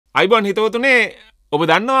අයිබෝන් හිතවතුනේ ඔබ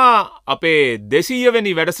දන්නවා අපේ 200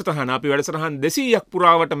 වෙනි වැඩසටහන අපි වැඩසටහන් 200ක්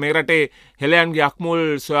පුරාවට මේ රටේ හෙළයන්ගේ අක්මුල්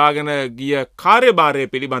සොයාගෙන ගිය කාර්යභාරය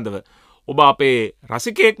පිළිබඳව ඔබ අපේ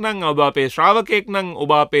රසිකයෙක් නම් ඔබ අපේ ශ්‍රාවකයෙක් නම්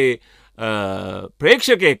ඔබ අපේ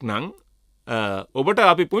ප්‍රේක්ෂකයෙක් නම් ඔබට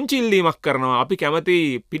අපි පුංචි ඉල්ලීමක් කරනවා අපි කැමති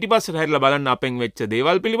පිටිපස්සට හැරිලා බලන්න අපෙන් වෙච්ච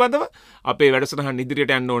දේවල් පිළිබඳව අපේ වැඩසටහන්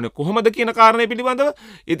ඉදිරියට යන්න ඕනේ කොහොමද කියන කාරණේ පිළිබඳව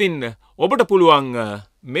ඉතින් ඔබට පුළුවන්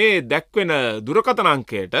මේ දැක්වෙන දුරකථන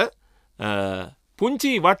අංකයට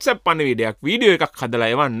පුංචි WhatsApp පණිවිඩයක් වීඩියෝ එකක්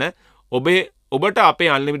හදලා එවන්න ඔබට අපේ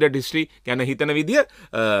unlimited history ගැන හිතන විදිය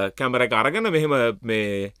කැමරා එක අරගෙන මෙහෙම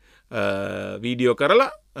මේ වීඩියෝ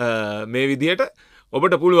කරලා මේ විදියට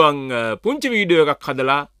ඔබට පුළුවන් පුංචි වීඩියෝ එකක්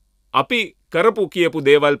හදලා අපි කරපු කියපු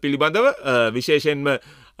දේවල් පිළිබඳව විශේෂයෙන්ම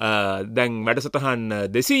දැන් වැඩසටහන්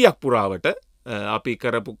 200ක් පුරාවට අපි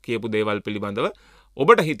කරපු කියපු දේවල් පිළිබඳව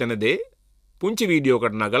ඔබට හිතන දේ පුංචි වීඩියෝ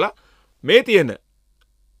එකට නගලා මේ තියෙන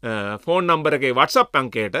ෆෝන් නම්බර එකේ WhatsApp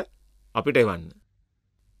අංකයට අපිට එවන්න.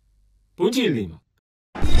 පුංචි ඉල්ලීම.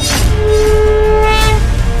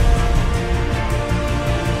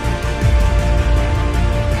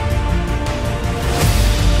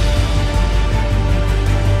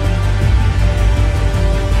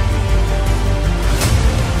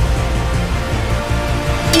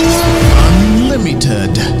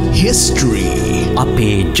 Unlimited History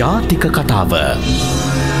අපේ ජාතික කතාව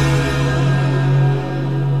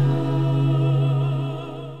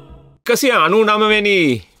කසිය 99 වෙනි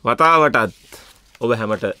වතාවටත් ඔබ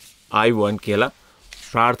හැමට ආයිබෝන් කියලා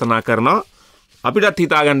ප්‍රාර්ථනා කරනවා අපිටත්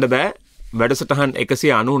හිතාගන්න බෑ වැඩසටහන්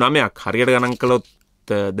 199ක් හරියට ගණන් කළොත්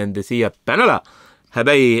දැන් 200ක් පැනලා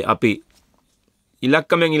හැබැයි අපි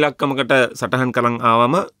ඉලක්කමෙන් ඉලක්කමකට සටහන් කරන්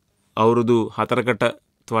ආවම අවුරුදු 4කට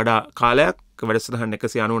වඩා කාලයක් වැඩසටහන්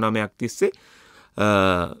 199ක් තිස්සේ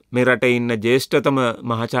මේ රටේ ඉන්න ජ්‍යෙෂ්ඨතම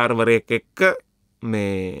මහාචාර්යවරයෙක් එක්ක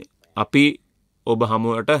මේ අපි ඔබ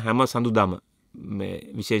හමුවට හැම සඳුදාම මේ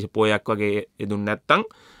විශේෂ පෝයක් වගේ යෙදුන් නැත්තම්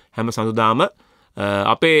හැම සඳුදාම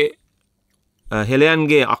අපේ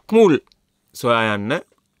හෙළයන්ගේ අක්මුල් සොයා යන්න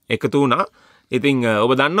එකතු වුණා. ඉතින්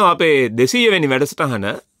ඔබ දන්නවා අපේ 200 වෙනි වැඩසටහන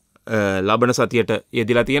ලබන සතියට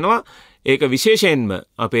යෙදිලා තියෙනවා. ඒක විශේෂයෙන්ම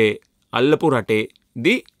අපේ අල්ලපු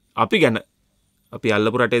රටේදී අපි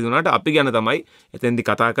අල්ලපු රටේ දුනාට අපි ගැන තමයි එතෙන්දි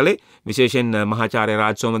කතා කළේ. විශේෂයෙන් මහාචාර්ය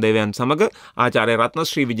රාජ් සෝමදේවයන් සමග ආචාර්ය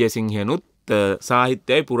රත්නශ්‍රී විජේසිංහයනුත්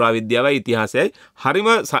සාහිත්‍යයයි පුරාවිද්‍යාවයි ඉතිහාසයයි හරිම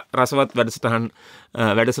රසවත්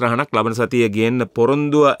වැඩසටහනක් ලබන සතියේ ගේන්න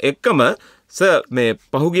පොරොන්දුව එක්කම මේ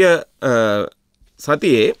පහුගිය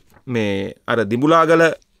සතියේ මේ අර දිඹුලාගල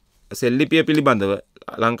සෙල්ලිපිය පිළිබඳව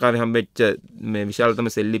ලංකාවේ හම්බෙච්ච මේ විශාලතම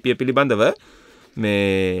සෙල්ලිපිය පිළිබඳව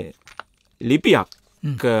මේ ලිපියක්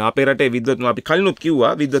අපේ රටේ විද්වතුන් අපි කලිනුත්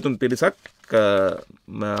කිව්වා විද්වතුන් පිරිසක්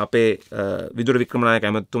අපේ විදුර වික්‍රමනායක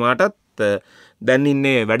ඇමතුමාටත් දැන්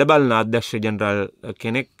ඉන්නේ වැඩ බලන අධ්‍යක්ෂ ජෙනරාල්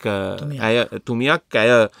කෙනෙක් තුමියක්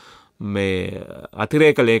ඇය මේ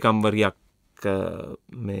අතිරේක ලේකම්වරියක්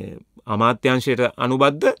මේ අමාත්‍යාංශයට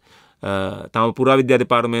අනුබද්ධ තම පුරාවිද්‍යා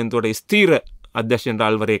දෙපාර්තමේන්තුවට ස්ථීර අධ්‍යක්ෂ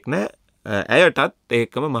ජෙනරාල්වරයෙක් නෑ ඇයටත්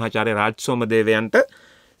ඒකම මහාචාර්ය රාජ් සෝමදේවයන්ට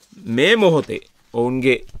මේ මොහොතේ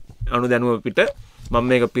ඔවුන්ගේ අනුදැනුව පිට මම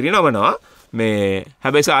මේක පිරිනවනවා මේ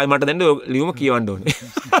හැබැයි ආයෙ මට දෙන්න ලියුම කියවන්න ඕනේ.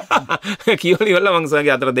 කියවලා ඉවරලා මං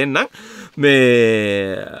සාගේ අතර දෙන්නම්.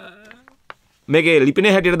 මේකේ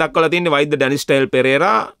ලිපිනේ හැටියට දක්වලා තියෙන්නේ වෛද්‍ය ඩැනිස් ටයිල්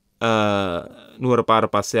පෙරේරා නුවරපාර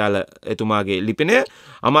පස්සයාල එතුමාගේ ලිපිනය.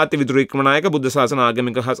 අමාත්‍ය විදුර වික්‍රමනායක බුද්ධ ශාසන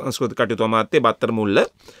ආගමික හා සංස්කෘතික කටයුතු අමාත්‍ය බත්තර මුල්ල.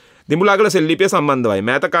 දිඹුලාගල සෙල්ලිපිය සම්බන්ධවයි.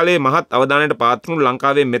 මෑත කාලයේ මහත් අවධානයට පාත්‍ර වුණු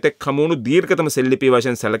ලංකාවේ මෙතෙක් හමු වුණු දීර්ඝතම සෙල්ලිපිය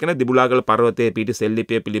වශයෙන් සැලකෙන දිඹුලාගල පර්වතයේ පිහිටි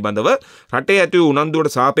සෙල්ලිපිය පිළිබඳව රටේ ඇති වූ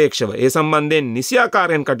උනන්දුවට සාපේක්ෂව ඒ සම්බන්ධයෙන්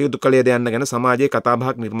නිසියාකාරයෙන් කටයුතු කළේද යන්න ගැන සමාජයේ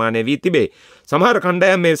කතාබහක් නිර්මාණය වී තිබේ. සමහර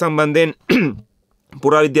කණ්ඩායම් මේ සම්බන්ධයෙන්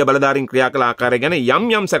පුරාවිද්‍යා බලධාරීන් ක්‍රියා කළ ආකාරය ගැන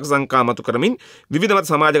යම් සැක සංකා මතු කරමින් විවිධ මත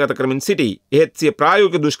සමාජගත කරමින් සිටී. එහෙත් සිය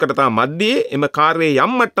ප්‍රායෝගික දුෂ්කරතා මැද්දේ එම කාර්යයේ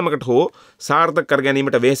යම් මට්ටමකට හෝ සාර්ථක කර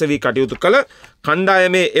ගැනීමට වෙහෙස වී කටයුතු කළ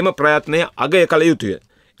කණ්ඩායමේ එම ප්‍රයත්නය අගය කළ යුතුය.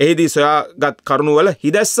 එහිදී සොයාගත් කරුණුවල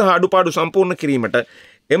හිදැස්ස හා අඩුපාඩු සම්පූර්ණ කිරීමට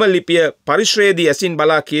එම ලිපිය පරිශ්‍රයේදී ඇසින්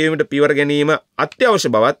බලා කියවීමට පියවර ගැනීම අත්‍යවශ්‍ය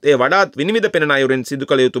බවත් ඒ වඩාත් විනිවිද පෙනෙන අයුරින් සිදු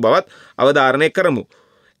කළ යුතු බවත් අවධාරණය කරමු.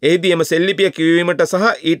 එහිදී එම සෙල්ලිපිය කියවීමට සහ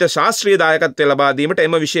ඊට ශාස්ත්‍රීය දායකත්වය ලබා දීමට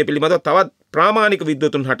එම විෂය පිළිබඳව තවත් ප්‍රාමාණික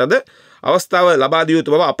විද්වතුන් හටද අවස්ථාව ලබා දිය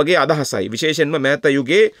යුතු බව අපගේ අදහසයි. විශේෂයෙන්ම මෑත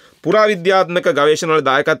යුගයේ පුරාවිද්‍යාත්මක ගවේෂණවල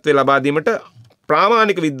දායකත්වය ලබා දීමට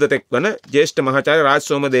ප්‍රාමාණික විද්වතෙක් වන ජ්‍යෙෂ්ඨ මහාචාර්ය රාජ්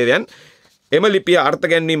සෝමදේවයන් එම ලිපිය අර්ථ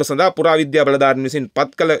ගැන්වීම සඳහා පුරාවිද්‍යා බලධාරීන් විසින්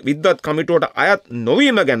පත් කළ විද්වත් කමිටුවට අයත්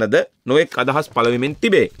නොවීම ගැනද නොඑක් අදහස් පළ වෙමින්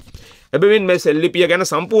තිබේ. එබැවින් මේ සෙල්ලිපිය ගැන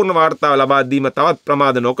සම්පූර්ණ වාර්තාව ලබා දීම තවත්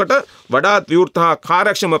ප්‍රමාද නොකොට වඩාත් විවෘත හා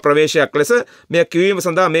කාර්යක්ෂම ප්‍රවේශයක් ලෙස මෙය කිවීම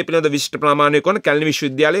සඳහා මේ පිළිබඳ විශිෂ්ට ප්‍රමාණයක් වන කැලණි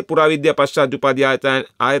විශ්වවිද්‍යාලයේ පුරාවිද්‍යා පශ්චාත් උපාධි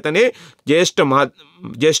ආයතනයේ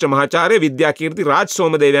ජ්‍යෙෂ්ඨ මහාචාර්ය විද්‍යාකීර්ති රාජ්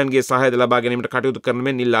සෝමදේවයන්ගේ සහායද ලබා ගැනීමට කටයුතු කරන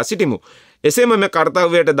මෙන් ඉල්ලා සිටිමු. එසේම මේ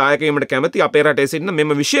කර්තව්‍යයට දායක වීමට කැමැති අපේ රටේ සිටින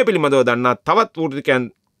මෙම විෂය පිළිබඳව දන්නා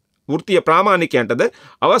තවත් වෘත්තීය ප්‍රාමාණිකයන්ටද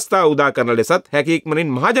අවස්ථාව උදා කරන ලෙසත් හැකි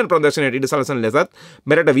ඉක්මනින් මහජන ප්‍රදර්ශනයට ඉඩ සලසන ලෙසත්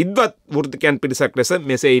මෙරට විද්වත් වෘත්තිකයන් පිරිසක් ලෙස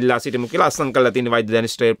මෙසේ ඉල්ලා සිටිමු කියලා අත්සන් කළා තියෙන වෛද්‍ය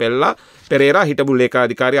දැනිස්ට්‍රේ පෙරේරා හිටපු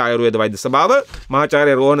ලේකාධිකාරී ආයුර්වේද වෛද්‍ය සභාව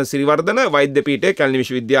මහාචාර්ය රෝහණ සිරිවර්ධන වෛද්‍ය පීඨයේ කැලණි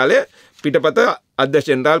විශ්වවිද්‍යාලය පිටපත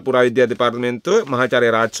අධ්‍යක්ෂ ජෙනරාල් පුරාවිද්‍යා දෙපාර්තමේන්තුව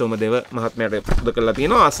මහාචාර්ය රාජ් සෝමදේව මහත්මයාට පුරුදු කරලා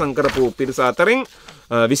තියෙනවා. අත්සන් කරපු පිරිස අතරින්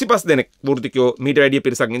 25 දෙනෙක් වෘත්තිකයෝ මීට වැඩිය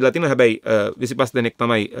පිරිසක් ඉඳලා තිනවා. හැබැයි 25 දෙනෙක්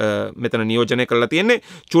තමයි මෙතන නියෝජනය කරලා තියෙන්නේ.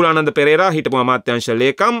 චූලානන්ද පෙරේරා හිටපු අමාත්‍යාංශ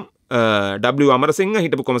ලේකම්, W අමරසිංහ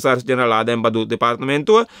හිටපු කොමසාරිස් ජෙනරාල් ආදායම් බදු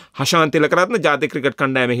දෙපාර්තමේන්තුව, හෂාන් තිලකරත්න ජාතික ක්‍රිකට්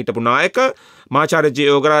කණ්ඩායමේ හිටපු නායක, මහාචාර්ය ජේ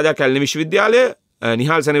යෝගරාජා කැලණි විශ්වවිද්‍යාලය,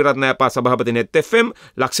 නිහාල් සෙනවිරත්න අපා සභාපති නෙත් FM,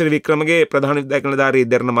 ලක්ෂර වික්‍රමගේ ප්‍රධාන විද්‍යා නිලධාරී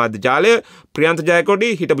දෙරණ මාධ්‍ය ජාලය, ප්‍රියන්ත ජයකොඩි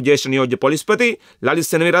හිටපු ජ්‍යෙෂ්ඨ නියෝජ්‍ය පොලිස්පති, ලලිත්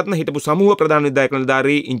සෙනවිරත්න හිටපු සමූහ ප්‍රධාන විද්‍යා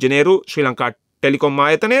නිලධාරී ඉංජිනේරු ශ්‍රී ලංකා ටෙලිකොම්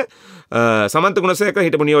ආයතනය, සමන්ත ගුණසේකර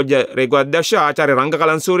හිටපු නියෝජ්‍ය රේගු අධ්‍යක්ෂ, ආචාර්ය රංග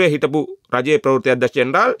කලන්සූරිය හිටපු රජයේ ප්‍රවෘත්ති අධ්‍යක්ෂ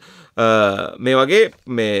ජෙනරාල්, මේ වගේ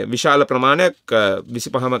මේ විශාල ප්‍රමාණයක්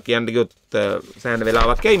 25ම කියන්න ගියොත් සෑහෙන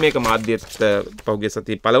වෙලාවක් යයි. මේක මාධ්‍යයට පහුගිය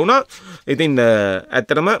සතියේ පළ වුණා. ඉතින්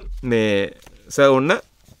ඇත්තටම මේ සර් ඔන්න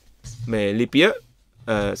මේ ලිපිය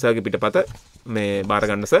සර්ගේ පිටපත මේ බාර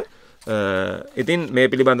ගන්න සර්. ඉතින් මේ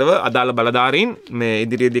පිළිබඳව අදාළ බලධාරීන් මේ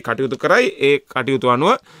ඉදිරියේදී කටයුතු කරයි. ඒ කටයුතු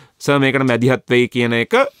අනුව සර් මේකට මැදිහත් වෙයි කියන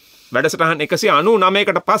එක වැඩසටහන්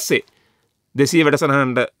 199කට පස්සේ 200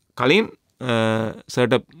 වැඩසටහනට කලින්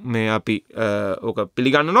සර්ට මේ අපි ඕක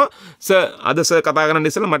පිළිගන්නනවා. සර් අද සර් කතා කරන්න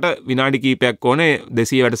ඉස්සෙල්ලා මට විනාඩි කිහිපයක් ඕනේ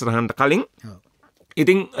 200 වැඩසටහනට කලින්.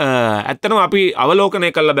 ඉතින් ඇත්තටම අපි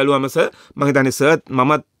අවලෝකනය කරලා බැලුවම සර් මම හිතන්නේ සර්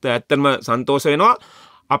මමත් ඇත්තටම සන්තෝෂ වෙනවා.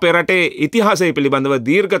 අපේ රටේ ඉතිහාසය පිළිබඳව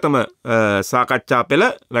දීර්ඝතම සාකච්ඡා පෙළ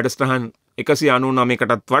වැඩසටහන්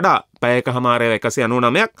 199කටත් වඩා පැයකමාරය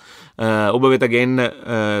 199ක් ඔබ වෙත ගෙන්න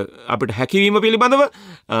අපිට හැකිවීම පිළිබඳව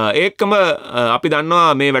ඒකම අපි දන්නවා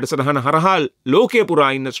මේ වැඩසටහන හරහා ලෝකයේ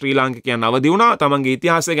පුරා ඉන්න ශ්‍රී ලාංකිකයන් අවදි වුණා. තමන්ගේ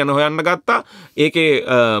ඉතිහාසය ගැන හොයන්න ගත්තා. ඒකේ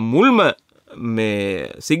මුල්ම මේ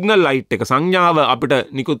සිග්නල් ලයිට් එක සංඥාව අපිට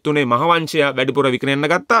නිකුත් උනේ මහවංශය වැඩිපුර විකිනෙන්න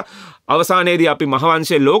ගත්තා. අවසානයේදී අපි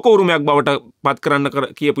මහවංශයේ ලෝක උරුමයක් බවට පත් කරන්න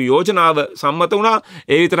කියපු යෝජනාව සම්මත වුණා.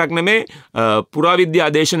 ඒ විතරක් නෙමේ පුරාවිද්‍යා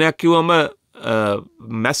දේශනයක් කිව්වම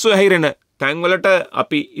මැස්සෝ හැහිරෙන තැන්වලට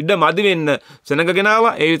අපි ඉඩ මදි වෙන්න සෙනගගෙන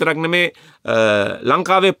ආවා. ඒ විතරක් නෙමේ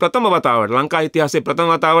ලංකාවේ ප්‍රථම වතාවට ලංකා ඉතිහාසයේ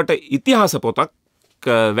ප්‍රථම වතාවට ඉතිහාස පොතක්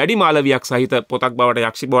වැඩි මාලවියක් සහිත පොතක් බවට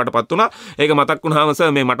යක්ෂි බවට පත් වුණා. ඒක මතක් වුණාම සර්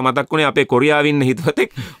මේ මට මතක් වුණේ අපේ කොරියාවේ ඉන්න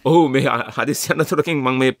හිතවතෙක්. ඔහු මේ හදිස්සි යනතුරකින්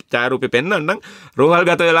මම මේ ඡායාරූපේ පෙන්නන්නම්. රෝහල්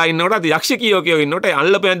ගත වෙලා ඉන්නකොට යක්ෂ කියෝ ඉන්නකොට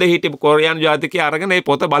අල්ලපැන්ද හිටපු කොරියානු ජාතිකයා අරගෙන මේ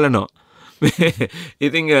පොත බලනවා.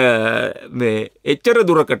 ඉතින් මේ එච්චර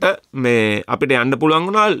දුරකට මේ අපිට යන්න පුළුවන්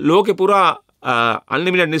වුණා. ලෝකේ පුරා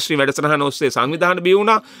අන්ලිමිටඩ් මිනිස්ට්‍රි වැඩසටහන ඔස්සේ සංවිධාන බිහි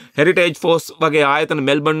වුණා. හෙරිටේජ් ෆෝස් වගේ ආයතන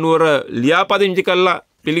මෙල්බන් නුවර ලියාපදිංචි කළා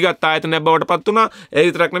පිළිගත් ආයතනයක් බවට පත් වුණා. ඒ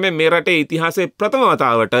විතරක් නෙමෙයි මේ රටේ ඉතිහාසයේ ප්‍රථම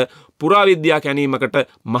වතාවට පුරාවිද්‍යා කැණීමකට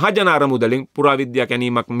මහජන අරමුදලින් පුරාවිද්‍යා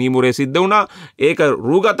කැණීමක් මීමුරේ සිද්ධ වුණා. ඒක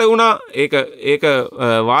රූගත වුණා. ඒක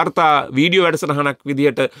වාර්තා වීඩියෝ වැඩසටහනක්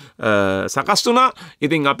විදිහට සකස් වුණා.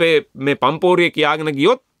 ඉතින් අපේ මේ පම්පෝරිය කියාගෙන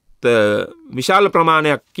ගියොත් විශාල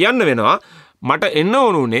ප්‍රමාණයක් කියන්න වෙනවා. මට එන්න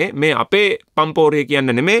ඕනුනේ මේ අපේ පම්පෝරිය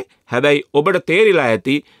කියන්න නෙමෙයි. හැබැයි ඔබට තේරිලා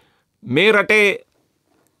ඇති මේ රටේ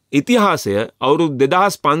ඉතිහාසය අවුරුදු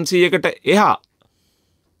 2500කට එහා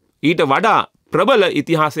ඊට වඩා ප්‍රබල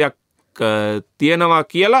ඉතිහාසයක් තියෙනවා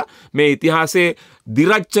කියලා මේ ඉතිහාසයේ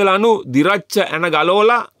දිරච්චලනු දිරච්ච ඇන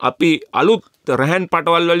ගලෝලා අපි අලුත් රැහන්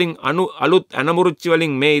පටවල් වලින් අලුත් ඇනමුරුච්චි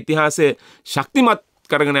වලින් මේ ඉතිහාසය ශක්තිමත්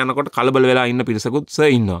කරගෙන යනකොට කලබල වෙලා ඉන්න පිරිසකුත්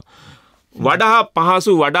ඉන්නවා. වඩා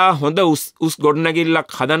පහසු වඩා හොඳ උස්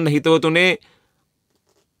ගොඩනැගිල්ලක් හදන්න හිතවතුනේ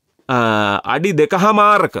අඩි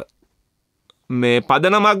 2.5ක මේ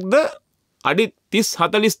පදනමක්ද අඩි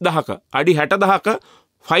 30-40,000ක අඩි 60,000ක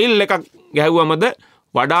ෆයිල් එකක් ගැහුවමද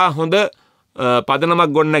වඩා හොඳ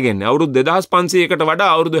පදනමක් ගොඩනගන්නේ. අවුරුදු 2500කට වඩා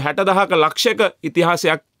අවුරුදු 60,000ක ලක්ෂයක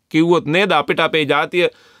ඉතිහාසයක් කිව්වොත් නේද අපිට අපේ ජාතිය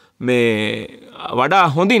මේ වඩා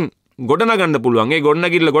හොඳින් ගොඩනගන්න පුළුවන්. ඒ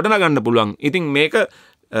ගොඩනගිල්ල ගොඩනගන්න පුළුවන්. ඉතින් මේක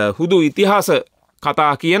හුදු ඉතිහාස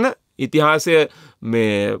කතා කියන ඉතිහාසය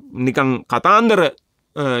මේ නිකන් කතාන්දර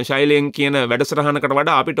ශෛලයෙන් කියන වැඩසටහනකට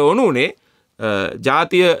වඩා අපිට ඕන උනේ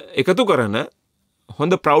ජාතිය එකතු කරන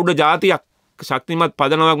හොඳ ප්‍රෞඩ ජාතියක් ශක්තිමත්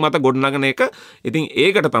පදනමක් මත ගොඩනගන එක. ඉතින්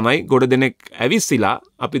ඒකට තමයි ගොඩ දෙනෙක් ඇවිස්සලා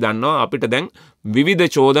අපි දන්නවා අපිට දැන් විවිධ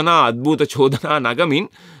චෝදනා අද්භූත චෝදනා නගමින්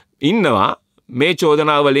ඉන්නවා. මේ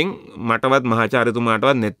චෝදනා වලින් මටවත්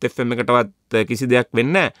මහාචාර්යතුමාටවත් net fm එකටවත් කිසි දෙයක්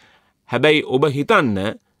වෙන්නේ නැහැ. හැබැයි ඔබ හිතන්න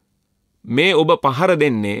මේ ඔබ පහර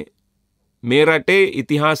දෙන්නේ මේ රටේ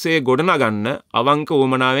ඉතිහාසයේ ගොඩනගන්න අවංක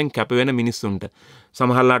වමනාවෙන් කැප වෙන මිනිස්සුන්ට.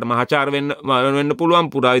 සමහරලාට මහාචාර්ය වෙන්න පුළුවන්,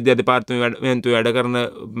 පුරාවිද්‍යා දෙපාර්තමේන්තුවේ වැඩ කරන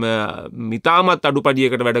මිතාමත්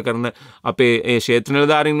අඩුපඩියකට වැඩ කරන අපේ ඒ ක්ෂේත්‍ර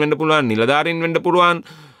නිලධාරීන් වෙන්න පුළුවන්, නිලධාරීන් වෙන්න පුළුවන්.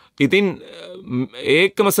 ඉතින්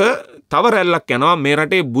ඒකම තව රැල්ලක් යනවා මේ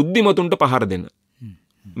රටේ බුද්ධිමතුන්ට පහර දෙන්න.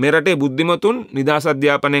 මේ රටේ බුද්ධිමතුන් නිදහස්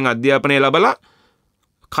අධ්‍යාපනයෙන් අධ්‍යාපනය ලැබලා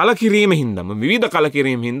කලකිරීම හින්දාම විවිධ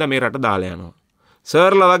කලකිරීම හින්දා මේ රට දාලා යනවා.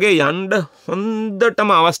 සර්ලා වගේ යන්න හොඳටම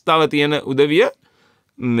අවස්ථාව තියෙන උදවිය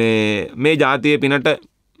මේ ජාතිය පිනට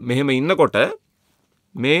මෙහෙම ඉන්නකොට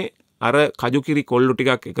මේ අර කජුකිරි කොල්ලු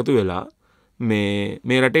ටිකක් එකතු වෙලා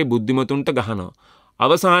මේ රටේ බුද්ධිමතුන්ට ගහනවා.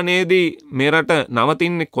 අවසානයේදී මේ රට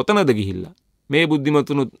නවතින්නේ කොතනද ගිහිල්ලා? මේ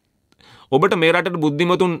බුද්ධිමතුනුත් ඔබට මේ රටට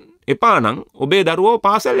බුද්ධිමතුන් එපා නම් ඔබේ දරුවෝ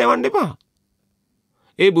පාසල් යවන්න එපා.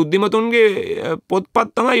 ඒ බුද්ධිමතුන්ගේ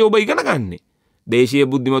පොත්පත් තමයි ඔබ ඉගෙන ගන්නේ. දේශීය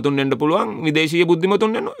බුද්ධිමතුන් වෙන්න පුළුවන්, විදේශීය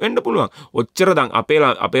බුද්ධිමතුන් වෙන්න පුළුවන්. ඔච්චර දන්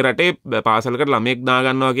අපේ රටේ පාසලකට ළමයෙක්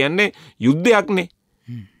දාගන්නවා කියන්නේ යුද්ධයක්නේ.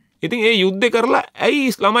 ඉතින් ඒ යුද්ධ කරලා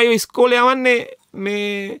ඇයි ළමයි ඉස්කෝලේ යවන්නේ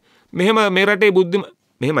මෙහෙම මේ රටේ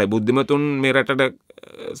මෙහෙමයි බුද්ධිමතුන් මේ රටට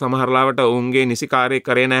සමහරලාවට ඔවුන්ගේ නිසි කාර්යය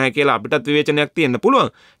කරේ නැහැ කියලා අපිටත් විවේචනයක් තියෙන්න පුළුවන්.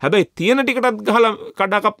 හැබැයි තියෙන ටිකටත් ගහලා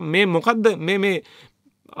කඩාකප් මේ මොකද්ද මේ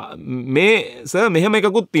මෙහෙම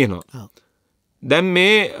එකකුත් තියෙනවා. දැන්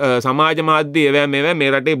මේ සමාජ මාධ්‍ය ඒවා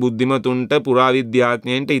මේ රටේ බුද්ධිමතුන්ට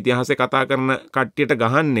පුරාවිද්‍යාඥයන්ට ඉතිහාසය කතා කරන කට්ටියට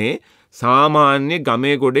ගහන්නේ සාමාන්‍ය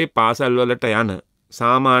ගමේ ගොඩේ පාසල් වලට යන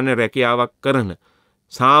සාමාන්‍ය රැකියාවක් කරන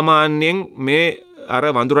සාමාන්‍යයෙන් මේ අර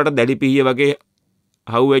වඳුරට දැඩි පිහිය වගේ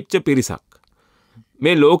හවුවෙච්ච පිරිසක්.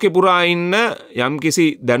 මේ ලෝකෙ පුරා ඉන්න යම්කිසි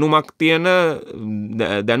දැනුමක් තියෙන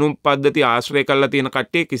දැනුම් පද්ධති ආශ්‍රය කරලා තියෙන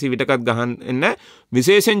කට්ටිය කිසි විටකත් ගහන්නේ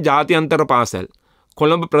විශේෂයෙන් ජාත්‍යන්තර පාසල්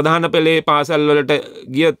කොළඹ ප්‍රධාන පෙළේ පාසල් වලට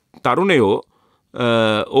ගිය තරුණයෝ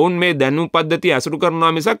ඔවුන් මේ දැනුම් පද්ධතිය ඇසුරු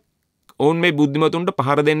කරනවා මිසක් ඔවුන් මේ බුද්ධිමතුන්ට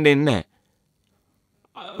පහර දෙන්න එන්නේ නැහැ.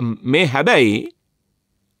 මේ හැබැයි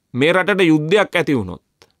මේ රටට යුද්ධයක් ඇති වුණොත්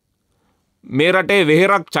මේ රටේ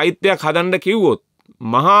වෙහෙරක් චෛත්‍යයක් හදන්න කිව්වොත්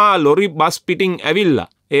මහා ලොරි බස් පිටින් ඇවිල්ලා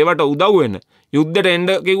ඒවට උදව් වෙන යුද්ධයට එන්න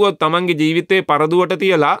කිව්වොත් තමන්ගේ ජීවිතේ පරදුවට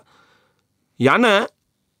තියලා යන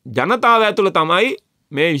ජනතාව ඇතුළ තමයි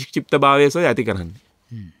මේ වික්ෂිප්තභාවය ඇති කරන්නේ.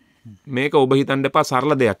 මේක ඔබ හිතන්න එපා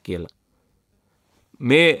සරල දෙයක් කියලා.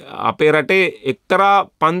 මේ අපේ රටේ එක්තරා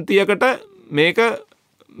පන්තියකට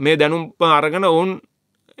මේ දැනුම් අරගෙන ඔවුන්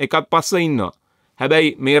එකක් පස්ස ඉන්නවා.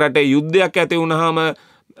 හැබැයි මේ රටේ යුද්ධයක් ඇති වුණාම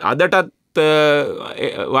අදටත්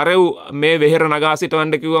වරෙව් මේ වෙහෙර නගා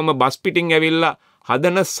සිටවන්න කිව්වම බස් පිටින් ඇවිල්ලා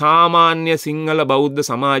හදන සාමාන්‍ය සිංහල බෞද්ධ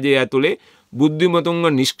සමාජය ඇතුලේ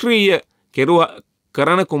බුද්ධිමතුන්ව නිෂ්ක්‍රීය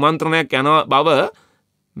කරන කුමන්ත්‍රණයක් යන බව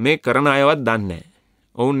මේ කරන අයවත් දන්නේ නැහැ.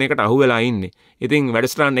 ඔවුන් ඒකට අහු වෙලා ඉන්නේ. ඉතින්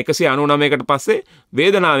වැඩසටහන් 199කට පස්සේ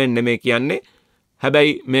වේදනාවෙන් නෙමෙයි කියන්නේ.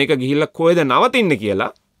 හැබැයි මේක ගිහිල්ලා කොහෙද නවතින්නේ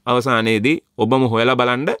කියලා අවසානයේදී ඔබම හොයලා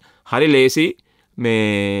බලන්න. හරි ලේසි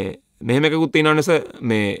මෙහෙම එකකුත් තියෙනවනේ සර්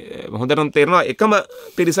මේ හොඳටම තේරෙනවා එකම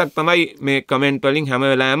පිරිසක් තමයි මේ කමෙන්ට් වලින් හැම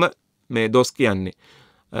වෙලාවෙම මේ දොස් කියන්නේ.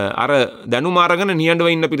 අර දැනුම අරගෙන නිහඬව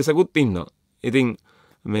ඉන්න පිරිසකුත් ඉන්නවා. ඉතින්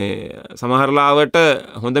මේ සමහරලාවට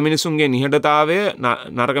හොඳ මිනිසුන්ගේ නිහඬතාවය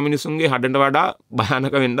නරක මිනිසුන්ගේ හඩට වඩා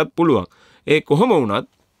භයානක වෙන්නත් පුළුවන්. ඒ කොහොම වුණත්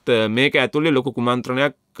මේක ඇතුලේ ලොකු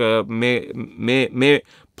කුමන්ත්‍රණයක් මේ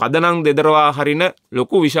පදනම් දෙදරවා හරින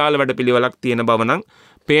ලොකු විශාල වැඩපිළිවෙලක් තියෙන බව නම්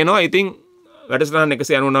පේනවා. ඉතින් වැඩසටහන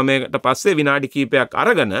 199කට පස්සේ විනාඩි කිහිපයක්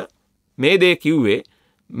අරගෙන මේ දේ කිව්වේ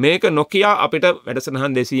මේක නොකිය අපිට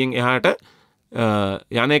වැඩසටහන් 200න් එහාට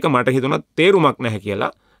යන එක මට හිතුණා තේරුමක් නැහැ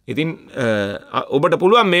කියලා. ඉතින් ඔබට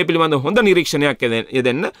පුළුවන් මේ පිළිබඳ හොඳ නිරීක්ෂණයක්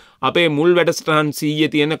යදෙන්න අපේ මුල් වැඩසටහන්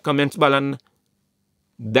 100 තියෙන කමෙන්ට්ස් බලන්න.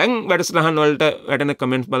 දැන් වැඩසටහන් වලට වැටෙන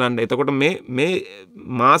කමෙන්ට්ස් බලන්න. එතකොට මේ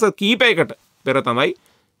මාස කීපයකට පෙර තමයි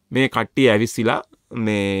මේ කට්ටිය ඇවිස්සලා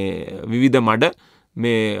මේ විවිධ මඩ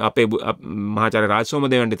මේ අපේ මහාචාර්ය රාජ්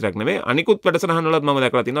සෝමදේවන් විතරක් නෙමෙයි අනිකුත් වැඩසටහන් වලත් මම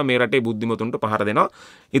දැකලා තිනවා මේ රටේ බුද්ධිමතුන්ට පහර දෙනවා.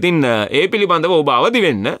 ඉතින් ඒ පිළිබඳව ඔබ අවදි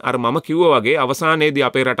වෙන්න අර මම කිව්වා වගේ අවසානයේදී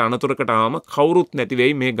අපේ රට අනතුරකට ආවම කවුරුත් නැති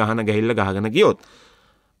වෙයි මේ ගහන ගැහිල්ල ගහගෙන ගියොත්.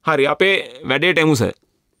 හරි අපේ වැඩේට එමුස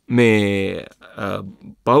මේ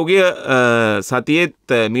පහුගිය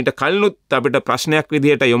සතියේත් මීට කලිනුත් අපිට ප්‍රශ්නයක්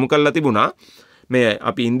විදිහට යොමු කරලා තිබුණා. මේ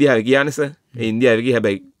අපි ඉන්දියාවේ ගියානේ සර්. ඒ ඉන්දියාවේ ගිහ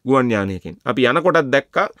හැබැයි ගුවන් යානයකින්. අපි යනකොටත්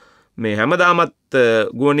දැක්කා මේ හැමදාමත්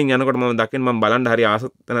ගුවනින් යනකොට මම දකින්න මම බලන්න හරි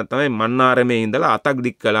ආසතන තමයි මන්නාරමේ ඉඳලා අතක්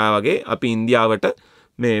දික් කළා වගේ අපි ඉන්දියාවට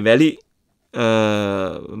මේ වැලි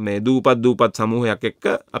මේ දූපත් සමූහයක් එක්ක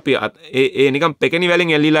අපි ඒ නිකම් පෙකෙනි වලින්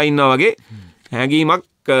එල්ලිලා ඉන්නවා වගේ හැඟීමක්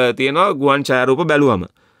තියෙනවා ගුවන් ඡායාරූප බැලුවම.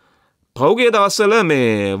 පෞගේ දවස්වල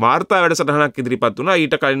මේ වාර්තා වැඩසටහනක් ඉදිරිපත් වුණා.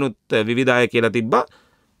 ඊට කලිනුත් විවිධ අය කියලා තිබ්බා.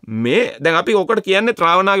 මේ දැන් අපි ඔකට කියන්නේ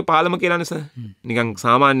ත්‍රාවණාගේ පාලම කියලානේ සර්. නිකන්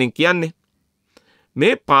සාමාන්‍යයෙන් කියන්නේ.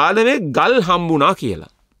 මේ පාලමේ ගල් හම්බුණා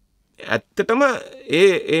කියලා. ඇත්තටම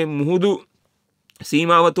ඒ මුහුදු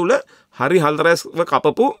සීමාව තුල හරි හල්තරස්ව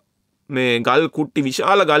කපපු මේ ගල් කුට්ටි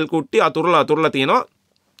විශාල ගල් කුට්ටි අතුරලා තියෙනවා.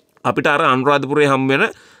 අපිට අර අනුරාධපුරයේ හම්බ වෙන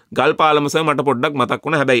ගල් පාලම සහ මට පොඩ්ඩක් මතක්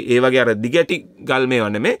වුණා. හැබැයි ඒ වගේ අර දිගැටි ගල්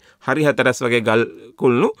මේවා නෙමෙයි. හරි හතරස් වගේ ගල්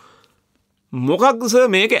කුල්ලු. මොකක්ද සර්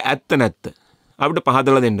මේක ඇත්ත නැත්ත? අපිට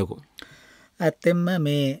පහදලා දෙන්නකෝ. ඇත්තෙන්ම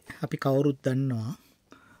මේ අපි කවුරුත් දන්නවා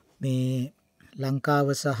මේ ලංකාව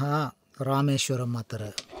සහ රාමේශ්වරම් අතර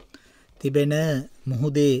තිබෙන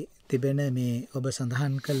මුහුදේ තිබෙන මේ ඔබ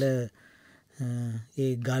සඳහන් කළ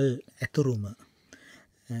ඒ ගල් ඇතුරුම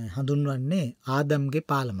හඳුන්වන්නේ ආදම්ගේ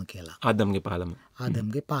පාලම කියලා. ආදම්ගේ පාලම.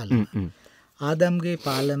 ආදම්ගේ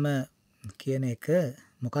පාලම කියන එක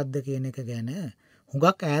මොකක්ද කියන එක ගැන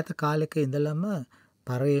හුඟක් ඈත කාලෙක ඉඳලම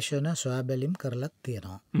පර්යේෂණ සොයා බැලීම් කරලත්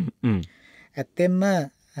තියෙනවා. ඇත්තෙන්ම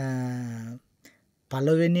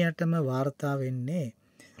පළවෙනියටම වාර්තා වෙන්නේ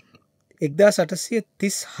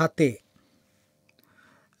 1837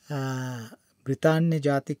 බ්‍රිතාන්‍ය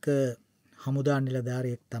ජාතික හමුදා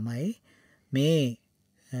නිලධාරියෙක් තමයි මේ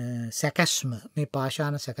සැකැස්ම මේ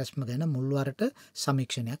පාෂාණ සැකැස්ම ගැන මුල්වරට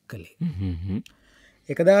සමීක්ෂණයක් කළේ.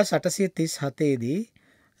 1837 දී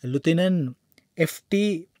ලුතිනන් FT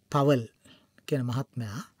පවල් කියන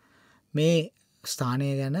මහත්මයා මේ ස්ථානය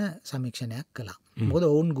ගැන සමීක්ෂණයක් කළා. මොකද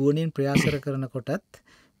ඔවුන් ගුවනින් ප්‍රයාසර කරනකොටත්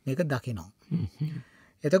මේක දකිනවා.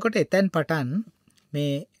 එතකොට එතැන් පටන්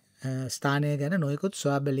මේ ස්ථානය ගැන නොයෙකුත්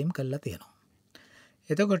සොයා බැලීම් කරලා තියෙනවා.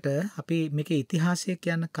 එතකොට අපි මේක ඉතිහාසය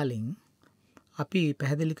කියන්න කලින් අපි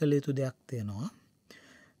පැහැදිලි කළ යුතු දෙයක් තියෙනවා.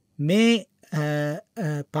 මේ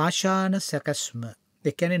පාෂාණ සැකැස්ම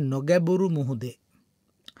ඒ කියන්නේ නොගැඹුරු මුහුදේ.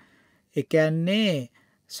 ඒ කියන්නේ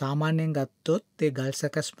සාමාන්‍යයෙන් ගත්තොත් ඒ ගල්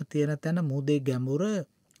සැකැස්ම තියෙන තැන මුහුදේ ගැඹුර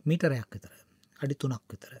මීටරයක් විතර. අඩි 3ක්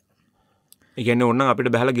විතර. ඒ කියන්නේ ඕනනම්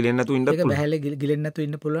අපිට බහලා ගිලෙන්න නැතුව ඉන්න පුළුවන්. ඒක බහලා ගිලෙන්න නැතුව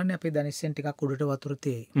ඉන්න පුළුවන්. අපි දනිස්සෙන් ටිකක් උඩට වතුර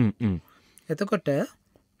තියෙයි. එතකොට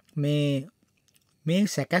මේ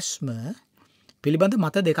සැකැස්ම පිළිබඳ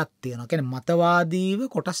මත දෙකක් තියෙනවා. කියන්නේ මතවාදීව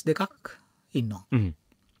කොටස් දෙකක් ඉන්නවා.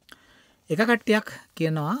 එක කට්ටියක්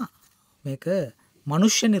කියනවා මේක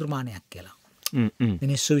මනුෂ්‍ය නිර්මාණයක් කියලා.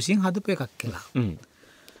 මිනිස්සු විසින් හදපු එකක් කියලා.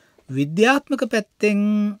 විද්‍යාත්මක පැත්තෙන්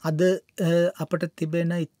අද අපට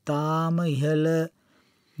තිබෙන ඉතාම ඉහළ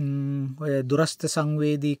ඔය දුරස්ථ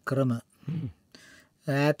සංවේදී ක්‍රම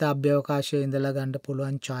ඈත අභ්‍යවකාශයේ ඉඳලා ගන්න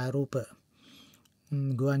පුළුවන් ඡායාරූප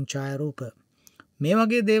ගුවන් ඡායාරූප මේ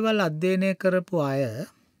වගේ දේවල් අධ්‍යයනය කරපු අය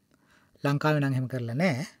ලංකාවේ නම් එහෙම කරලා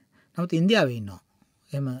නැහැ. නමුත් ඉන්දියාවේ ඉන්නවා.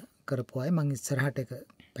 එහෙම කරපු අය මම ඉස්සරහට එක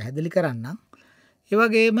පැහැදිලි කරන්නම්. ඒ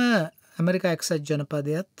වගේම ඇමරිකා එක්සත්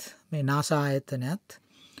ජනපදයත් මේ නාසා ආයතනයත්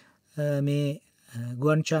මේ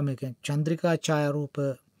ගුවන් චන්ද්‍රිකා ඡායාරූප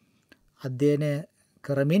අධ්‍යයනය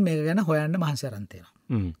කරමින් මේක ගැන හොයන්න මහන්සි අරන්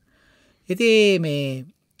තියෙනවා. ඉතින් මේ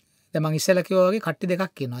දැන් මම ඉස්සෙල්ලා කිව්වා වගේ කට්ටි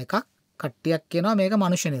දෙකක් කියනවා. එකක් කට්ටියක් කියනවා මේක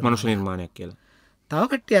මනුෂ්‍ය නිර්මාණයක් කියලා. තව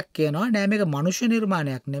කට්ටියක් කියනවා නෑ මේක මනුෂ්‍ය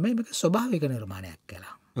නිර්මාණයක් නෙමෙයි මේක ස්වභාවික නිර්මාණයක්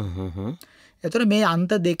කියලා. එතකොට මේ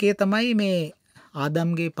අන්ත දෙකේ තමයි මේ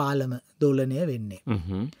ආදම්ගේ පාලම දෝලණය වෙන්නේ.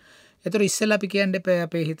 එතකොට ඉස්සෙල්ලා අපි කියන්නේ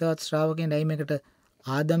අපේ හිතවත් ශ්‍රාවකයන් ඇයි මේකට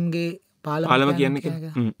ආදම්ගේ පාලම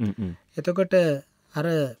කියන්නේ. එතකොට අර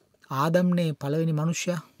ආදම්නේ පළවෙනි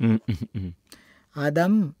මනුෂ්‍යයා.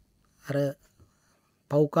 ආදම් අර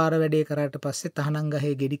පෞකාර වැඩේ කරාට පස්සේ තහනම්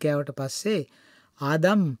ගහේ ගෙඩි කෑවට පස්සේ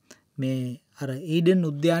ආදම් මේ අර ඊඩන්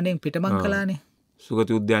උද්‍යානයෙන් පිටමං කළානේ.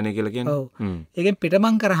 සුගති උද්‍යානය කියලා කියන්නේ. ඔව්. ඒකෙන්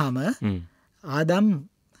පිටමං කරාම ආදම්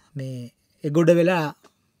මේ එගොඩ වෙලා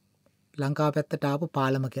ලංකාව පැත්තට ආපු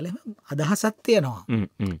පාලම කියලා අදහසක් තියෙනවා.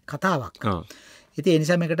 කතාවක්. ඉතින් ඒ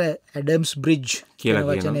නිසා මේකට ඇඩම්ස් බ්‍රිජ් කියන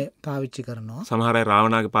වචනේ පාවිච්චි කරනවා. සමහර අය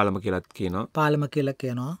රාවණාගේ පාලම කියලාත් කියනවා. පාලම කියලා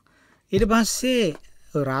කියනවා. ඊට පස්සේ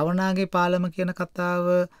රාවණාගේ පාලම කියන කතාව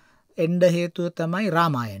එන්න හේතුව තමයි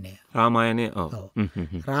රාමායනය.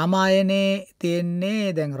 රාමායනේ තියෙන්නේ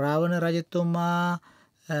දැන් රාවණ රජතුමා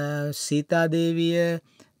සීතා දේවිය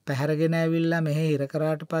පැහැරගෙන ඇවිල්ලා මෙහෙ හිර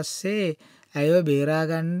කරාට පස්සේ ඇයව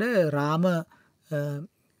බේරාගන්න රාම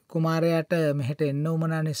කුමාරයාට මෙහෙට එන්න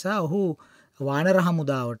උවමනා නිසා ඔහු වානර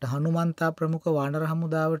හමුදාවට හනුමන්තා ප්‍රමුඛ වානර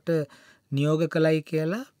හමුදාවට නියෝග කළයි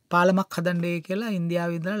කියලා පාලමක් හදන්නේ කියලා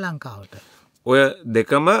ඉන්දියාවේ ඉඳලා ලංකාවට. ඔය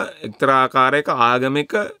දෙකම එක්තරා ආකාරයක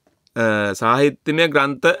ආගමික සාහිත්‍යමය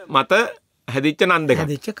ග්‍රන්ථ මත හැදිච්ච නන් දෙකක්.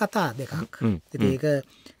 හැදිච්ච කතා දෙකක්. ඉතින් ඒක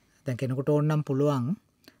දැන් කෙනෙකුට ඕනනම් පුළුවන්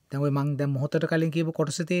දැන් ඔය මං දැන් මොහොතට කලින් කියපු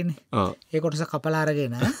කොටස තියෙන්නේ. ඒ කොටස කපලා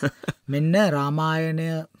අරගෙන මෙන්න රාමායනය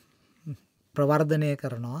ප්‍රවර්ධනය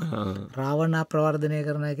කරනවා රාවණ ප්‍රවර්ධනය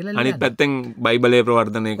කරනවා කියලා අනිත් පැත්තෙන් බයිබලය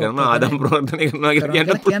ප්‍රවර්ධනය කරනවා ආදම් ප්‍රවර්ධනය කරනවා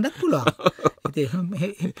කියලා කියන්නත් පුළුවන්.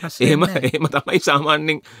 එහෙම තමයි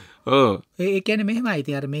සාමාන්‍යයෙන් ඒ කියන්නේ මෙහෙමයි.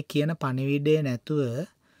 ඉතින් අර මේ කියන පණිවිඩය නැතුව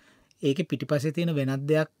ඒකේ පිටිපස්සේ තියෙන වෙනත්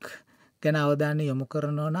දෙයක් ගැන අවධානය යොමු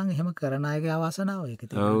කරනවා නම් එහෙම කරන අයගේ අවාසනාව ඒක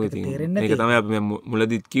තේරෙන්නේ ඒක තමයි අපි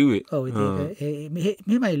මුලදිත් කිව්වේ. ඔව් ඒක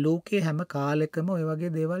මෙහෙමයි ලෝකයේ හැම කාලෙකම ওই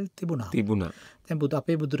වගේ දේවල් තිබුණා. දැන්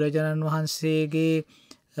අපේ බුදුරජාණන් වහන්සේගේ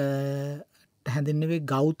හැඳින්වෙන්නේ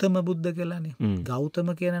ගෞතම බුද්ධ කියලානේ. ගෞතම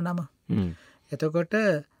කියන නම. එතකොට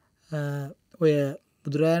ඔය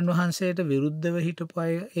බුදුරජාණන් වහන්සේට විරුද්ධව හිටපු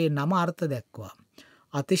අය ඒ නම අර්ථ දැක්වා.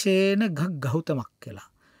 අතිශයන ගෞතමක් කියලා.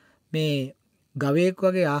 මේ ගවයෙක්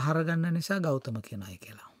වගේ ආහාර ගන්න නිසා ගෞතම කියනයි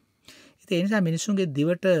කියලා. ඉතින් ඒ නිසා මිනිස්සුන්ගේ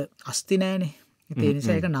දිවට අස්ති නැහැනේ. ඉතින් ඒ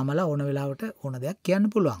නිසා ඒක නමලා ඕන වෙලාවට ඕන දෙයක් කියන්න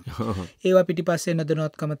පුළුවන්. ඒවා පිටිපස්සේ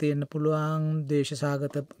නොදැනුවත්කම තියෙන්න පුළුවන්,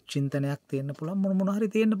 දේශසාගත චින්තනයක් තියෙන්න පුළුවන්, මොන හරි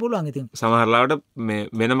තියෙන්න පුළුවන්. ඉතින් සමහර ලාවට මේ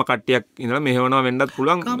වෙනම කට්ටියක් ඉඳලා මෙහෙවනවා වෙන්නත්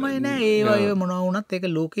පුළුවන්. කමයි නෑ ඒවා මොනවා වුණත් ඒක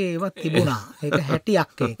ලෝකේ ඒවා තිබුණා. ඒක හැටියක්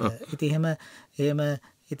ඒක. ඉතින් එහෙම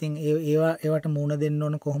ඉතින් ඒවට මූණ දෙන්න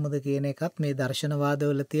ඕන කොහොමද කියන එකත් මේ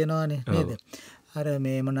දර්ශනවාදවල තියෙනවානේ නේද? අර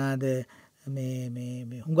මේ මොනවාද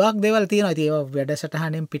මේ හුඟක් දේවල් තියෙනවා. ඉතින් ඒවා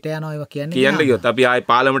වැඩසටහනෙන් පිට යනවා ඒවා කියන්නේ ගියොත් අපි ආයේ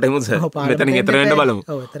පාලමට එමුද? මෙතනින් එතර වෙන්න බලමු.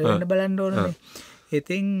 ඔව් එතර වෙන්න බලන්න ඕනේ.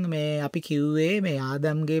 ඉතින් මේ අපි කිව්වේ මේ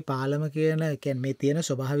ආදම්ගේ පාලම කියන කියන්නේ මේ තියෙන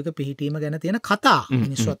ස්වභාවික පිහිටීම ගැන තියෙන කතා.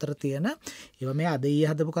 මිනිස්සු අතර තියෙන ඒවා මේ අද ඊයේ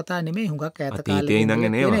හදපු කතා නෙමෙයි හුඟක් ඈත කාලේ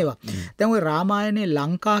ඉඳන් ඒවා. දැන් ওই රාමායනේ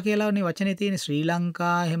ලංකා කියලානේ වචනේ තියෙන ශ්‍රී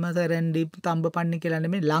ලංකා එහෙම සරෙන්ඩි තඹපන්නි කියලා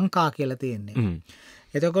නෙමෙයි ලංකා කියලා තියෙන්නේ.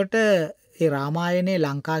 එතකොට ඒ රාමායනේ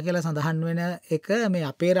ලංකා කියලා සඳහන් වෙන එක මේ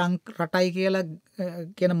අපේ රටයි කියලා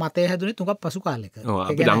කියන මතය හැදුනේ තුඟක් පසු කාලෙක.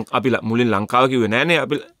 අපි මුලින් ලංකාව කිව්වේ නෑනේ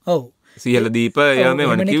අපි. ඔව්. සියල දීප එයා මේ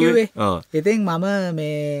වණ කිව්වේ. ඉතින් මම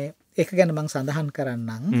මේ එක ගැන මං සඳහන්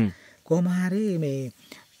කරන්නම්. කොහොම හරි මේ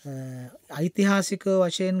ඓතිහාසික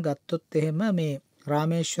වශයෙන් ගත්තොත් එහෙම මේ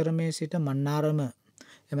රාමේශ්වරමේ සිට මන්නාරම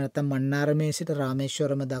එහෙම නැත්නම් මන්නාරමේ සිට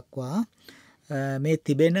රාමේශ්වරම දක්වා මේ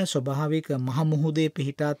තිබෙන ස්වභාවික මහ මුහුදේ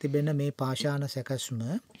පිහිටා තිබෙන මේ පාෂාණ සැකස්ම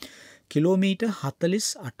කිලෝමීටර්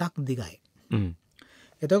 48ක් දිගයි.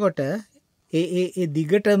 එතකොට ඒ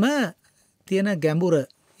දිගටම තියෙන ගැඹුර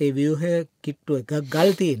ඒ ව්‍යුහය කිට්ටුව ගල්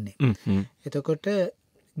තියෙන්නේ. එතකොට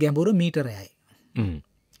ගැඹුර මීටරයයි.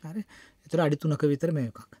 හරි. ඒතර අඩි 3ක විතර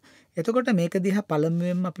මේකක්. එතකොට මේක දිහා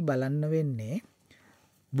පළමුවෙන්ම අපි බලන්න වෙන්නේ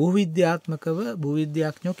භූවිද්‍යාත්මකව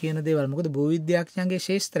භූවිද්‍යාඥයෝ කියන දේවල්. මොකද භූවිද්‍යාඥයන්ගේ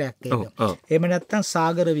ශාස්ත්‍රයක් ඒක. එහෙම නැත්නම්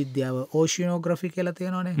සාගර විද්‍යාව, ඕෂියනෝග්‍රැෆි කියලා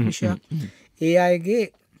තියෙනවනේ විෂයක්. ඒ අයගේ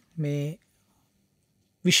මේ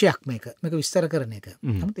විෂයක් මේක විස්තර කරන එක.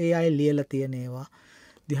 නමුත් ඒ අය ලියලා තියෙන ඒවා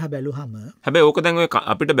දිහා බැලුවහම හැබැයි ඕක දැන් ඔය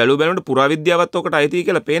අපිට බලනකොට පුරාවිද්‍යාවත් ඕකට අයිති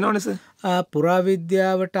කියලා පේනවනේ සර්.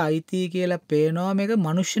 පුරාවිද්‍යාවට අයිති කියලා පේනවා මේක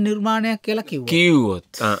මනුෂ්‍ය නිර්මාණයක් කියලා කිව්වොත්.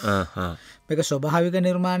 මේක ස්වභාවික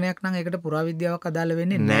නිර්මාණයක් නම් ඒකට පුරාවිද්‍යාවක් අදාළ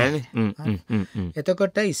වෙන්නේ නැහැ.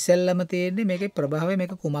 එතකොට ඉස්සෙල්ලම තියෙන්නේ මේකේ ප්‍රභාවය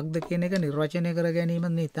මේක කුමක්ද කියන එක නිර්වචනය කර ගැනීම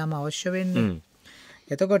නිතාම අවශ්‍ය වෙන්නේ.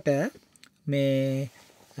 එතකොට මේ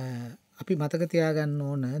අපි මතක තියාගන්න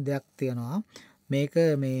ඕන දෙයක් තියෙනවා. මේක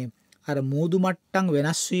මේ අර මූදු මට්ටම්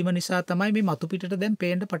වෙනස් වීම නිසා තමයි මේ මතු පිටට දැන්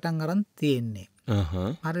පේන්න පටන් අරන් තියෙන්නේ.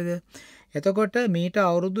 හරිද? එතකොට මීට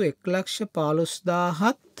අවුරුදු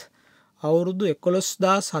 1,15,000ත් අවුරුදු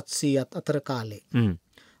 11,700ත් අතර කාලේ.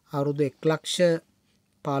 අවුරුදු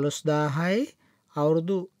 1,15,000යි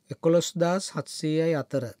අවුරුදු 11,700යි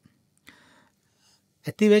අතර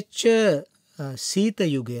ඇතිවෙච්ච සීත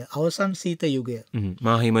යුගය, අවසන් සීත යුගය,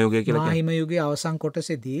 මාහිම යුගය කියලා මාහිම යුගයේ අවසන්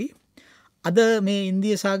කොටසේදී අද මේ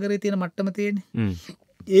ඉන්දිය සාගරයේ තියෙන මට්ටම තියෙන්නේ.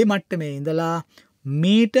 ඒ මට්ටමේ ඉඳලා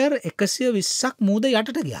මීටර් 120ක් මූද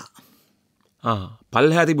යටට ගියා.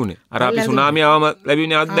 පල්ලෙහා තිබුණේ. අර අපි සුනාමිය ආවම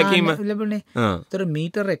ලැබුණේ අත්දැකීම. ලැබුණේ. ඒතර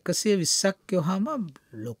මීටර් 120ක් යවහම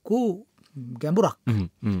ලොකු ගැඹුරක්.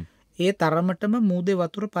 ඒ තරමටම මූදේ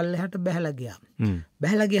වතුර පල්ලෙහාට බැහැලා ගියා.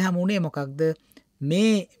 බැහැලා ගියාම උනේ මොකක්ද?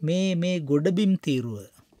 මේ ගොඩබිම් තීරුව.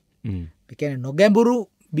 ඒ කියන්නේ නොගැඹුරු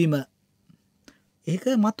බිම. ඒක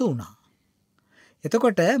මතු වුණා.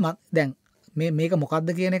 එතකොට දැන් මේක මොකක්ද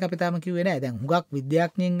කියන එක අපි තාම කිව්වේ නෑ. දැන් හුඟක්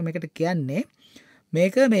විද්‍යාඥයින් මේකට කියන්නේ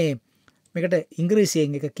මේකට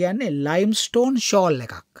ඉංග්‍රීසියෙන් එක කියන්නේ ලයිම්ස්ටෝන් ෂෝල්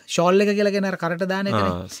එකක්. ෂෝල් එක කියලා කියන අර කරට දාන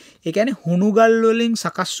එකනේ. ඒ කියන්නේ හුණුගල් වලින්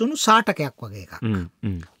සකස් වුණු සාටකයක් වගේ එකක්.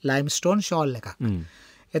 ලයිම්ස්ටෝන් ෂෝල් එකක්.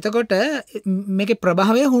 එතකොට මේකේ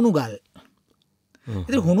ප්‍රභාවය හුණුගල්.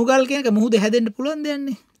 ඉතින් හුණුගල් කියන එක මුහුදේ හැදෙන්න පුළුවන්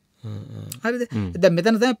දෙයක්නේ. හරිද? දැන්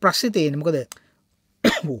මෙතන තමයි ප්‍රශ්නේ තියෙන්නේ. මොකද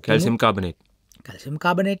කැල්සියම් කාබනේට් කැල්සියම්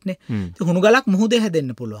කාබනේට්නේ. හුණු ගලක් මුහුදේ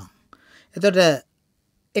හැදෙන්න පුළුවන්. එතකොට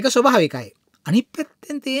ඒක ස්වභාවිකයි. අනිත්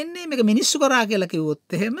පැත්තෙන් තියෙන්නේ මේක මිනිස්සු කරා කියලා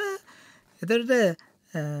කිව්වොත් එහෙම එතකොට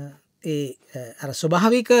ඒ අර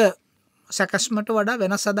ස්වභාවික සැකස්මට වඩා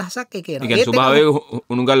වෙනස් අදහසක් ඒකේ එනවා. ඒ ස්වභාවයේ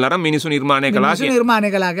හුණුගල් අරන් මිනිස්සු නිර්මාණය කළා මිනිස්සු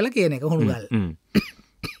නිර්මාණය කළා කියලා කියන එක හුණුගල්.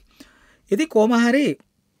 ඉතින් කොහොම හරි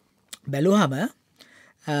බැලුවම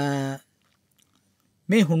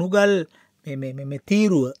මේ හුණුගල් මේ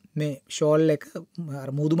තීරුව මේ ෂෝල් එක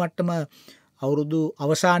මුහුදු මට්ටම අවුරුදු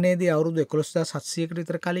අවසානයේදී අවුරුදු 11700කට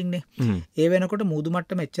විතර කලින්නේ. ඒ වෙනකොට මුහුදු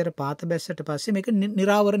මට්ටම එච්චර පාත බැස්සට පස්සේ මේක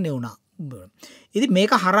නිරාවරණය වුණා. ඉතින්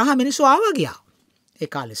මේක හරහා මිනිස්සු ආවා ගියා. ඒ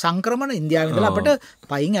කාලේ සංක්‍රමණ ඉන්දියාවේ ඉඳලා අපිට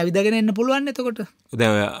පයින් ඇවිදගෙන එන්න පුළුවන් එතකොට.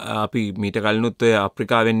 දැන් අපි මීට කලිනුත් ඔය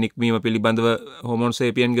අප්‍රිකාවෙන් නික්මීම පිළිබඳව හෝමෝ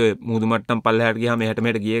සේපියන්ගේ මුහුදු මට්ටම් පල්ලෙහාට ගියාම එහාට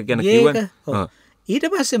මෙහාට ගිය ගැන කිව්වනේ. ඊට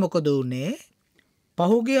පස්සේ මොකද වුනේ?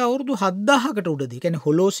 පහුගිය අවුරුදු 7000කට උඩදී කියන්නේ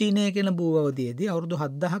හොලෝසීනය කියන භූවවදයේදී අවුරුදු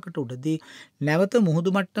 7000කට උඩදී නැවත මුහුදු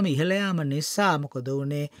මට්ටම ඉහළ යාම නිසා මොකද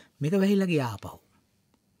වුනේ? මේක වැහිලා ගියා ආපහු.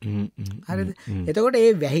 හරිද? එතකොට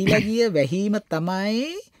මේ වැහිලා ගිය වැහීම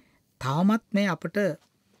තමයි තවමත් මේ අපිට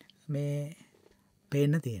මේ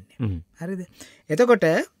පේන්න තියෙන්නේ. හරිද? එතකොට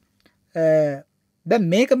දැන්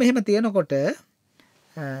මේක මෙහෙම තියෙනකොට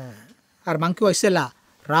අර මං කිව්වා ඉස්සෙල්ලා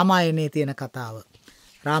රාමායනයේ තියෙන කතාව.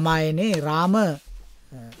 රාමායනයේ රාම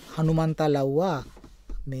හනුමන්තා ලව්වා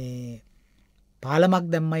මේ පාලමක්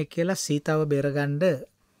දැම්මයි කියලා සීතාව බේරගන්න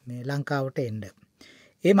මේ ලංකාවට එන්න.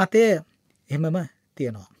 ඒ මතය එහෙමම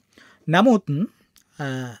තියෙනවා. නමුත්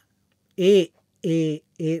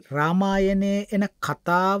ඒ රාමායනයේ එන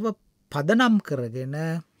කතාව පදනම් කරගෙන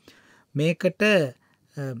මේකට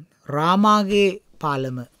රාමාගේ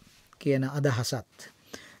පාලම කියන අදහසත්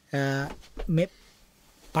මේ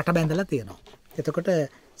පට බැඳලා තියෙනවා. එතකොට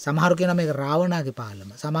සමහරු කියනවා මේක රාවණාගේ පාලම,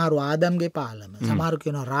 සමහරු ආදම්ගේ පාලම, සමහරු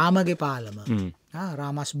කියනවා රාමගේ පාලම.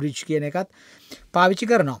 රාමස් බ්‍රිජ් කියන එකත් පාවිච්චි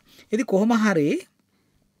කරනවා. ඉතින් කොහොම හරි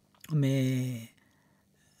මේ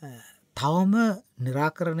තවම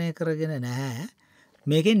निराකරණය කරගෙන නැහැ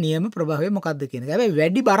මේකේ නියම ප්‍රභාවය මොකක්ද කියන එක. හැබැයි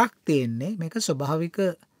වැඩි බරක් තියෙන්නේ මේක ස්වභාවික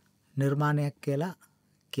නිර්මාණයක් කියලා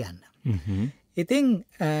කියන්න. ඉතින්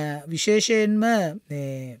විශේෂයෙන්ම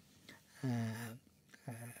මේ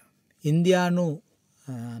ඉන්දියානු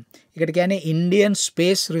එකට කියන්නේ ඉන්ඩියන්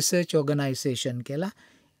ස්පේස් රිසර්ච් ඕගනයිසේෂන් කියලා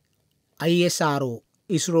ISRO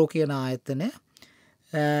ඉස්රෝ කියන ආයතනය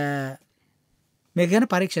මේ ගැන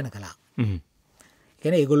පරීක්ෂණ කළා.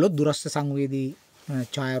 කියන්නේ ඒගොල්ලෝ දුරස්ථ සංවේදී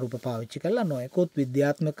ඡායාරූප පාවිච්චි කරලා නොයෙකුත්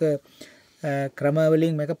විද්‍යාත්මක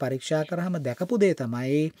ක්‍රමවලින් මේක පරීක්ෂා කරාම දැකපු දේ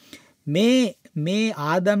තමයි මේ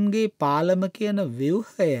ආදම්ගේ පාලම කියන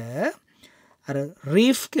ව්‍යුහය අර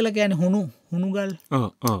රීෆ් කියලා කියන්නේ හුණුගල්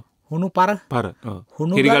හුණු පර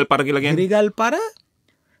හිරිගල් පර කියලා කියන්නේ හිරිගල් පර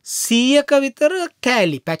 100ක විතර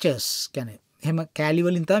කෑලි පැචස් කියන්නේ එහෙම කෑලි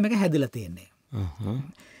වලින් තමයි මේක හැදිලා තියෙන්නේ.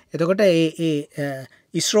 එතකොට ඒ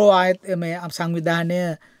ඉස්රෝ මේ සංවිධානය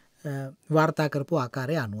වාර්තා කරපු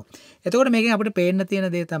ආකාරය අනුව. එතකොට මේකෙන් අපිට පේන්න තියෙන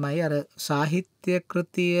දේ තමයි අර සාහිත්‍ය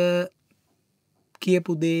කෘතිය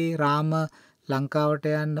කියපු දේ රාම ලංකාවට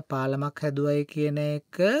යන්න පාලමක් හැදුවයි කියන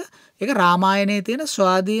එක ඒක රාමායනයේ තියෙන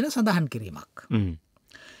ස්වාධීන සඳහන් කිරීමක්.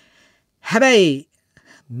 හැබැයි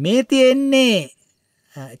මේ තියෙන්නේ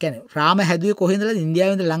කියන්නේ රාම හැදුවේ කොහෙන්ද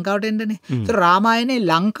ඉන්දියාවෙන්ද ලංකාවට එන්නනේ. ඒතර රාමායනේ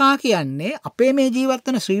ලංකා කියන්නේ අපේ මේ ජීවත්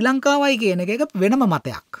වෙන ශ්‍රී ලංකාවයි කියන එක වෙනම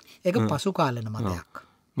මතයක්. ඒක පසු කාලන මතයක්.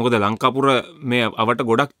 මොකද ලංකාපුර මේ අවට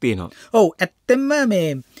ගොඩක් තියෙනවා. ඔව් ඇත්තෙන්ම මේ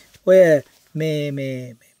ඔය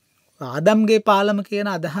මේ ආදම්ගේ පාලම කියන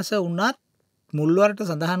අදහස වුණත් මුල්වරට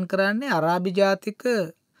සඳහන් කරන්නේ අරාබි ජාතික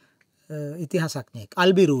ඉතිහාසඥයෙක්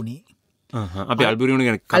අල්බිරූනි. අපි අල්බිරූනි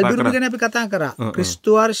ගැන අපි කතා කරා.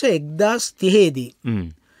 ක්‍රිස්තු වර්ෂ 1030 දී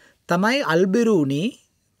තමයි අල්බිරූනි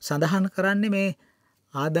සඳහන් කරන්නේ මේ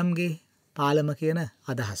ආදම්ගේ පාලම කියන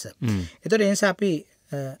අදහස. ඒතකොට ඒ නිසා අපි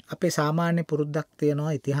අපේ සාමාන්‍ය පුරුද්දක්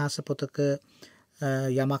තියෙනවා ඉතිහාස පොතක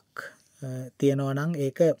යමක් තියෙනවා නම්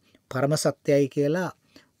ඒක පරම සත්‍යයි කියලා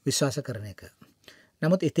විශ්වාස කරන එක.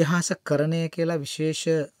 නමුත් ඉතිහාසකරණය කියලා විශේෂ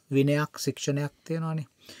විනයක් ශික්ෂණයක් තියෙනවානේ.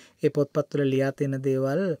 ඒ පොත්පත්වල ලියා තියෙන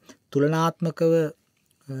දේවල් තුලනාත්මකව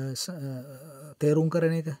තේරුම්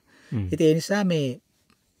කරන එක. ඉතින් ඒ නිසා මේ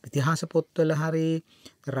ඉතිහාස පොත්වල හරි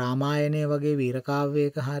රාමායනය වගේ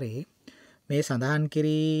වීරකාව්‍යයක හරි මේ සඳහන්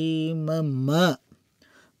කිරීමම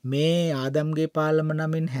මේ ආදම්ගේ පාලම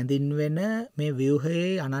නමින් හැඳින්වෙන මේ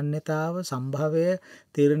ව්‍යුහයේ අනන්‍යතාව සම්භවය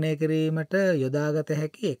තීරණය කිරීමට යොදාගත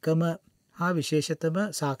හැකි එකම හා විශේෂතම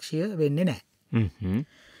සාක්ෂිය වෙන්නේ නැහැ.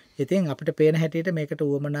 ඉතින් අපිට පේන හැටියට මේකට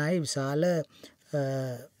උවමනායි විශාල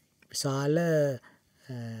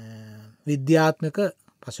විද්‍යාත්මක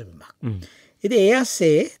පසුබිමක්. ඉතින් ඒ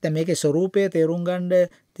ඇස්සේ දැන් මේකේ ස්වරූපය තේරුම් ගන්න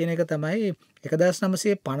තියෙන එක තමයි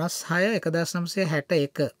 1956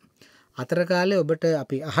 1961 අතර කාලේ ඔබට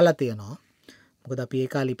අපි අහලා තියෙනවා. මොකද අපි ඒ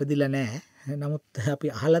කාලේ ඉපදිලා නැහැ. නමුත් අපි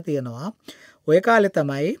අහලා තියෙනවා ඔය කාලේ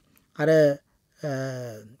තමයි අර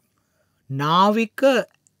නාවික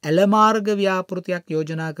ඇලමාර්ග ව්‍යාපෘතියක්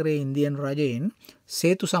යෝජනා කරේ ඉන්දියන් රජයෙන්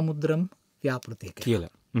සේතු සමුද්‍රම් ව්‍යාපෘතිය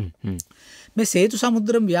කියලා. මේ සේතු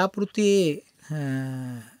සමුද්‍රම් ව්‍යාපෘතියේ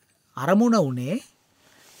අරමුණ වුණේ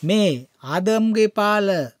මේ ආදම්ගේ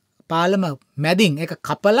පාලම මැදින් එක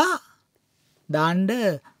කපලා දාන්න.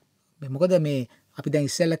 මොකද මේ අපි දැන්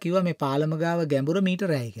ඉස්සෙල්ලා කිව්වා මේ පාලම ගාව ගැඹුර මීටර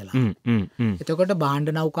 6යි කියලා. එතකොට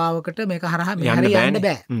භාණ්ඩ නෞකාවකට මේක හරහා මෙහාට යන්න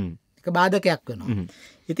බෑ. ඒක බාධකයක් වෙනවා.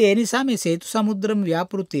 ඉතින් ඒ නිසා මේ සේතු සමුද්‍රම්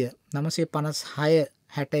ව්‍යාපෘතිය 956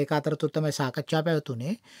 61 අතරතුර තමයි සාකච්ඡා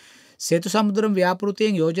පැවතුනේ. සේතු සමුද්‍රම්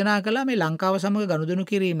ව්‍යාපෘතියෙන් යෝජනා කළා මේ ලංකාව සමග ගනුදෙනු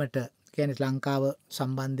කිරීමට. කියන්නේ ලංකාව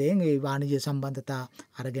සම්බන්ධයෙන් ඒ වාණිජ්‍ය සම්බන්ධතා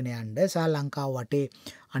අරගෙන යන්න සහ ලංකාව වටේ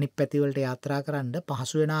අනිත් පැතිවලට යාත්‍රා කරන්න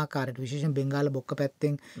පහසු වෙන ආකාරයට විශේෂයෙන් බෙන්ගාල බොක්ක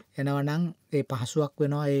පැත්තෙන් එනවනම් ඒ පහසුවක්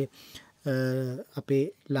වෙනවා ඒ අපේ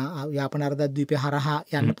යාපන අර්ධද්වීපය හරහා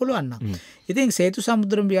යන්න පුළුවන් නම්. ඉතින් සේතු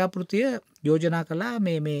සමුද්‍රම් ව්‍යාපෘතිය යෝජනා කළා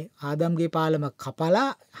මේ ආදම්ගේ පාලම කපලා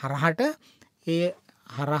හරහට ඒ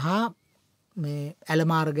හරහා මේ ඇල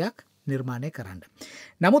මාර්ගයක් නිර්මාණය කරන්න.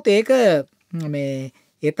 නමුත් ඒක මේ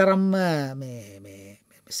ඒ තරම්ම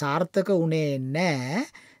සාර්ථක වුණේ නෑ.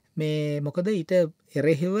 මේ මොකද ඊට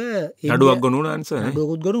එරෙහිව නඩුවක් ගොනුණා අංශ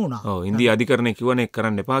නඩුවකුත් ගොනුණා. ඔව් ඉන්දිය අධිකරණය කිව්වනේ ඒක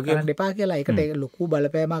කරන්න එපා කියලා. කරන්න එපා කියලා. ඒකට ලොකු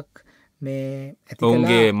බලපෑමක් මේ ඇති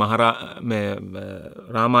ඔවුන්ගේ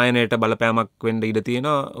රාමායනයට බලපෑමක් වෙන්න ඉඩ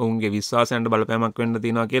තියෙනවා. ඔවුන්ගේ විශ්වාසයන්ට බලපෑමක් වෙන්න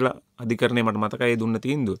තියෙනවා කියලා අධිකරණය මට මතකයි දුන්න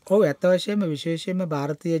තීන්දුව. ඔව් ඇත්ත වශයෙන්ම විශේෂයෙන්ම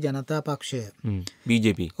ಭಾರತೀಯ ජනතා පක්ෂය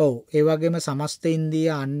BJP. ඔව් ඒ වගේම සමස්ත ඉන්දිය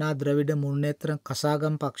අන්නා ද්‍රවිඩ මුන්නේත්‍ර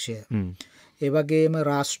කසාගම් පක්ෂය. ඒ වගේම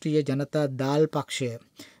රාෂ්ට්‍රීය ජනතා දාල් පක්ෂය.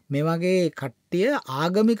 මේ වගේ කට්ටිය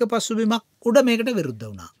ආගමික පසුබිමක් උඩ මේකට විරුද්ධ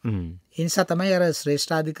වුණා. ඒ නිසා තමයි අර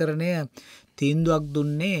ශ්‍රේෂ්ඨාධිකරණය තීන්දුවක්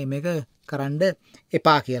දුන්නේ මේක කරන්න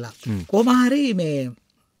එපා කියලා. කොහොම හරි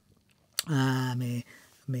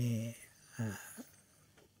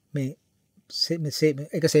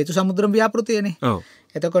එක සේතු සමුද්‍රම් ව්‍යාපෘතියනේ.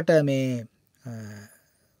 එතකොට මේ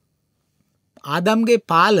ආදම්ගේ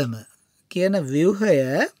පාලම කියන ව්‍යුහය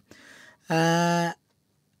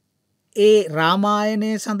ඒ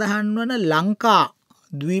රාමායනයේ සඳහන් වන ලංකා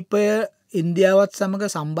ද්වීපය ඉන්දියාවත් සමඟ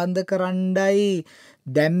සම්බන්ධ කරණ්ඩයි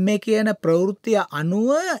දැම්මෙ කියන ප්‍රවෘත්තිය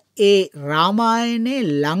අනුව ඒ රාමායනයේ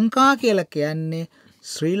ලංකා කියලා කියන්නේ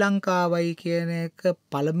ශ්‍රී ලංකාවයි කියන එක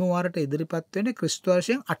පළමුවරට ඉදිරිපත් වෙන ක්‍රිස්තු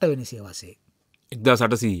වර්ෂයෙන් 8 වෙනි සියවසේ.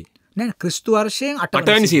 1800. නෑ ක්‍රිස්තු වර්ෂයෙන් 8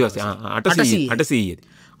 වෙනි සියවසේ.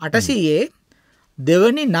 800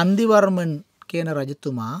 දෙවනි නන්දිවර්මන් කියන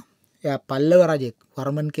රජතුමා එයා පල්ලව රජෙක්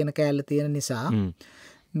වර්මන් කියන කෑල්ල තියෙන නිසා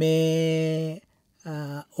මේ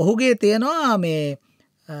ඔහුගේ තියෙනවා මේ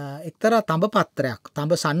එක්තරා තඹ පත්‍රයක්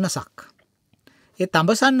තඹ සන්නසක්. ඒ තඹ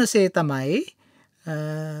සන්නසේ තමයි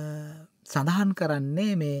සඳහන්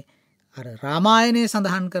කරන්නේ මේ අර රාමායනයේ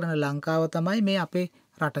සඳහන් කරන ලංකාව තමයි මේ අපේ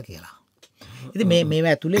රට කියලා. ඉතින් මේ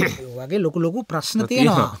ඇතුලේ වගේ ලොකු ප්‍රශ්න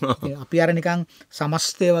තියෙනවා. අපි අර නිකන්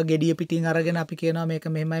සමස්තයව gediya පිටින් අරගෙන අපි කියනවා මේක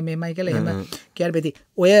මෙහෙමයි කියලා එහෙම කියලා බෙති.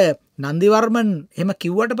 ඔය නන්දිවර්මන් එහෙම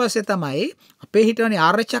කිව්වට පස්සේ තමයි අපේ හිටවනේ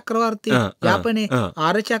ආර්ය චක්‍රවර්ති යාපනයේ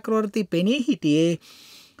ආර්ය චක්‍රවර්ති පෙනී හිටියේ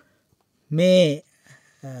මේ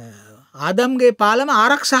ආදම්ගේ පාලම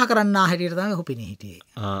ආරක්ෂා කරන්න හැටියට තමයි ඔහු පෙනී හිටියේ.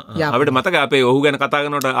 අපිට මතකයි අපේ ඔහු ගැන කතා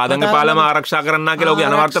කරනකොට ආදම්ගේ පාලම ආරක්ෂා කරන්න කියලා ඔහුගේ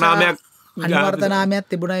අනවර්තනාමයක් අනිවර්තනාමයක්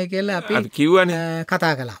තිබුණයි කියලා අපි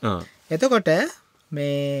කතා කළා. එතකොට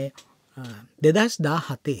මේ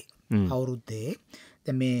 2017 අවුරුද්දේ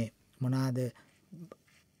දැන් මේ මොනවාද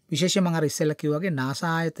විශේෂයෙන්ම අර ඉස්සෙල්ලා කිව්වාගේ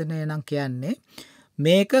නාසා ආයතනය නම් කියන්නේ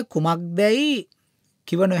මේක කුමක්දයි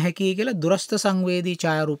කිව නොහැකි කියලා දුරස්ථ සංවේදී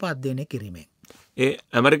ඡායාරූප අධ්‍යයනය කිරීමෙන්. ඒ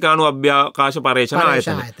ඇමරිකානු අභ්‍යාකාශ පර්යේෂණ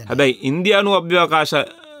ආයතනය. හැබැයි ඉන්දියානු අභ්‍යාකාශ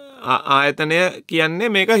ආයතනය කියන්නේ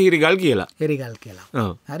මේක හිරිගල් කියලා. හිරිගල් කියලා.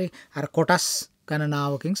 හරි අර කොටස්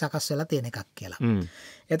ගණනාවකින් සකස් වෙලා තියෙන එකක් කියලා.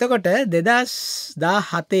 එතකොට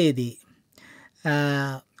 2017 දී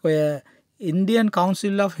ඔය Indian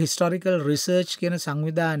Council of Historical Research කියන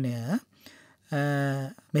සංවිධානය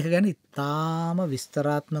මේක ගැන ඉතාම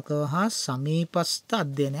විස්තරාත්මකව හා සමීපස්ථ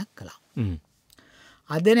අධ්‍යයනයක් කළා.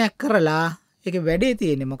 අධ්‍යයනයක් කරලා ඒක වැඩේ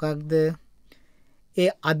තියෙන්නේ මොකක්ද?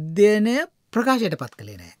 ඒ අධ්‍යයනය ප්‍රකාශයට පත්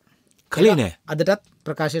කළේ නෑ. කළේ නෑ. අදටත්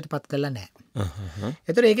ප්‍රකාශයට පත් කළා නෑ.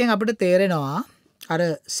 එතකොට ඒකෙන් අපිට තේරෙනවා අර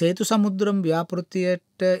සේතු සමුද්‍රම්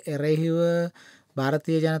ව්‍යාපෘතියට එරෙහිව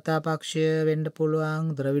ಭಾರತೀಯ ජනතා පක්ෂය වෙන්න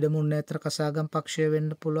පුළුවන්, ද්‍රවිඩ මුන්නේත්‍ර කසාගම් පක්ෂය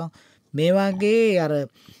වෙන්න පුළුවන්. මේ වගේ අර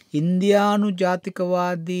ඉන්දියානු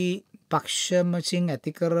ජාතිකවාදී පක්ෂමසින්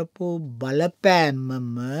ඇති කරපු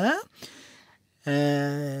බලපෑමම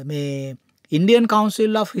මේ Indian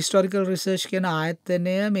Council of Historical Research කියන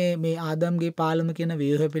ආයතනය මේ ආදම්ගේ පාලම කියන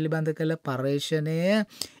ව්‍යුහය පිළිබඳ කළ පර්යේෂණය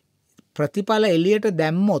ප්‍රතිඵල එළියට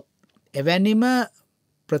දැම්මොත් එවැනිම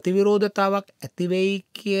ප්‍රතිවිරෝධතාවක් ඇතිවෙයි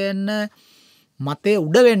කියන මතය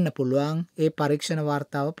උඩ වෙන්න පුළුවන් ඒ පරීක්ෂණ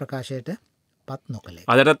වාර්තාව ප්‍රකාශයට පත් නොකළේ.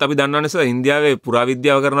 අදටත් අපි දන්නවනේ සර් ඉන්දියාවේ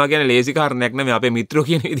පුරාවිද්‍යාව කරනවා කියන්නේ ලේසි කාරණයක් නෙමෙයි අපේ මිත්‍රෝ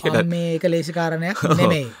කියන විදිහට. මේක ලේසි කාරණයක්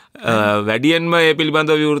නෙමෙයි. වැඩියෙන්ම මේ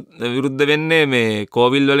පිළිබඳව විරුද්ධ වෙන්නේ මේ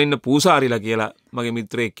කෝවිල් වල ඉන්න පූසාරිලා කියලා මගේ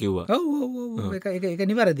මිත්‍රයෙක් කිව්වා. ඔව් ඒක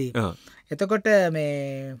නිවැරදි. එතකොට මේ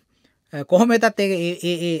කොහොම වෙතත්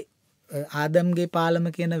ඒ ආදම්ගේ පාලම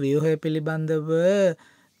කියන ව්‍යුහය පිළිබඳව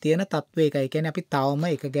තියෙන තත්ත්වය එකයි. කියන්නේ අපි තවම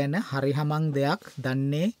එක ගැන හරි හමං දෙයක්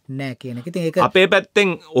දන්නේ නැහැ කියන එක. ඉතින් ඒක අපේ පැත්තෙන්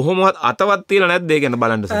ඔහොමවත් අතවත් තියලා නැද්ද ඒ ගැන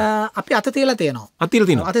බලන්න සර්. අපි අත තියලා තියෙනවා. අත තියලා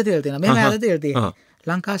තියෙනවා. අත තියලා තියෙනවා. මෙහෙම අත තියලා තියෙනවා.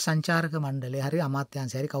 ලංකා සංචාරක මණ්ඩලය හරි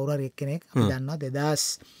අමාත්‍යාංශය හරි කවුරු හරි එක්කෙනෙක් අපි දන්නවා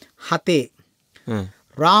 2007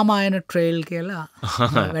 රාමායන ට්‍රේල් කියලා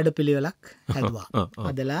වැඩපිළිවෙලක් හැදුවා.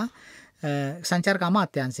 අදලා සංචාරක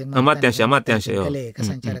අමාත්‍යාංශයෙන් ඒක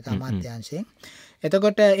සංචාරක අමාත්‍යාංශයෙන්.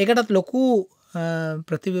 එතකොට ඒකටත් ලොකු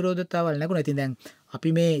ප්‍රතිවිරෝධතාවල් නැගුණා. ඉතින් දැන් අපි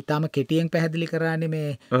මේ ඊටාම කෙටියෙන් පැහැදිලි කරන්නේ මේ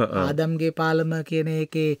ආදම්ගේ පාලම කියන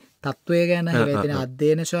එකේ තත්වය ගැන ඒකේ තියෙන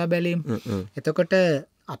අධ්‍යයන සොයා බැලීම්. එතකොට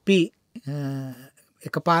අපි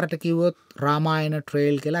එකපාරට කිව්වොත් රාමායන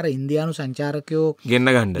ට්‍රේල් කියලා අර ඉන්දියානු සංචාරකයෝ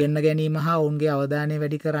ගෙන්න ගැනීම හා ඔවුන්ගේ අවධානය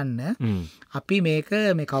වැඩි කරන්න අපි මේක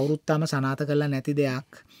මේ කවුරුත් තාම සනාථ කරලා නැති දෙයක්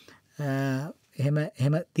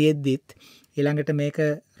එහෙම තියෙද්දිත් ඊළඟට මේක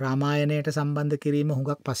රාමායනයට සම්බන්ධ කිරීම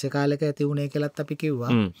හුඟක් පස්සේ කාලෙක ඇති වුණේ කියලාත් අපි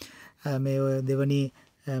කිව්වා. මේ දෙවනි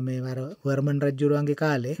මේ වර්මන් රජුරුවන්ගේ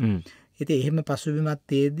කාලේ. ඉතින් එහෙම පසුබිමක්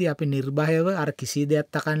තියෙද්දි අපි නිර්භයව අර කිසි දෙයක්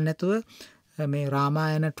තකන්න නැතුව මේ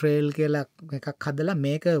රාමායන ට්‍රේල් කියලා එකක් හදලා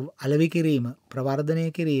මේක අලෙවි කිරීම ප්‍රවර්ධනය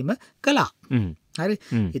කිරීම කළා. හරි.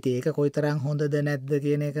 ඉතින් ඒක කොයිතරම් හොඳද නැද්ද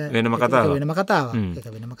කියන එක වෙනම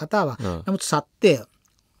කතාවක්. නමුත්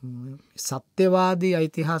සත්‍යවාදී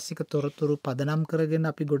ඓතිහාසික තොරතුරු පදනම් කරගෙන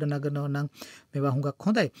අපි ගොඩ නගනවා නම් මේවා හුඟක්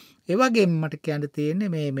හොඳයි. ඒ වගේම මට කියන්න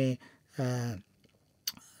තියෙන්නේ මේ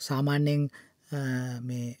සාමාන්‍යයෙන්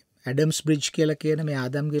මේ ඇඩම්ස් බ්‍රිජ් කියලා කියන මේ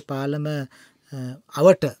ආදම්ගේ පාලම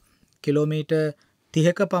අවට කිලෝමීටර්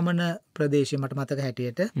 30ක පමණ ප්‍රදේශය මට මතක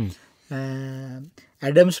හැටියට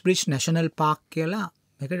ඇඩම්ස් බ්‍රිජ් නැෂනල් පාර්ක් කියලා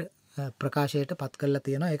මේක ප්‍රකාශයට පත් කරලා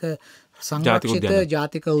තියෙනවා. ඒක සංරක්ෂිත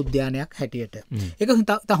ජාතික උද්‍යානයක් හැටියට. ඒක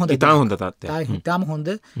ඉතාම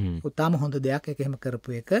හොඳ දෙයක්. ඒක එහෙම කරපු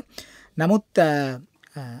එක. නමුත්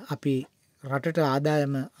අපි රටට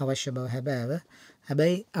ආදායම අවශ්‍ය බව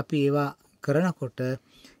හැබැයි අපි ඒවා කරනකොට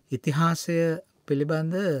ඉතිහාසය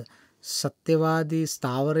පිළිබඳ සත්‍යවාදී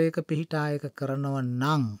ස්ථාවරයක පිහිටා එක කරනවා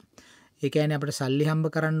නම් ඒ කියන්නේ අපිට සල්ලි හම්බ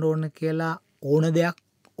කරන්න ඕන කියලා ඕන දෙයක්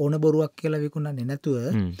ඕන බොරුවක් කියලා විකුණන්නේ නැතුව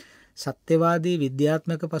සත්‍යවාදී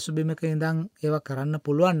විද්‍යාත්මක පසුබිමක ඉඳන් ඒවා කරන්න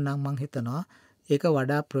පුළුවන් නම් මං හිතනවා ඒක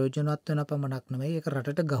වඩා ප්‍රයෝජනවත් වෙන පමණක් නෙමෙයි ඒක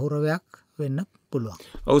රටට ගෞරවයක් වෙන්න පුළුවන්.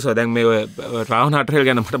 ඔව් සර් දැන් මේ රාවණ ට්‍රේල්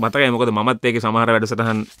ගැන මට මතකයි මොකද මමත් ඒකේ සමහර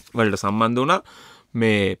වැඩසටහන් වලට සම්බන්ධ වුණා.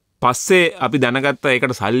 මේ පස්සේ අපි දැනගත්තා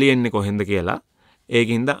ඒකට සල්ලි එන්නේ කොහෙන්ද කියලා.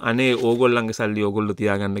 ඒකින්ද අනේ ඕගොල්ලන්ගේ සල්ලි ඕගොල්ලෝ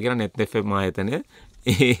තියාගන්න කියලා net FM ආයතනය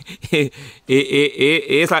ඒ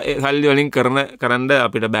සල්ලි වලින් කරන්න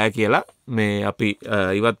අපිට බෑ කියලා මේ අපි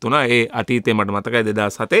ඉවත් වුණා. ඒ අතීතේ මට මතකයි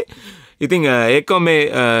 2007. ඉතින් ඒක මේ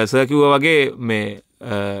සර් කිව්වා වගේ මේ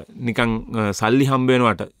නිකන් සල්ලි හම්බ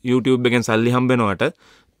වෙනවට YouTube එකෙන් සල්ලි හම්බ වෙනවට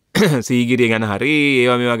සීගිරිය ගැන හරි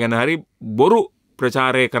ඒවා මේවා ගැන හරි බොරු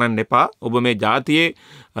ප්‍රචාරය කරන්න එපා. ඔබ මේ ජාතියේ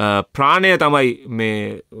ප්‍රාණය තමයි මේ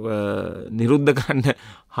නිරුද්ධ කරන්න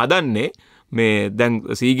හදන්නේ. මේ දැන්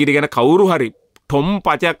සීගිරි ගැන කවුරු හරි ටොම්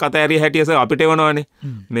පචයක් අතෑරිය හැටියස අපිට එවනවනේ.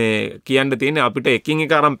 මේ කියන්න තියෙන්නේ අපිට එකින්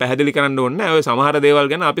එක අරන් පැහැදිලි කරන්න ඕනේ නැහැ. ඔය සමහර දේවල්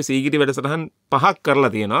ගැන අපි සීගිරි වැඩසටහන් 5ක්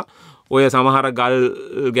කරලා තියෙනවා. ඔය සමහර ගල්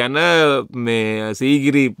ගැන මේ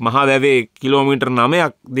සීගිරි මහ වැවේ කිලෝමීටර්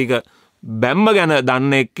 9ක් දිග බැම්ම ගැන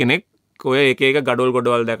දන්න එක්කෙනෙක් ඔය එක ගඩොල්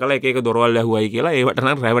ගොඩවල් දැකලා එක දොරවල් ඇහුවයි කියලා ඒවට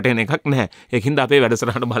නම් රැවටෙන එකක් නැහැ. ඒකින්ද අපේ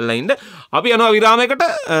වැඩසටහන බලලා ඉන්න. අපි යනවා විරාමයකට.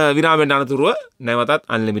 විරාමයෙන් අනතුරුව නැවතත්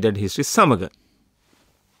අන්ලිමිටඩ් හිස්ටරි සමග.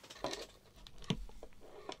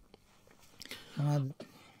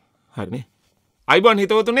 හරිනේ. අයිබෝන්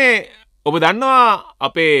හිතවතුනේ ඔබ දන්නවා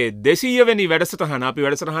අපේ 200 වෙනි වැඩසටහන අපි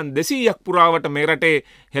වැඩසටහන් 200ක් පුරාවට මේ රටේ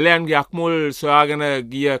හෙළයන්ගේ අක්මුල් සොයාගෙන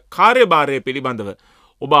ගිය කාර්යභාරය පිළිබඳව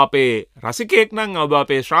ඔබ අපේ රසිකයෙක් නම් ඔබ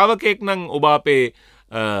අපේ ශ්‍රාවකයෙක් නම් ඔබ අපේ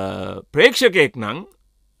ප්‍රේක්ෂකයෙක් නම්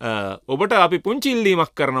ඔබට අපි පුංචි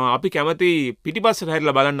ඉල්ලීමක් කරනවා. අපි කැමති පිටිපස්සට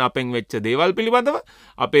හැරිලා බලන්න අපෙන් වෙච්ච දේවල් පිළිබඳව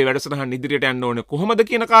අපේ වැඩසටහන් ඉදිරියට යන්න ඕනේ කොහොමද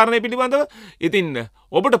කියන කාරණේ පිළිබඳව. ඉතින්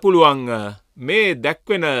ඔබට පුළුවන් මේ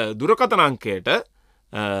දැක්වෙන දුරකථන අංකයට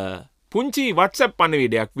පුංචි WhatsApp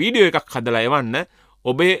පණිවිඩයක් වීඩියෝ එකක් හදලා එවන්න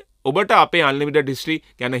ඔබට අපේ අන්ලිමිටඩ් හිස්ටරි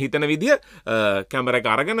ගැන හිතන විදිය කැමරා එක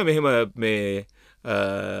අරගෙන මෙහෙම මේ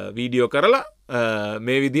වීඩියෝ කරලා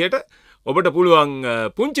මේ විදියට ඔබට පුළුවන්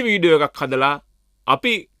පුංචි වීඩියෝ එකක් හදලා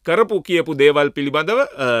අපි කරපු කියපු දේවල් පිළිබඳව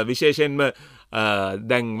විශේෂයෙන්ම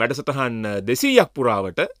දැන් වැඩසටහන් 200ක්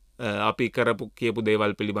පුරාවට අපි කරපු කියපු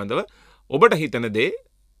දේවල් පිළිබඳව ඔබට හිතන දේ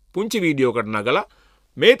පුංචි වීඩියෝකට නගලා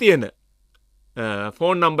මේ තියෙන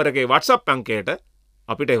ෆෝන් නම්බර එකේ WhatsApp අංකයට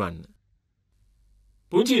අපිට එවන්න.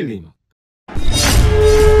 පුංචි ඉල්ලීමක්.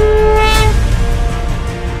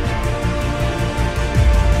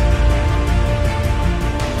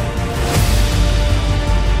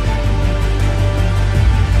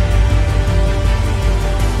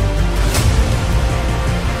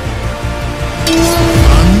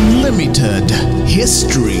 Unlimited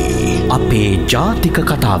history. අපේ ජාතික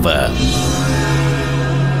කතාව.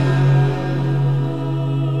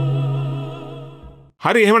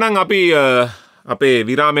 හරි එහෙමනම් අපි අපේ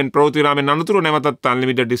විරාමෙන් ප්‍රවෘත්ති විරාමෙන් අනතුරු නැවතත්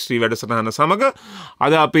අන්ලිමිටඩ් හිස්ටරි වැඩසටහන සමග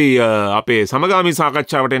අද අපි අපේ සමගාමී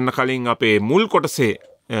සාකච්ඡාවට එන්න කලින් අපේ මුල් කොටසේ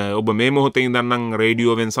ඔබ මේ මොහොතේ ඉඳන්නම්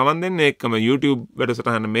රේඩියෝවෙන් සමන් දෙන්නේ එක්කම YouTube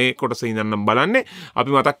වැඩසටහන මේ කොටසේ ඉඳන්නම් බලන්නේ අපි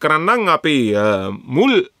මතක් කරන්නම් අපි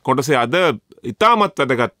මුල් කොටසේ අද ඉතාමත්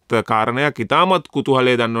වැදගත් කාරණයක් ඉතාමත්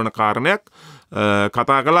කුතුහලයේ දන්වන කාරණයක්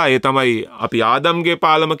කතා කළා ඒ තමයි අපි ආදම්ගේ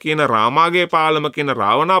පාලම කියන රාමාගේ පාලම කියන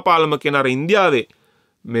රාවණා පාලම කියන අර ඉන්දියාවේ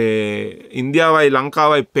මේ ඉන්දියාවයි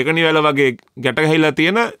ලංකාවයි පෙකණිවැල වගේ ගැට ගහලා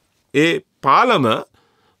තියෙන ඒ පාලම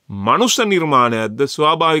මනුෂ්‍ය නිර්මාණයක්ද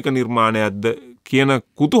ස්වාභාවික නිර්මාණයක්ද කියන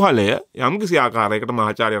කුතුහලය යම්කිසි ආකාරයකට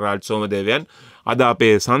මහාචාර්ය රාජ් සෝමදේවයන් අද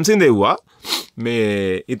අපේ සංසිඳෙව්වා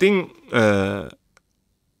මේ ඉතින්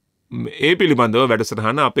ඒ පිළිබඳව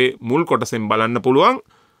වැඩසටහන අපේ මුල් කොටසෙන් බලන්න පුළුවන්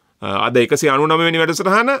අද 199 වෙනි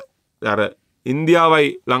වැඩසටහන අර ඉන්දියාවයි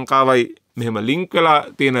ලංකාවයි මෙහෙම ලින්ක් වෙලා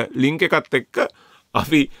තියෙන ලින්ක් එකත් එක්ක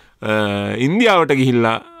අපි ඉන්දියාවට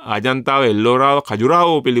ගිහිල්ලා අජන්තාව එල්ලෝරාව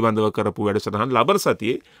කජුරාවෝ පිළිබඳව කරපු වැඩසටහන ලබන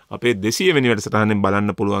සතියේ අපේ 200 වෙනි වැඩසටහනෙන්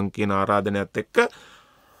බලන්න පුළුවන් කියන ආරාධනයත් එක්ක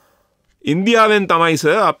ඉන්දියාවෙන්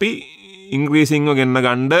තමයි අපි ඉංග්‍රීසින්ව ගෙන්න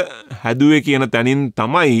ගන්න හැදුවේ කියන තැනින්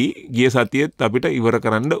තමයි ගිය සතියේත් අපිට ඉවර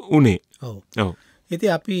කරන්න උනේ. ඔව්.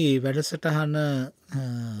 ඉතින් අපි වැඩසටහන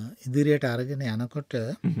ඉදිරියට අරගෙන යනකොට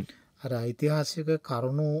අර ඓතිහාසික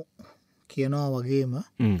කරුණු කියනවා වගේම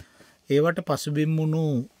ඒවට පසුබිම් වුණු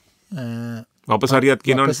අපසරියත්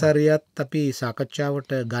කියනවනේ. අපසරියත් අපි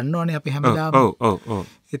සාකච්ඡාවට ගන්නවනේ අපි හැමදාම. ඔව්.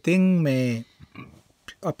 ඉතින් මේ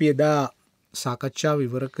අපි එදා සාකච්ඡාව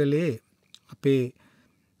ඉවර කළේ අපේ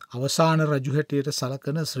අවසාන රජු හැටියට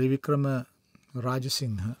සලකන ශ්‍රී වික්‍රම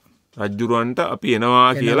රාජසිංහ රජුරවන්ට අපි එනවා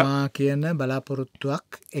කියලා කියන බලාපොරොත්තුවක්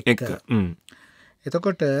එක්ක.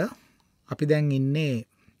 එතකොට අපි දැන් ඉන්නේ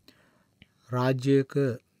රාජ්‍යයක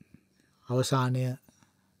අවසානය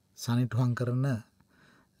සනිටුහන් කරන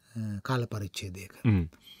කාල පරිච්ඡේදයක.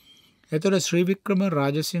 එතකොට ශ්‍රී වික්‍රම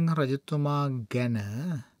රාජසිංහ රජතුමා ගැන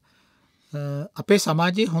අපේ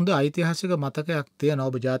සමාජයේ හොඳ ඓතිහාසික මතකයක් තියෙනවා.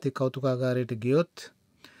 ඔබ ජාතික කෞතුකාගාරයට ගියොත්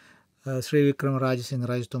ශ්‍රී වික්‍රම රාජසිංහ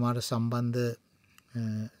රජතුමාට සම්බන්ධ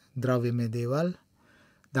ද්‍රව්‍යමය දේවල්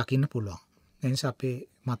දකින්න පුළුවන්. එනිසා අපේ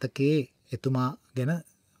මතකයේ එතුමා ගැන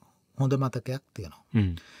හොඳ මතකයක් තියෙනවා.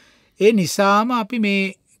 ඒ නිසාම අපි මේ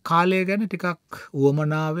කාලය ගැන ටිකක්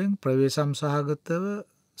උවමනාවෙන් ප්‍රවේශම් සහගතව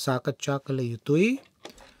සාකච්ඡා කළ යුතුයි.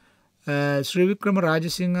 ශ්‍රී වික්‍රම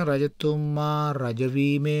රාජසිංහ රජතුමා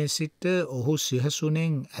රජවීමේ සිට ඔහු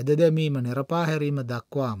සිහසුනෙන් ඇද දැමීම නෙරපා හැරීම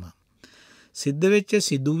දක්වාම සිද්ධ වෙච්ච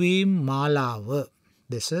සිදුවීම් මාලාව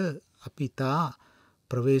දෙස අපි ඉතා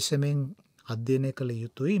ප්‍රවේශමෙන් අධ්‍යයනය කළ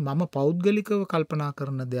යුතුයි. මම පෞද්ගලිකව කල්පනා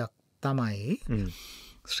කරන දෙයක් තමයි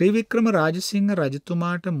ශ්‍රී වික්‍රම රාජසිංහ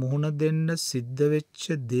රජතුමාට මුහුණ දෙන්න සිද්ධ වෙච්ච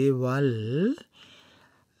දේවල්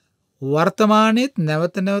වර්තමානයේත්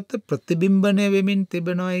නැවත නැවත ප්‍රතිබිම්බනය වෙමින්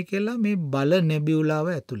තිබෙනවායි කියලා මේ බල නෙබියුලාව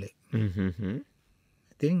ඇතුලේ.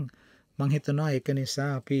 ඉතින් මං හිතනවා ඒක නිසා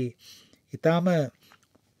අපි ඊටාම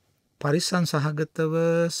පරිස්සම් සහගතව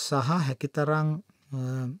සහ හැකිතරම්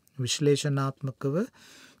විශ්ලේෂණාත්මකව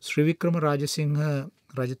ශ්‍රී වික්‍රම රාජසිංහ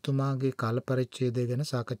රජතුමාගේ කාල පරිච්ඡේදය ගැන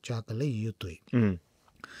සාකච්ඡා කළ යුතුයි.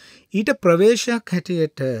 ඊට ප්‍රවේශයක්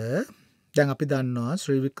හැටියට දැන් අපි දන්නවා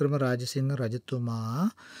ශ්‍රී වික්‍රම රාජසිංහ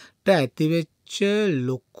රජතුමාට ඇතිවෙච්ච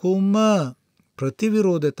ලොකුම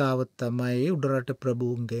ප්‍රතිවිරෝධතාව තමයි උඩරට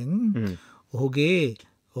ප්‍රභූන්ගෙන්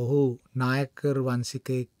ඔහු නායකර්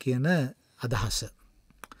වංශිකයෙක් කියන අදහස.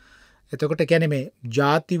 එතකොට කියන්නේ මේ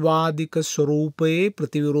ජාතිවාදික ස්වරූපයේ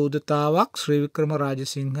ප්‍රතිවිරෝධතාවක් ශ්‍රී වික්‍රම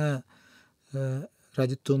රාජසිංහ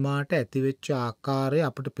රජතුමාට ඇතිවෙච්ච ආකාරය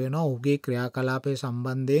අපට පේනවා ඔහුගේ ක්‍රියාකලාපය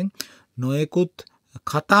සම්බන්ධයෙන් නොයෙකුත්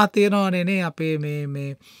කතා තියෙනවනේ අපේ මේ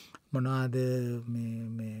මොනවාද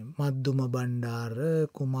මද්දුම බණ්ඩාර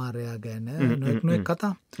කුමාරයා ගැන නොෙක්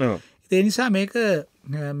කතා. ඒ නිසා මේක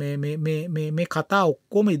මේ කතා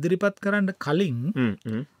ඔක්කොම ඉදිරිපත් කරන්න කලින්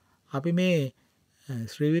අපි මේ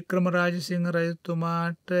ශ්‍රී වික්‍රම රාජසිංහ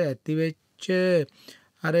රජතුමාට ඇතිවෙච්ච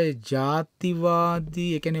අර ජාතිවාදී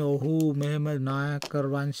එකන ඔහු මෙම නායකර්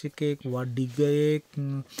වංශිකයෙක් වඩිගයෙක්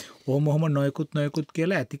ඔහොම නොයකුත්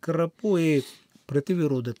කියලා ඇතිකරපු ඒ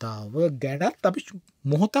ප්‍රතිවිරෝධතාව ගැනත් අපි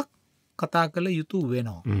මොහොතක් කතා කළ යුතු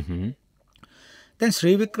වෙනවා. දැන්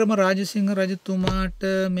ශ්‍රී වික්‍රම රාජසිංහ රජතුමාට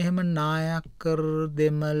මෙහෙම නායකර්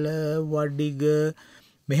දෙමළ වඩිග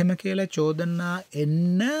මෙහෙම කියලා චෝදනා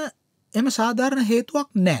එන්න එම සාධාරණ හේතුවක්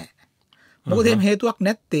නෑ. මොකද එම හේතුවක්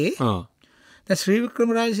නැත්තේ ශ්‍රී වික්‍රම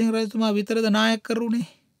රාජසිංහ රජතුමා විතරද නායකරුනේ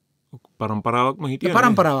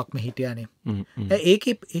පරම්පරාවක්ම හිටියනේ.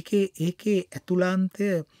 ඒකේ ඇතුලාන්තය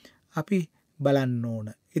අපි බලන්න ඕන.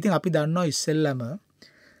 ඉතින් අපි දන්නවා ඉස්සෙල්ලම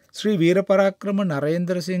ශ්‍රී වීරපරාක්‍රම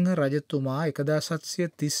නරේන්ද්‍රසිංහ රජතුමා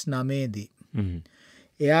 1739දී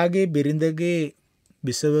එයාගේ බිරිඳගේ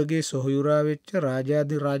බිසවගේ සොහොයුරා වෙච්ච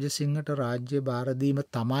රාජාධි රාජසිංහට රාජ්‍ය භාරදීම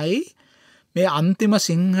තමයි මේ අන්තිම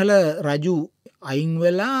සිංහල රජු අයින්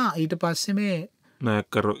වෙලා ඊට පස්සේ මේ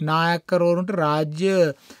නායකකරුවන්ට රාජ්‍ය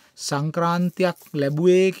සංක්‍රාන්තියක්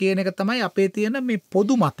ලැබුවේ කියන එක තමයි අපේ තියෙන මේ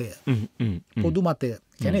පොදු මතය.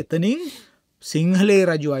 කියන්නේ එතනින් සිංහලේ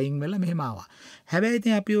රජු අයින් වෙලා මෙහෙම ආවා. හැබැයි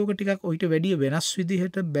ඉතින් අපි ඕක ටිකක් ඔයිට වැඩිය වෙනස්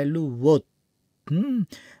විදිහට බැලුවොත්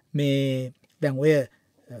මේ දැන් ඔය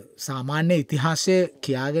සාමාන්‍ය ඉතිහාසය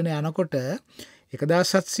කියාගෙන යනකොට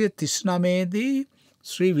 1739 දී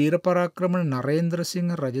ශ්‍රී වීරපරාක්‍රම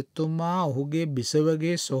නරේන්ද්‍රසිංහ රජතුමා ඔහුගේ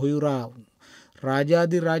බිසවගේ සොහොයුරා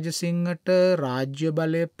රාජාධි රාජසිංහට රාජ්‍ය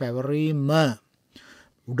බලය පැවරීම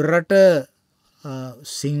උඩරට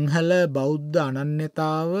සිංහල බෞද්ධ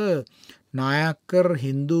අනන්‍යතාව නායකර්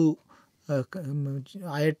හින්දු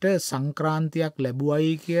අයට සංක්‍රාන්තියක්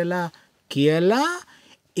ලැබුවයි කියලා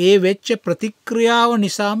ඒ වෙච්ච ප්‍රතික්‍රියාව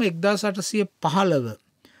නිසාම 1815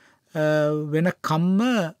 වෙන කම්ම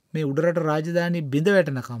මේ උඩරට රාජධානී බිඳ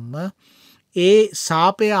වැටෙන කම්ම ඒ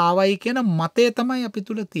සාපය ආවයි කියන මතය තමයි අපි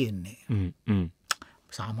තුළ තියෙන්නේ.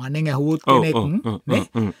 සාමාන්‍යයෙන් ඇහුවොත් කෙනෙක්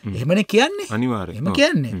එහෙමනේ කියන්නේ. අනිවාර්යයෙන්. එහෙම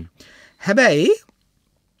කියන්නේ. හැබැයි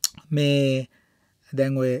මේ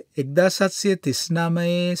දැන් ඔය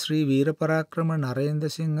 1739 ශ්‍රී වීරපරාක්‍රම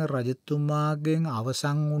නරේන්ද්‍රසිංහ රජතුමාගෙන්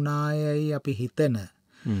අවසන් වුණායයි අපි හිතන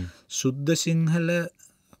සුද්ධ සිංහල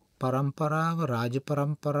පරම්පරාව රාජ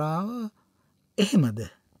පරම්පරාව එහෙමද?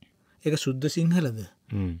 ඒක සුද්ධ සිංහලද?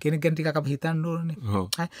 කෙනෙක් ගැන ටිකක් අපි හිතන්න ඕනේ.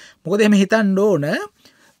 මොකද එහෙම හිතන්න ඕන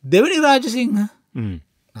දෙවෙනි රාජසිංහ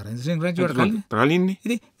නරේන්ද්‍රසිංහ රජුට කලින්නේ.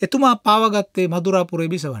 ඉතින් එතුමා පාවගත්තේ මදුරාපුරේ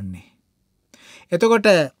බිසවන්නේ. එතකොට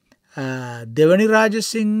දෙවනි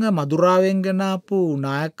රාජසිංහ මදුරාවෙන් ගෙනාපු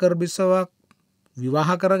නායකර් බිසවක් විවාහ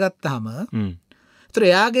කරගත්තාම ඒතර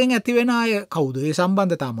එයාගෙන් ඇති වෙන අය කවුද? ඒ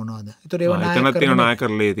සම්බන්ධතා මොනවද? ඒතර ඒව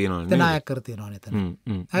නායකර්ලේ තියෙනවා. නායකර් තියෙනවා එතන.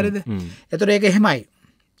 හරිද? ඒතර ඒක එහෙමයි.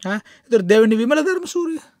 ඒතර දෙවෙනි විමල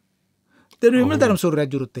ධර්මසූරිය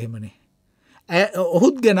රජුරුත් එහෙමනේ.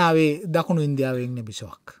 ඔහුත් ගෙනාවේ දකුණු ඉන්දියාවේ ඉන්න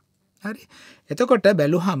බිසවක්. හරි. එතකොට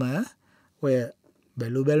බැලුවම ඔය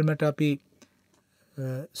බැලුමට අපි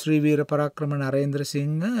ශ්‍රී වීරපරාක්‍රම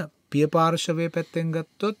නරේන්ද්‍රසිංහ පිය පාර්ශවයේ පැත්තෙන්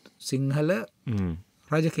ගත්තොත් සිංහල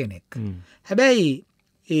රජ කෙනෙක්. හැබැයි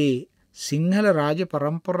ඒ සිංහල රාජ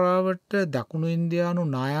පරම්පරාවට දකුණු ඉන්දියානු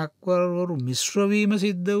නායකවරු මිශ්‍රවීම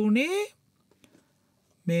සිද්ධ වුණේ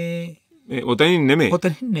මේ ඔතනින්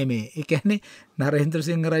නෙමේ. ඒ කියන්නේ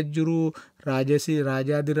නරේන්ද්‍රසිංහ රජුරු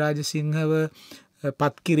රාජාධි රාජසිංහව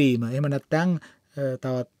පත් කිරීම. එහෙම නැත්නම්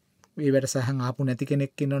තවත් ඒවට සහන් ආපු නැති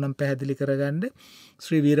කෙනෙක් ඉන්නවා නම් පැහැදිලි කරගන්න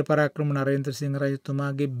ශ්‍රී වීරපරාක්‍රම නරේන්ද්‍රසිංහ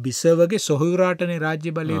රජතුමාගේ බිසවගේ සොහොයුරාටනේ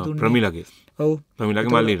රාජ්‍ය බලය දුන්නේ. ප්‍රමිලගේ. ඔව්.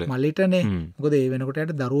 ප්‍රමිලගේ මල්ලිටනේ. මොකද ඒ වෙනකොට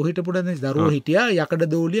යට දරුවෝ හිටපුඩනේ දරුවෝ හිටියා යකඩ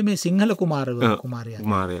දෝලිය මේ සිංහල කුමාරයා.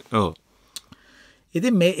 ඔව්.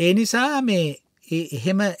 ඉතින් මේ ඒ නිසා මේ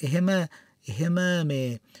එහෙම මේ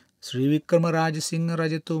ශ්‍රී වික්‍රම රාජසිංහ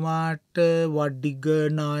රජතුමාට වඩිග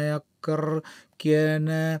නායකර් කියන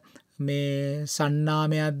මේ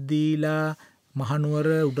සන්නාමයක් දීලා මහනුවර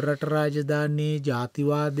උඩරට රාජධානී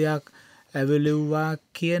ජාතිවාදයක් ඇවලෙව්වා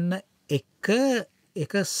කියන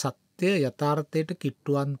එක සත්‍ය යථාර්ථයට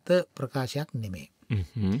කිට්ටුවන්ත ප්‍රකාශයක් නෙමේ.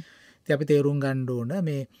 ඉතින් අපි තේරුම් ගන්න ඕන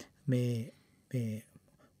මේ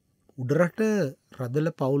උඩරට රදල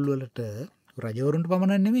පවුල්වලට රජවරුන්ට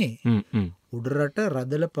පමණක් නෙමේ. උඩරට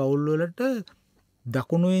රදල පවුල්වලට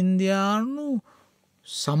දකුණු ඉන්දියානු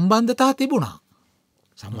සම්බන්ධතා තිබුණා.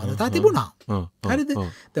 හරිද?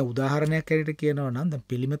 දැන් උදාහරණයක් හැටියට කියනවා නම් දැන්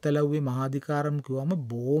පිළිමතලව්වේ මහාධිකාරම් කිව්වම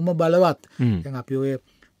බොහොම බලවත්. දැන් අපි ඔය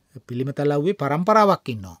පිළිම තලව්වේ පරම්පරාවක්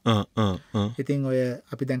ඉන්නවා. ඉතින් ඔය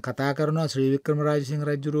අපි දැන් කතා කරනවා ශ්‍රී වික්‍රම රාජසිංහ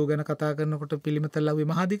රජුරුව ගැන කතා කරනකොට පිළිම තලව්වේ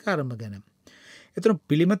මහාධිකාරම ගැන. එතන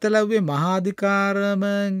පිළිම තලව්වේ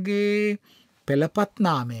මහාධිකාරමගේ පෙළපත්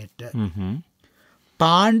නාමයට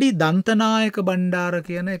පාණ්ඩි දන්තනායක බණ්ඩාර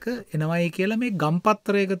කියන එක එනවයි කියලා මේ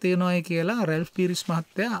ගම්පත්‍රයක තියෙනවයි කියලා රැල්ෆ් පීරිස්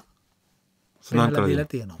මහත්තයා දීලා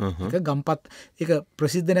තියෙනවා. ඒක ගම්පත් ඒක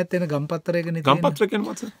ප්‍රසිද්ධ නැත්නම් ගම්පත්‍රයකනේ තියෙන්නේ. ගම්පත්‍රය කියන්නේ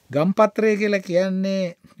මොකක්ද? ගම්පත්‍රය කියලා කියන්නේ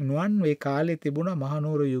නුවන් මේ කාලේ තිබුණා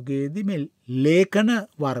මහනුවර යුගයේදී මේ ලේඛන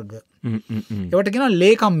වර්ග. ඒවට කියනවා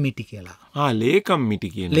ලේකම් මිටි කියලා. ලේකම් මිටි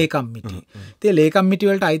කියන්නේ. ලේකම් මිටි. ඉතින් ලේකම් මිටි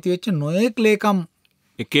වලට අයිති වෙච්ච නොයෙක් ලේකම්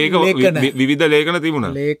එක විවිධ ලේඛන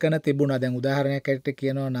තිබුණා. ලේඛන තිබුණා. දැන් උදාහරණයක් ඇරෙට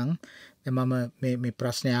කියනවා නම් දැන් මම මේ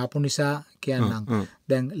ප්‍රශ්නේ ආපු නිසා කියන්නම්.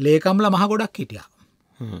 දැන් ලේකම්ලා මහ ගොඩක් හිටියා.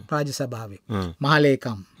 රාජ්‍ය සභාවේ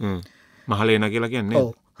මහලේකම් මහලේන කියලා කියන්නේ ඔව්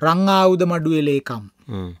රං ආයුධ මඩුවේ ලේකම්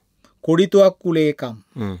කොඩිතුවක්කු ලේකම්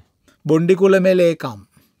බොණ්ඩිකුලමේ ලේකම්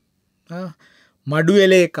මඩුවේ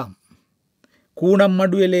ලේකම් කූණම්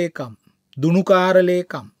මඩුවේ ලේකම් දුනුකාර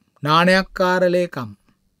ලේකම් නාණයක්කාර ලේකම්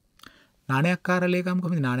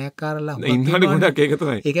කොහොමද නාණයක්කාරලා ඉන්නවනේ ගොඩක් ඒක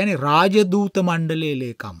තමයි. ඒ කියන්නේ රාජදූත මණ්ඩලයේ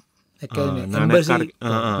ලේකම් ඒ කියන්නේ එම්බසි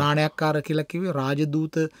නාණයක්කාර කියලා කිව්වේ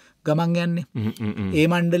රාජදූත ගමන් යන්නේ. ඒ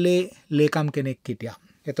මණ්ඩලේ ලේකම් කෙනෙක් හිටියා.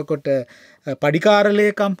 එතකොට පඩිකාර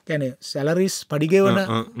ලේකම් කියන්නේ සැලරිස් පඩිගෙවන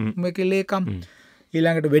මේකේ ලේකම්.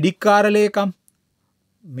 ඊළඟට වෙඩික්කාර ලේකම්.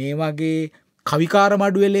 මේ වගේ කවිකාර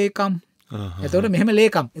මඩුවේ ලේකම්. එතකොට මෙහෙම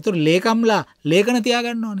ලේකම්. එතකොට ලේකම්ලා ලේඛන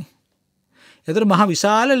තියාගන්න ඕනේ. එතකොට මහ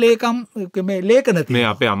විශාල ලේකම් මේ ලේඛන තියෙනවා. මේ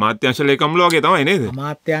අපේ අමාත්‍යාංශ ලේකම්ලා වගේ තමයි නේද?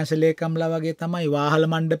 අමාත්‍යාංශ ලේකම්ලා වගේ තමයි. වාහල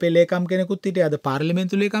මණ්ඩපේ ලේකම් කෙනෙකුත් හිටියා. අද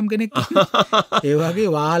පාර්ලිමේන්තු ලේකම් කෙනෙක්. ඒ වගේ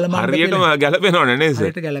වාහල මණ්ඩපේ හරියටම ගැලපෙනවනේ නේද?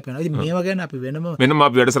 හරියට ගැලපෙනවා. ඉතින් මේවා ගැන අපි වෙනම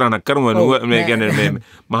අපි වැඩසටහනක් කරමු. මේ කියන්නේ මේ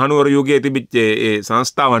මහනුවර යුගයේ තිබිච්ච ඒ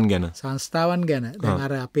සංස්ථාවන් ගැන. දැන්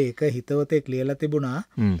අර අපේ එක හිතවතෙක් ලියලා තිබුණා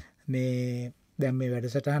මේ දැන් මේ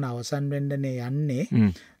වැඩසටහන අවසන් වෙන්නනේ යන්නේ.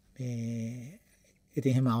 මේ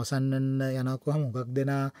ඉතින් එහෙම අවසන් වෙන්න යනකොහම මොකක්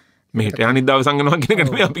දෙනා මෙහෙට අනිද්දා අවසන් වෙනවා කියන එක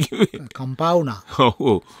නෙමෙයි අපි කිව්වේ. කම්පා වුණා.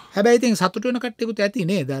 ඔව්. හැබැයි ඉතින් සතුට වෙන කට්ටියකුත් ඇති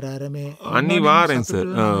නේද? අර මේ අනිවාර්යෙන් සර්.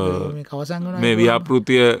 මේක අවසන් වෙනවා. මේ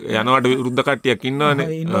ව්‍යාපෘතිය යනවට විරුද්ධ කට්ටියක්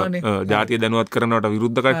ඉන්නවනේ. ජාතිය දැනුවත් කරනවට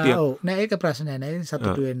විරුද්ධ කට්ටිය. ඔව්. නෑ ඒක ප්‍රශ්නයක් නෑ.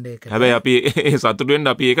 සතුට වෙන්න ඒක. හැබැයි අපි සතුට වෙන්න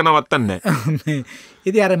අපි ඒක නවත්තන්නේ නෑ.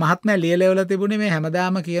 ඉතින් අර මහත්මයා ලියලෙවල තිබුණේ මේ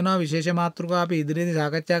හැමදාම කියනවා විශේෂ මාතෘකා අපි ඉදිරියේදී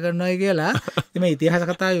සාකච්ඡා කරනවායි කියලා. ඉතින් මේ ඉතිහාස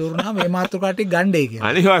කතාව ඉවරනහම මේ මාතෘකා ටික ගන්නයි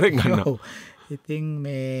කියලා. අනිවාර්යෙන් ගන්නවා. ඉතින්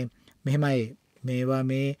මේ මෙහෙමයි මේවා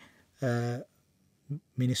මේ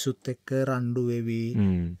මිනිස්සුත් එක්ක රණ්ඩු වෙවි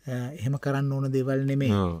එහෙම කරන්න ඕන දේවල්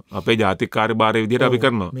නෙමෙයි. අපේ ජාතික කාර්යභාරය විදිහට අපි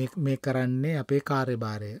කරනවා. මේ කරන්නේ අපේ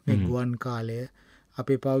කාර්යභාරය. මේ ගුවන් කාලය,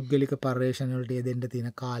 අපේ පෞද්ගලික පර්යේෂණ වලට යෙදෙන්න තියෙන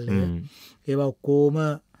කාලය. ඒවා ඔක්කොම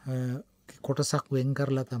කොටසක් වෙන්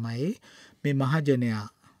කරලා තමයි මේ මහජනයා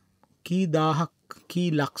කී දහහක් කී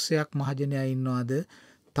ලක්ෂයක් මහජනයා ඉන්නවද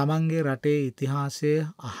තමන්ගේ රටේ ඉතිහාසය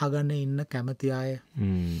අහගෙන ඉන්න කැමති අය.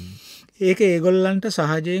 ඒක ඒගොල්ලන්ට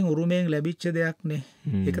සහජයෙන් උරුමයෙන් ලැබිච්ච දෙයක් නේ.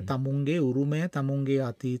 ඒක තමුන්ගේ උරුමය, තමුන්ගේ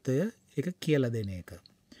අතීතය ඒක කියලා දෙන එක.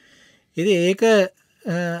 ඉතින් ඒක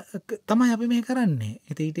තමයි අපි මේ කරන්නේ.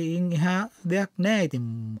 ඉතින් එහා දෙයක් නෑ. ඉතින්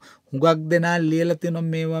හුඟක් දෙනා ලියලා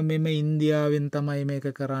තියෙනවා මේවා මෙම ඉන්දියාවෙන් තමයි මේක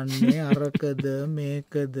කරන්නේ අරකද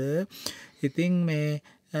මේකද. ඉතින් මේ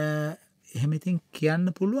එහෙම ඉතින් කියන්න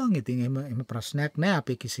පුළුවන්. ඉතින් එහෙම ප්‍රශ්නයක් නෑ.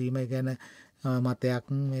 අපි කිසිම ගැන මතයක්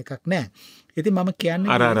මේකක් නෑ. ඉතින් මම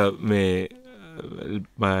කියන්නේ අර මේ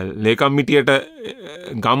ලේකම් මිටියට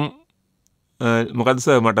ගම් මොකද්ද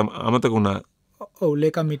සර් මට අමතක වුණා. ඔව්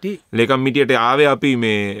ලේකම් මිටියට ආවේ අපි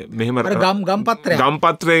මේ මෙහෙම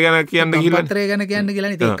ගම්පත්‍රය ගැන කියන්න ගිහලා ගම්පත්‍රය ගැන කියන්න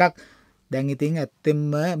ගිහලා ඉතින් එකක් දැන් ඉතින්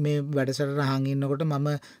ඇත්තෙන්ම මේ වැඩසටහන ඉන්නකොට මම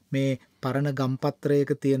මේ පරණ ගම්පත්‍රයක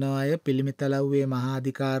තියෙන අය පිළිමිතලව්වේ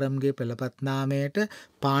මහාධිකාරම්ගේ පෙළපත් නාමයට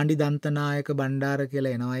පාණ්ඩි දන්තනායක බණ්ඩාර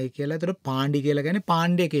කියලා එනවයි කියලා. ඒතර පාණ්ඩි කියලා කියන්නේ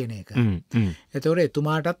පාණ්ඩ්‍ය කියන එක. ඒතර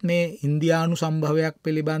එතුමාටත් මේ ඉන්දියානු සම්භවයක්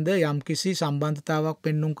පිළිබඳ යම්කිසි සම්බන්ධතාවක්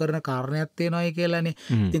පෙන්눔 කරන කාරණයක් තියෙනවයි කියලානේ.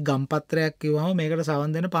 ඉතින් ගම්පත්‍රයක් කිව්වම මේකට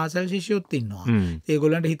සවන් දෙන පාසල් ශිෂ්‍යයොත් ඉන්නවා.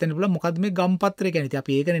 ඒගොල්ලන්ට හිතන්න පුළුවන් මොකද්ද මේ ගම්පත්‍රය කියන්නේ. ඉතින්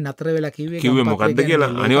අපි ඒකනේ නතර වෙලා කිව්වේ මොකද්ද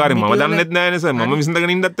කියලා. අනිවාර්යෙන් මම දන්නෙත් නෑනේ සර්. මම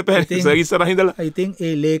විසඳගෙන ඉන්නත් එපා. සර් ඉස්සරහ ඉඳලා. ඉතින්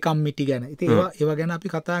ඒ ලේකම් මිටි ගැන. ඉතින් ඒවා ගැන අපි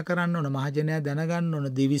කතා කරන්න ඕන. මහජනයා දැනගන්න ඕන.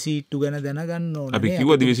 දිවිසීට්ටු ගැන දැනගන්න ඕන. අපි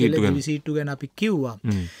කිව්වා දිවිසීට්ටු ගැන අපි කිව්වා.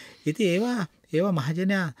 ඉතින් ඒවා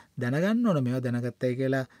මහජනයා දැනගන්න ඕන. මේවා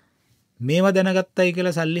දැනගත්තයි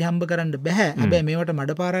කියලා සල්ලි හම්බ කරන්න බෑ. හැබැයි මේවට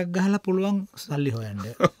මඩපාරක් ගහලා පුළුවන් සල්ලි හොයන්න.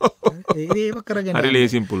 ඒක කරගෙන හරි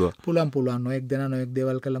ලේසියෙන් පුළුවන්. නොඑක් දෙනා නොඑක්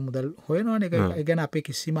දේවල් කළා මුදල් හොයනවනේ. ඒක ගැන අපේ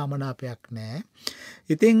කිසිම අමනාපයක් නෑ.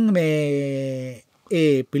 ඉතින් මේ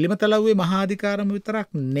ඒ පිළිමතලව්වේ මහාධිකාරම විතරක්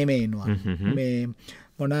නෙමෙයිනවා. මේ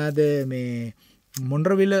මොනාද මේ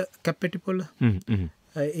මොන්රවිල කැප්පෙටිපොල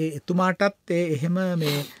එතුමාටත් එහෙම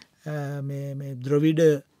මේ ද්‍රවිඩ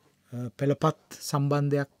පෙළපත්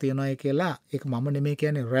සම්බන්ධයක් තියෙනයි කියලා ඒක මම නෙමේ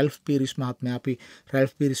කියන්නේ රැල්ෆ් පීරිස් මහත්මයා. අපි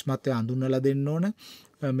රැල්ෆ් පීරිස් මහත්මයා හඳුන්වලා දෙන්න ඕන.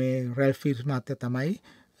 මේ රැල්ෆ් පීරිස් මහත්මයා තමයි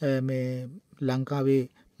මේ ලංකාවේ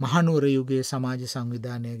මහනුවර යුගයේ සමාජ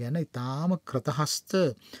සංවිධානය ගැන ඉතාම කෘතහස්ත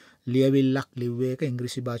ලියවිල්ලක් ලිව්වේ එක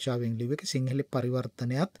ඉංග්‍රීසි භාෂාවෙන් ලිව්වේ එක සිංහල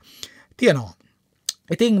පරිවර්තනයක් තියෙනවා.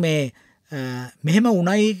 ඉතින් මේ මෙහෙම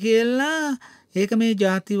උණයි කියලා ඒක මේ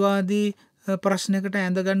ජාතිවාදී ප්‍රශ්නයකට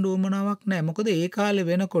ඇඳගන්න උවමනාවක් නැහැ. මොකද ඒ කාලේ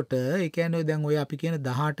වෙනකොට ඒ කියන්නේ දැන් ඔය අපි කියන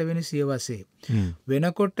 18 වෙනි සියවසේ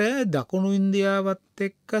වෙනකොට දකුණු ඉන්දියාවත්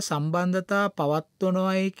එක්ක සම්බන්ධතා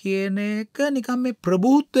පවත්වනවයි කියන එක නිකන් මේ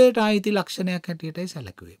ප්‍රභූත්වයට ආйти ලක්ෂණයක් හැටියටයි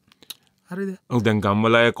සැලකුවේ. හරිද? ඔව් දැන්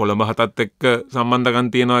ගම්වලය කොළඹ හතත් එක්ක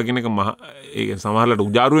සම්බන්ධකම් තියනවා කියන එක ඒ සමහරවිට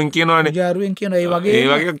උජාරුවෙන් කියනවානේ. උජාරුවෙන් කියන ඒ වගේ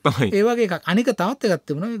එකක් තමයි. ඒ වගේ එකක්. අනික තවත් එකක්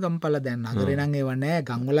තිබුණා. ඒ ගම්පල දැන් නගරේ නම් ඒව නැහැ.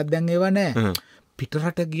 ගම්වලත් දැන් ඒව නැහැ.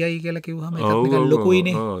 පිටරට ගියයි කියලා කිව්වම එකක් නිකන්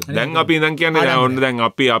ලොකුයිනේ. දැන් අපි ඉඳන් කියන්නේ දැන් ඔන්න දැන්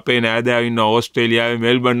අපි අපේ නෑදෑයෝ ඉන්නවා ඕස්ට්‍රේලියාවේ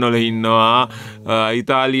මෙල්බර්න් වල ඉන්නවා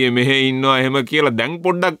ඉතාලියේ මෙහෙ ඉන්නවා එහෙම කියලා දැන්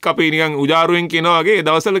පොඩ්ඩක් අපි නිකන් උජාරුවෙන් කියනවා වගේ ඒ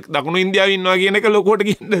දවස්වල දකුණු ඉන්දියාවේ ඉන්නවා කියන එක ලොකුවට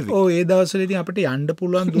කියන්නේ. ඔව් ඒ දවස්වල ඉතින් අපිට යන්න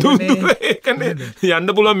පුළුවන් දුන්නේ ඒකනේ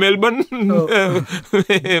යන්න පුළුවන් මෙල්බර්න්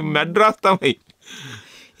මැඩ්‍රාස් තමයි.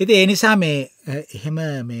 ඉතින් ඒ නිසා මේ එහෙම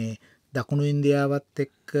මේ දකුණු ඉන්දියාවත්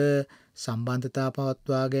එක්ක සම්බන්ධතා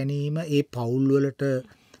පවත්වා ගැනීම ඒ පවුල්වලට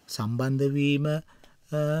සම්බන්ධවීම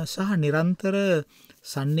සහ නිරන්තර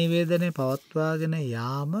සන්නිවේදනය පවත්වාගෙන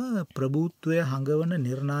යාම ප්‍රභූත්වය හඟවන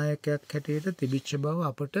නිර්ණායකයක් හැටියට තිබිච්ච බව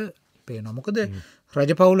අපට පේනවා. මොකද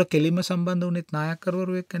රජපෞල කෙලින්ම සම්බන්ධ වුණෙත්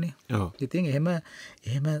නායකවරු එක්කනේ. ඉතින්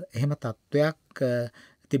එහෙම තත්ත්වයක්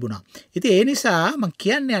තිබුණා. ඉතින් ඒ නිසා මම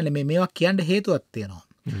කියන්නේ මේවා කියන්න හේතුවක් තියෙනවා.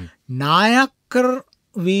 නායකර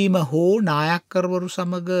වීම හෝ නායකවරු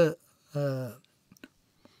සමග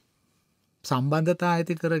සම්බන්ධතා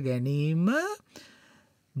ඇති කර ගැනීම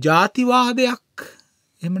ජාතිවාදයක්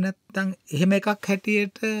එහෙම නැත්නම් එහෙම එකක්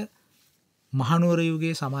හැටියට මහනුවර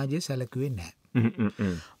යුගයේ සමාජයේ සැලකුවේ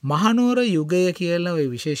නැහැ. මහනුවර යුගය කියලා ඔය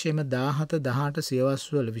විශේෂයෙන්ම 17 18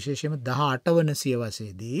 සියවස්වල විශේෂයෙන්ම 18 වන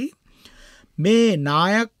සියවසේදී මේ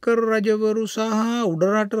නායකකර රජවරු සහ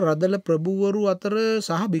උඩරට රදල ප්‍රභූවරු අතර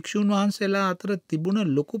සහ භික්ෂුන් වහන්සේලා අතර තිබුණ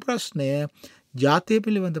ලොකු ප්‍රශ්නය ජාතිය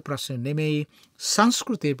පිළිබඳ ප්‍රශ්න නෙමෙයි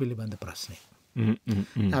සංස්කෘතිය පිළිබඳ ප්‍රශ්නය.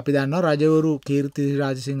 අපි දන්නවා රජවරු කීර්ති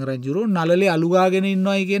රාජසිංහ රජුරු නළලේ අලුගාගෙන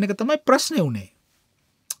ඉන්නවයි කියන එක තමයි ප්‍රශ්නේ උනේ.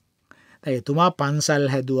 එතුමා පන්සල්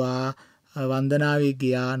හැදුවා, වන්දනාවේ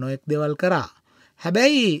ගියා, නොඑක් දේවල් කරා.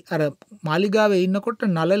 හැබැයි අර මාලිගාවේ ඉන්නකොට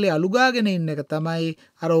නළලේ අලුගාගෙන ඉන්න එක තමයි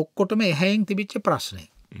අර ඔක්කොටම එහැයින් තිබිච්ච ප්‍රශ්නේ.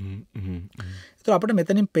 ඒතර අපිට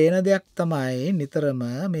මෙතනින් පේන දෙයක් තමයි නිතරම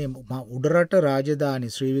මේ උඩරට රාජධානි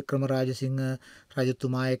ශ්‍රී වික්‍රම රාජසිංහ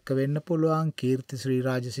රජතුමා එක්ක වෙන්න පුළුවන්, කීර්ති ශ්‍රී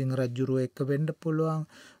රාජසිංහ රජුරුව එක්ක වෙන්න පුළුවන්,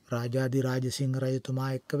 රාජාදි රාජසිංහ රජතුමා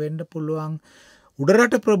එක්ක වෙන්න පුළුවන්.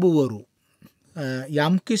 උඩරට ප්‍රභූවරු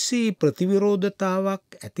යම්කිසි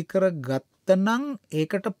ප්‍රතිවිරෝධතාවක් ඇති කර ගත්තනම්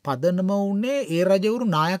ඒකට පදනම වුණේ ඒ රජවරු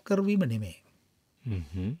නායක කරවීම නෙමෙයි.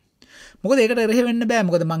 මොකද ඒකට එරෙහි වෙන්න බෑ.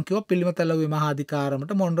 මොකද මං කිව්වා පිළිමතලව්වේ මහා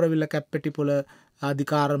අධිකාරමට මොන්රවිල කැප්පෙටිපොල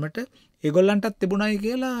අධිකාරමට ඒගොල්ලන්ටත් තිබුණයි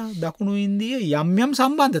කියලා දකුණු ඉන්දියේ යම් යම්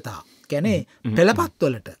සම්බන්ධතා. කියන්නේ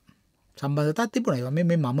පෙළපත්වලට සම්බන්ධතා තිබුණා.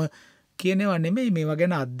 මේ මම කියනවා නෙමෙයි, මේවා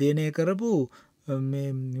ගැන අධ්‍යයනය කරපු මේ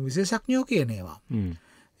විශේෂඥයෝ කියනවා.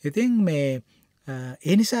 ඉතින් මේ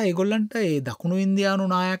ඒ නිසා ඒගොල්ලන්ට ඒ දකුණු ඉන්දියානු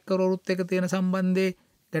නායකවරුත් එක්ක තියෙන සම්බන්ධයේ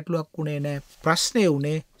ගැටලුවක් උනේ නැහැ. ප්‍රශ්නේ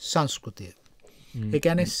උනේ සංස්කෘතිය. ඒ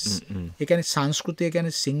කියන්නේ සංස්කෘතිය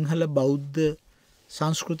කියන්නේ සිංහල බෞද්ධ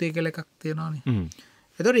සංස්කෘතිය කියලා එකක් තියෙනවානේ.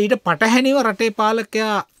 ඒතකොට ඊට පටහැනිව රටේ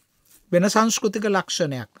පාලකයා වෙන සංස්කෘතික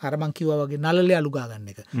ලක්ෂණයක් අර මං කිව්වා වගේ නළලේ අලුගා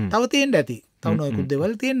ගන්න එක. තව තියෙන්න ඇති. තව නොයෙකුත්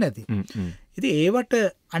දේවල් තියෙන්න ඇති. ඉතින් ඒවට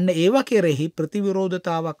අන්න ඒවා කෙරෙහි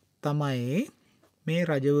ප්‍රතිවිරෝධතාවක් තමයි මේ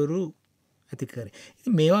රජවරු ඇති කරේ.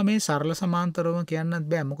 ඉතින් මේවා මේ සරල සමාන්තරව කියන්නත්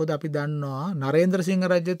බෑ. මොකද අපි දන්නවා නරේන්ද්‍ර සිංහ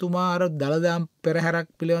රජතුමා අර දළදා පෙරහැරක්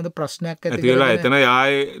පිළිබඳ ප්‍රශ්නයක් ඇති කරලා එතන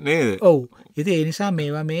යායේ නේද? ඔව්. ඉතින් ඒ නිසා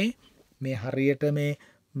මේවා මේ හරියට මේ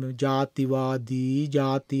ජාතිවාදී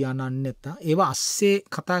ජාති අනන්‍යතා ඒවා අස්සේ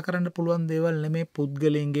කතා කරන්න පුළුවන් දේවල් නෙමේ.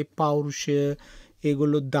 පුද්ගලයන්ගේ පෞරුෂය,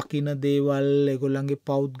 ඒගොල්ලෝ දකින දේවල්, ඒගොල්ලන්ගේ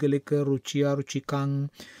පෞද්ගලික රුචි අරුචිකම්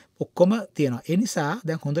ඔක්කොම තියෙනවා. ඒ නිසා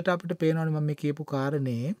දැන් හොඳට අපිට පේනවනේ මම මේ කියපු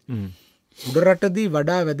කාරණේ උඩරටදී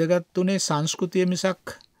වඩා වැදගත් උනේ සංස්කෘතිය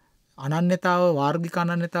මිසක් අනන්‍යතාව, වාර්ගික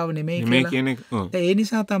අනන්‍යතාව නෙමෙයි කියලා. ඒ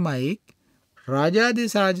නිසා තමයි රාජාදී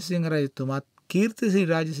රාජසිංහ රජතුමත් කීර්තිසිරි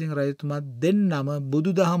රාජසිංහ රජතුමා දෙන්නම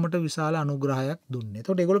බුදුදහමට විශාල අනුග්‍රහයක් දුන්නේ.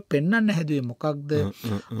 එතකොට ඒගොල්ලෝ පෙන්වන්න හැදුවේ මොකක්ද?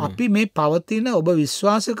 අපි මේ පවතින ඔබ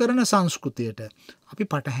විශ්වාස කරන සංස්කෘතියට අපි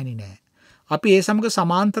පටහැනි නෑ. අපි ඒ සමග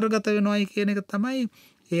සමාන්තරගත වෙනවයි කියන එක තමයි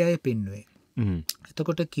ඒ අය පෙන්වුවේ.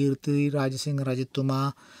 එතකොට කීර්තිසිරි රාජසිංහ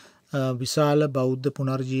රජතුමා විශාල බෞද්ධ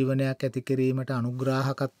පුනර්ජීවනයක් ඇති කිරීමට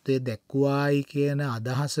අනුග්‍රාහකත්වය දැක්වායි කියන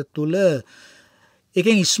අදහස තුළ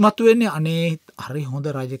එකෙන් ඉස්මතු වෙන්නේ අනේ හරි හොඳ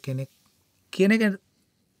රජ කෙනෙක් කියන එක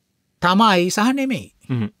තමයි සහ නෙමෙයි.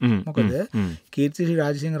 මොකද කීර්තිසිරි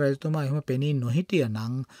රාජසිංහ රජතුමා එහෙම පෙනී නොහිටිය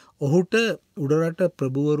නම් ඔහුට උඩරට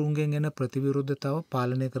ප්‍රභූවරුන්ගෙන් එන ප්‍රතිවිරුද්ධතාව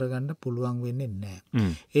පාලනය කරගන්න පුළුවන් වෙන්නේ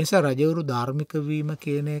නැහැ. ඒ නිසා රජවරු ධාර්මික වීම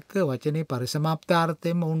කියන එක වචනේ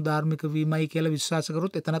පරිසමාප්තාර්ථයෙන්ම ඔවුන් ධාර්මික වීමයි කියලා විශ්වාස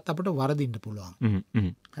කරොත් එතනත් අපිට වරදින්න පුළුවන්.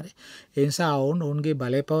 හරි. ඒ නිසා ඔවුන්ගේ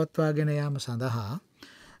බලය පවත්වාගෙන යාම සඳහා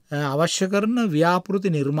අවශ්‍ය කරන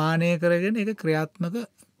ව්‍යාපෘති නිර්මාණය කරගෙන ඒක ක්‍රියාත්මක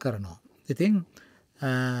කරනවා. ඉතින්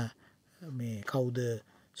මේ කවුද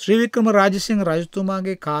ශ්‍රී වික්‍රම රාජසිංහ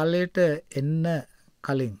රජතුමාගේ කාලයට එන්න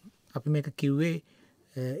කලින් අපි මේක කිව්වේ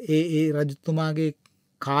ඒ රජතුමාගේ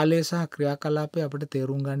කාලය සහ ක්‍රියාකලාපය අපිට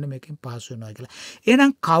තේරුම් ගන්න මේකෙන් පහසු වෙනවා කියලා.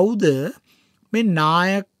 එහෙනම් කවුද මේ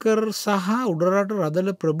නායකර් සහ උඩරට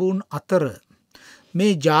රදළ ප්‍රභූන් අතර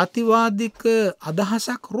මේ ජාතිවාදික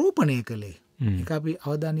අදහසක් රෝපණය කළේ? ඒක අපි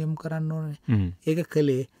අවධානය යොමු කරන්න ඕනේ. ඒක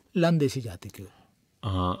කළේ ලන්දේසි ජාතිකයෝ.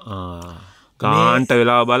 කාන්ට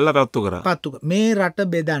වෙලා බල්ලා පත්තු කර මේ රට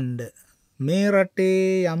බෙදන්ඩ මේ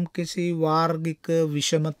රටේ යම්කිසි වාර්ගික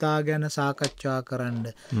විෂමතා ගැන සාකච්ඡා කරන්න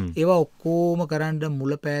ඒවා ඔක්කෝම කරන්න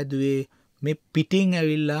මුල පෑදුවේ මේ පිටිං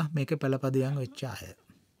ඇවිල්ලා මේක පෙළපදයන් වෙච්චාය.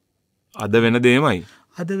 අද වෙන දේමයි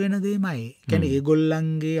අද වෙන දේමයි කැන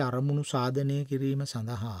ඒගොල්ලන්ගේ අරමුණු සාධනය කිරීම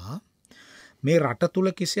සඳහා මේ රට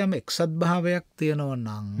තුළ කිසියම් එක්සත් භාවයක් තියෙනව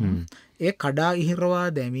නම් ඒ කඩා ඉහිරවා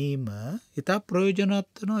දැමීම ඉතා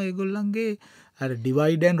ප්‍රයෝජනත්වනවා ඒගොල්ලන්ගේ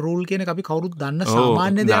ඩිවයිඩන් රූල් කියන අපි කවුරුත් දන්න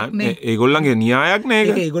සාමාන්‍ය දෙයක් නේ. ඒගොල්ලන්ගේ න්‍යායක් නේ.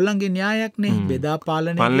 ඒක ඒගොල්ලන්ගේ න්‍යායක් නේ. බෙදා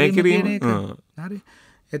පාලනය කිරීම එක. හරි.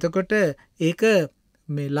 එතකොට ඒක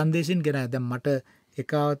මේ ලන්දේසින් ගෙන දැන් මට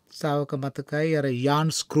එක අවස්ථාවක මතකයි අර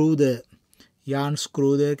යාන්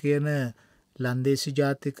ස්ක්‍රූද කියන ලන්දේසි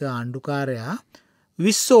ජාතික ආණ්ඩුකාරයා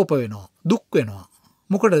විස්සෝප වෙනවා. දුක් වෙනවා.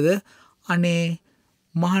 මොකටද? අනේ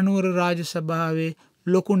මහනුවර රාජ සභාවේ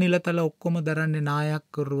ලොකු නිලතල ඔක්කොම දරන්නේ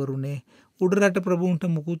නායකවරුනේ උඩරට ප්‍රභූන්ට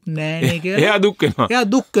මුකුත් නෑනේ කියලා. එයා දුක් වෙනවා. එයා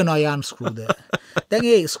දුක් වෙනවා යාන් ස්ක්‍රූද. දැන්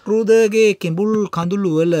ඒ ස්ක්‍රූදගේ කිඹුල්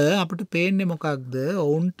කඳුළු වල අපිට පේන්නේ මොකක්ද?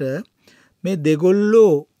 ඔවුන්ට මේ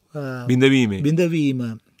දෙගොල්ලෝ බිඳවීම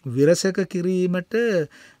විරසක කිරීමට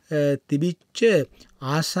තිබිච්ච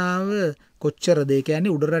ආසාව කොච්චරද? ඒ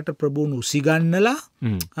කියන්නේ උඩරට ප්‍රභූන් උසිගන්නලා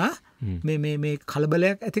මේ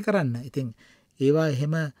කලබලයක් ඇති කරන්න. ඉතින් ඒවා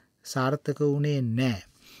එහෙම සාර්ථක වුණේ නෑ.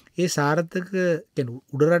 ඒ සාර්ථක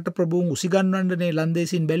උඩරට ප්‍රභූන් උසිගන්වන්නනේ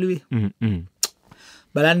ලන්දේසින් බැලුවේ.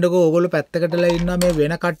 බලන්ඩකෝ ඔගොල්ලෝ පැත්තකටලා ඉන්නවා මේ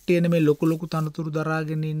වෙන කට්ටියනේ මේ ලොකු තනතුරු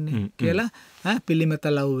දරාගෙන ඉන්නේ කියලා පිළිමත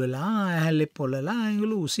ලව් වෙලා ඇහැලේ පොළලා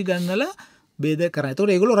ඒගොල්ලෝ උසිගන්නලා බේද කරා. ඒතකොට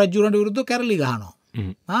ඒගොල්ලෝ රජුරන්ට විරුද්ධව කැරලි ගහනවා.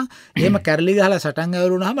 එහෙම කැරලි ගහලා සටන්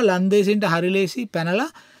ඇවරුනහම ලන්දේසින්ට හරි ලේසි පැනලා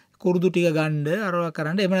කුරුදු ටික ගන්න අරවා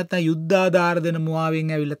කරන්න. එහෙම නැත්නම් යුද්ධාධාර දෙන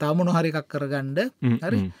මුවාවෙන් ඇවිල්ලා තව මොන හරි එකක් කරගන්න.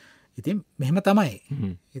 හරි. ඉතින් මෙහෙම තමයි.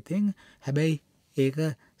 ඉතින් හැබැයි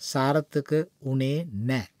ඒක සාර්ථක උනේ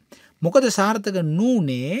නැහැ. මොකද සාර්ථක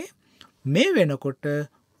නූනේ මේ වෙනකොට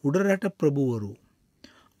උඩරට ප්‍රභූවරු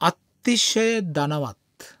අතිශය ධනවත්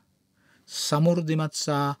සමෘද්ධිමත්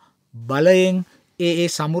සහ බලයෙන් ඒ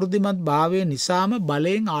සමෘද්ධිමත් භාවය නිසාම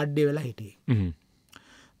බලයෙන් ආඩ්‍ය වෙලා හිටියේ.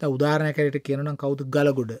 දැන් උදාහරණයක් ඇරෙට කියනවා නම් කවුද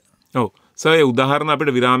ගලගොඩ. ඔව්. ඒ උදාහරණ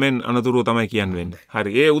අපිට විරාමයෙන් අනතුරුව තමයි කියන්න වෙන්නේ.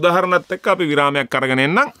 හරි. ඒ උදාහරණත් එක්ක අපි විරාමයක් අරගෙන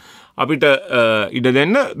එන්නම්. අපිට ඉඩ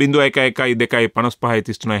දෙන්න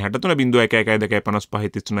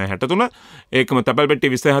 0112536363 ඒකම තැපැල් පෙට්ටිය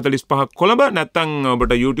 2045 කොළඹ නැත්නම්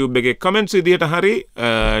ඔබට YouTube එකේ කමෙන්ට්ස් විදියට හරි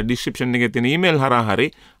ඩිස්ක්‍රිප්ෂන් එකේ තියෙන ඊමේල් හරහා හරි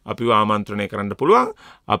අපිව ආමන්ත්‍රණය කරන්න පුළුවන්.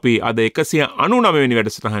 අපි අද 199 වෙනි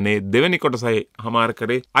වැඩසටහනේ දෙවෙනි කොටසයි හමාර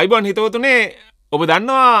කරේ. අයිබෝන් හිතවතුනේ ඔබ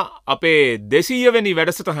දන්නවා අපේ 200 වෙනි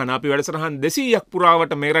වැඩසටහන අපි වැඩසටහන් 200ක්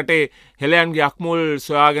පුරාවට මේ රටේ හෙළයන්ගේ අක්මුල්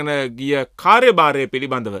සොයාගෙන ගිය කාර්යභාරය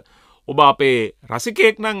පිළිබඳව ඔබ අපේ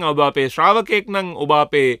රසිකයෙක් නම් ඔබ අපේ ශ්‍රාවකයෙක් නම් ඔබ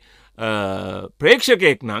අපේ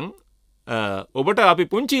ප්‍රේක්ෂකයෙක් නම් ඔබට අපි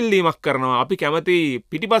පුංචි ඉල්ලීමක් කරනවා. අපි කැමති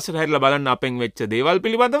පිටිපස්සට හැරිලා බලන්න අපෙන් වෙච්ච දේවල්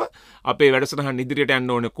පිළිබඳව අපේ වැඩසටහන් ඉදිරියට යන්න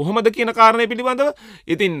ඕනේ කොහොමද කියන කාරණේ පිළිබඳව.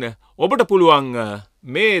 ඉතින් ඔබට පුළුවන්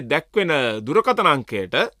මේ දැක්වෙන දුරකථන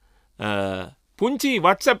අංකයට පුංචි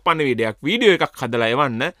WhatsApp පණිවිඩයක් වීඩියෝ එකක් හදලා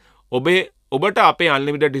එවන්න. ඔබට අපේ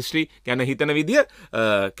අන්ලිමිටඩ් හිස්ටරි ගැන හිතන විදිය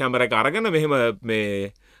කැමරා එක අරගෙන මෙහෙම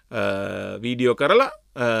මේ වීඩියෝ කරලා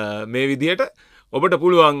මේ විදියට ඔබට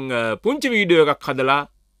පුළුවන් පුංචි වීඩියෝ එකක් හදලා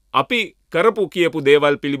අපි කරපු කියපු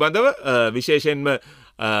දේවල් පිළිබඳව විශේෂයෙන්ම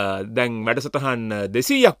දැන් වැඩසටහන්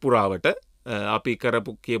 200ක් පුරාවට අපි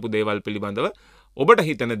කරපු කියපු දේවල් පිළිබඳව ඔබට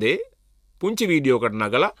හිතන දේ පුංචි වීඩියෝකට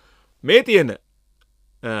නගලා මේ තියෙන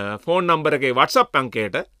ෆෝන් නම්බර එකේ WhatsApp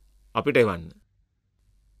අංකයට අපිට එවන්න.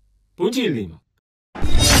 පුංචි ඉල්ලීමක්.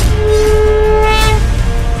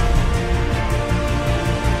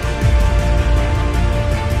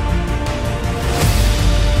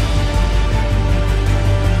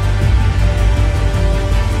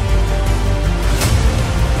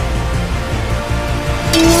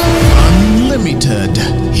 Unlimited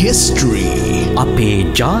history. අපේ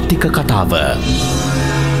ජාතික කතාව.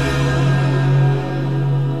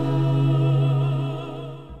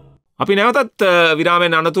 අපි නැවතත්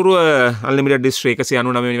විරාමයෙන් අනතුරුව අන්ලිමිටඩ් හිස්ටරි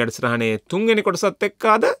 199 වෙනි වැඩසටහනේ 3 වෙනි කොටසත් එක්ක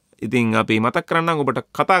අද ඉතින් අපි මතක් කරන්නම් ඔබට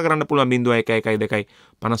කතා කරන්න පුළුවන් 0112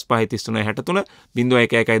 553363 0112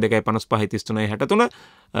 553363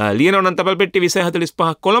 ලියනවා නම් තපල් පෙට්ටි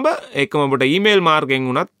 2045 කොළඹ ඒකම ඔබට ඊමේල් මාර්ගයෙන්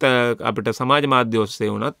වුණත් අපිට සමාජ මාධ්‍ය ඔස්සේ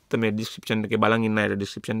වුණත් මේ ඩිස්ක්‍රිප්ෂන් එකේ බලන් ඉන්න අයට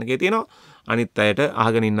ඩිස්ක්‍රිප්ෂන් එකේ තියෙනවා අනිත් අයට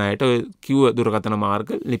අහගෙන ඉන්න අයට කිව්ව දුරකථන මාර්ග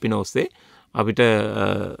ලිපින ඔස්සේ අපිට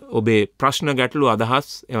ඔබේ ප්‍රශ්න ගැටලු අදහස්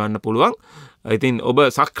එවන්න පුළුවන්. ඉතින් ඔබ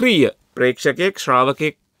සක්‍රීය ප්‍රේක්ෂකයෙක්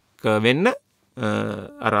ශ්‍රාවකයෙක් වෙන්න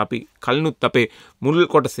අර අපි කලිනුත් අපේ මුල්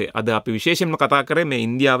කොටසේ අද අපි විශේෂයෙන්ම කතා කරේ මේ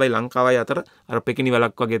ඉන්දියාවයි ලංකාවයි අතර අර පෙකිනි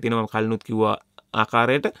වලක් වගේ තියෙනවා කලිනුත් කිව්වා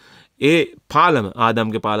ආකාරයට ඒ පාලම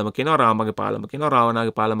ආදම්ගේ පාලම කියනවා රාමගේ පාලම කියනවා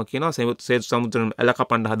රාවණාගේ පාලම කියනවා සේතු සමුද්‍රෙන් ඇල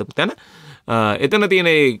කපන්න හදපු තැන එතන තියෙන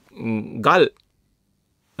ඒ ගල්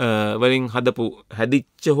වලින් හදපු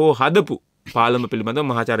හැදිච්ච හෝ හදපු පාලම පිළිබඳව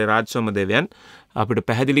මහාචාර්ය සෝමදේවයන් අපිට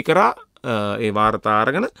පැහැදිලි කරා ඒ වාර්තා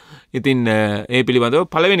අරගෙන ඉතින් ඒ පිළිබඳව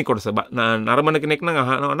පළවෙනි කොටස නරඹන කෙනෙක් නම්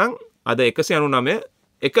අහනවා නම් අද 199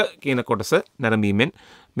 එක කියන කොටස නැරඹීමෙන්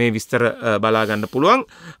මේ විස්තර බලා ගන්න පුළුවන්.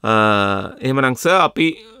 එහෙමනම් සර් අපි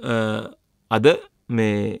අද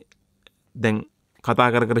මේ දැන් කතා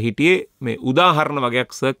කර හිටියේ මේ උදාහරණ වගේක්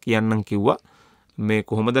සර් කියන්නම් කිව්වා මේ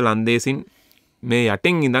කොහොමද ලන්දේසින් මේ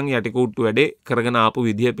යටින් ඉඳන් යටිකුට්ටු වැඩේ කරගෙන ආපු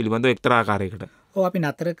විදිය පිළිබඳව එක්තරා ආකාරයකට. ඔව් අපි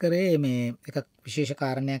නතර කරේ මේ එකක් විශේෂ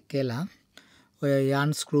කාරණයක් කියලා. ඔය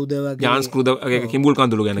යාන් ස්ක්‍රූද වගේ යාන් ස්ක්‍රූද වගේ කිඹුල්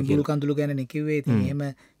කඳුළු ගැන කිඹුල් කඳුළු ගැන නේ කිව්වේ. ඉතින් එහෙම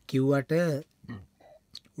කිව්වට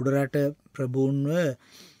උඩරට ප්‍රභූන්ව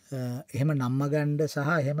එහෙම නම්ම ගන්න සහ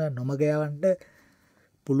එහෙම නොමග යවන්න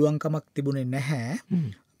පුළුවන්කමක් තිබුණේ නැහැ.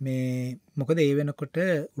 මේ මොකද ඒ වෙනකොට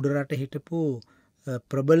උඩරට හිටපු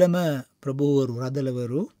ප්‍රබලම ප්‍රභූවරු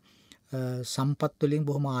රදලවරු සම්පත් වලින්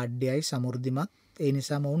බොහොම ආඩ්‍යයි සමෘද්ධිමත්. ඒ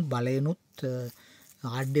නිසාම වුන් බලයනුත්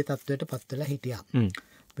ආඩ්‍ය තත්වයට පත් වෙලා හිටියා.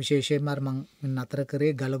 විශේෂයෙන්ම මම නතර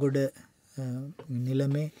කරේ ගලගොඩ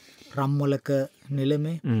නිලමේ රම්මොලක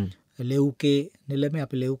නිලමේ ලෙව්කේ නිලමේ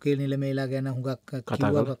අපි ලෙව්කේ නිලමේලා ගැන හුඟක්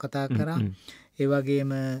කතා කරා. ඒ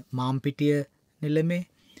වගේම මාම්පිටිය නිලමේ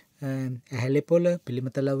ඇහැලේපොළ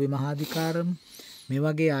පිළිමතලව්වේ මහාධිකාරම් මේ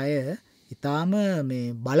වගේ අය ඊටාම මේ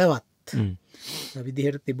බලවත්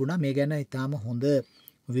විදිහට තිබුණා. මේ ගැන ඊටාම හොඳ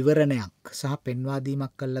විවරණයක් සහ පෙන්වා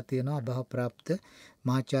දීමක් කළා තියෙනවා අභවප්‍රාප්ත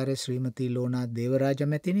මහාචාර්ය ශ්‍රීමති ලෝනා දේවරාජ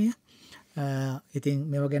මැතිණිය. ඉතින්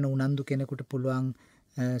මේව ගැන උනන්දු කෙනෙකුට පුළුවන්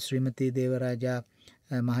ශ්‍රීමති දේවරාජා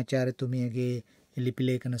මහාචාර්යතුමියගේ ලිපි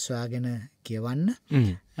ලේඛන සොයාගෙන කියවන්න.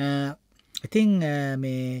 ඉතින්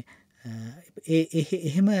මේ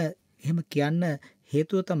එහෙම කියන්න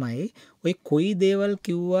හේතුව තමයි ඔය කොයි දේවල්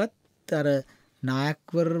කිව්වත් අර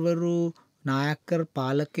නායකවරු නායකකර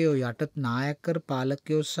පාලකයෝ යටත් නායකකර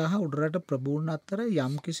පාලකයෝ සහ උඩරට ප්‍රභූන් අතර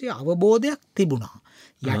යම්කිසි අවබෝධයක් තිබුණා.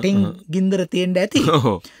 යටින් ගින්දර තියෙන්න ඇති.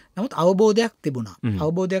 නමුත් අවබෝධයක් තිබුණා.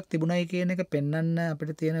 අවබෝධයක් තිබුණයි කියන එක පෙන්වන්න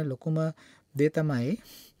අපිට තියෙන ලොකුම දේ තමයි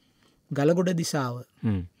ගලගොඩ දිසාව.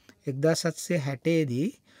 1760 දී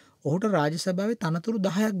ඔහුට රාජසභාවේ තනතුරු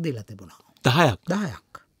 10ක් දීලා තිබුණා. 10ක්.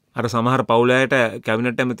 අර සමහර පවුලයට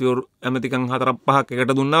කැබිනට් ඇමතිවරු ඇමතිකම් 4-5ක්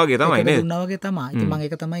එකට දුන්නා වගේ තමයි නේද? දුන්නා වගේ තමයි. ඉතින් මම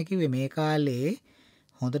ඒක තමයි කිව්වේ මේ කාලේ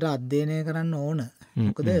හොඳට අධ්‍යයනය කරන්න ඕන.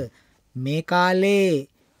 මොකද මේ කාලේ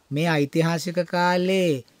මේ ඓතිහාසික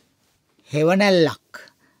කාලේ හෙවණැල්ලක්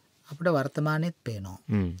අපිට වර්තමානයේත් පේනවා.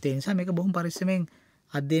 ඒ නිසා මේක බොහොම පරිස්සමෙන්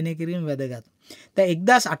අධ්‍යයනය කිරීම වැදගත්. දැන්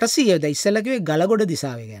 1800 දැන් ඉස්සෙල්ලා කිව්වේ ගලගොඩ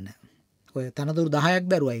දිසාවේ ගැන. ඔය තනතුරු 10ක්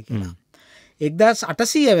දරුවයි කියලා.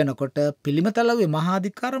 1800 වෙනකොට පිළිමතලව්වේ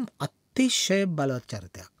මහාධිකාරම් අතිශය බලවත්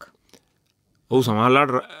චරිතයක්. ඔව්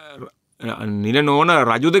සමහරලාට නිල නෝන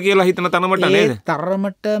රජුද කියලා හිතන තරමට නේද? ඒ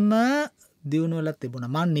තරමටම දියුණු වෙලා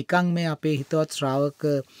තිබුණා. මම නිකන් මේ අපේ හිතවත්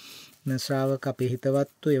ශ්‍රාවක අපේ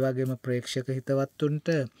හිතවත්තු ඒ වගේම ප්‍රේක්ෂක හිතවත්තුන්ට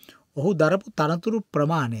ඔහු දරපු තනතුරු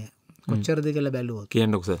ප්‍රමාණය කොච්චරද කියලා බැලුවොත්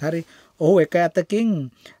කියන්නකෝ සර්. හරි. ඔහු එක අතකින්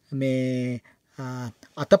මේ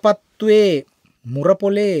අතපත්තුවේ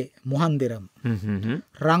මුරපොලේ මුහන්දිරම්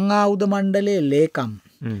රංආයුධ මණ්ඩලයේ ලේකම්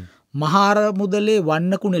මහාර මුදලේ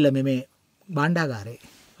වන්නකු නිලම මේ බණ්ඩාගාරේ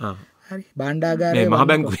හරි බණ්ඩාගාරයේ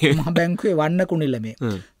මහ බැංකුවේ වන්නකු නිලමේ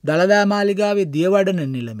දළදා මාලිගාවේ දියවඩන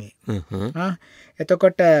නිලමේ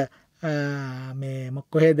එතකොට මේ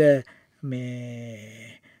මොකොහෙද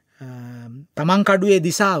මේ තමන්කඩුවේ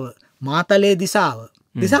දිසාව මාතලේ දිසාව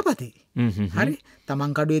දිසාපති හරි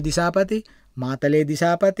තමන්කඩුවේ දිසාපති මාතලේ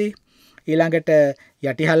දිසාපති ඊළඟට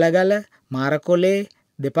යටිහලගල මාරකොලේ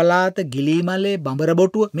දෙපලාත ගිලීමලේ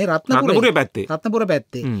බඹරබොටුව මේ රත්නපුර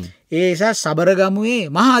පැත්තේ ඒ නිසා සබරගමුවේ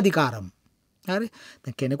මහාධිකාරම් හරි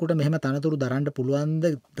කෙනෙකුට මෙහෙම තනතුරු දරන්න පුළුවන්ද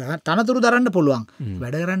තනතුරු දරන්න පුළුවන්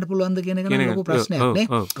වැඩ කරන්න පුළුවන්ද කියන එක නම් ලොකු ප්‍රශ්නයක් නේ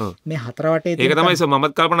මේ හතර වටේ ඒක තමයි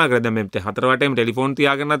මමත් කල්පනා කරා දැන් මේ හතර වටේම ටෙලිෆෝන්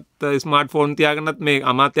තියාගෙනත් ස්මාර්ට් ෆෝන් තියාගෙනත් මේ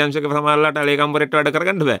අමාත්‍යාංශක සමහරලාට ලේකම්වරේට වැඩ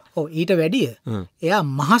කරගන්න බෑ ඔව් ඊට වැඩිය එයා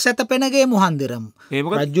මහ සැතපෙනගේ මුහන්දිරම්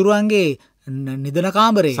රජුරුවන්ගේ නිදන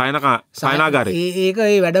කාමරේ සයනාගාරේ ඒක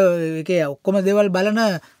ඒ වැඩ එකේ ඔක්කොම දේවල්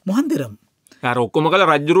බලන මුහන්දිරම් අර ඔක්කොම කල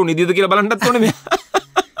රජුරු නිදිද කියලා බලන්නත් ඕනේ මේ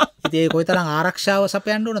ඒ කොයිතරම් ආරක්ෂාව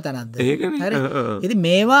සපයන්න ඕන තැනක්ද හරි ඉතින්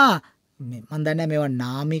මේවා මන් දන්නේ මේවා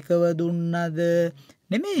නාමිකව දුන්නද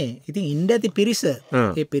නෙමේ ඉතින් ඉන්න ඇති පිරිස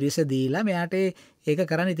ඒ පිරිස දීලා මෙයාට ඒක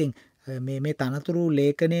කරන්න ඉතින් මේ තනතුරු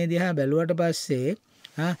ලේඛනයේ දිහා බැලුවට පස්සේ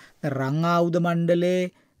රංආයුධ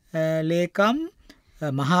මණ්ඩලයේ ලේකම්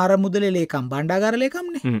මහාර මුදලේ ලේකම් බණ්ඩාගාර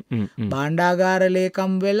ලේකම්නේ බණ්ඩාගාර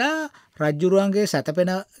ලේකම් වෙලා රජුරුවන්ගේ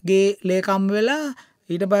සැතපෙනගේ ලේකම් වෙලා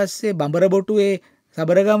ඊට පස්සේ බඹරබොටුවේ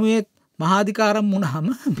සබරගමුවේ මහාධිකාරම්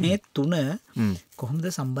වුණාම මේ තුන කොහොමද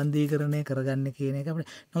සම්බන්ධීකරණය කරගන්න කියන එක අපිට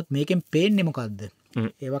නමුත් මේකෙන් පේන්නේ මොකද්ද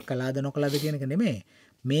ඒවක් කළාද නොකළාද කියන එක නෙමෙයි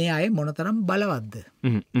මේ අය මොනතරම් බලවත්ද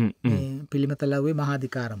මේ පිළිමතලව්වේ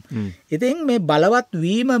මහාධිකාරම් ඉතින් මේ බලවත්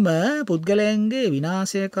වීමම පුද්ගලයන්ගේ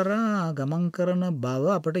විනාශය කරා ගමන් කරන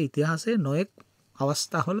බව අපට ඉතිහාසයේ නොයෙක්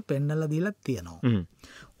අවස්ථාවල පෙන්වලා දීලා තියෙනවා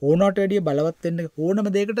ඕනට වැඩිය බලවත් වෙන්න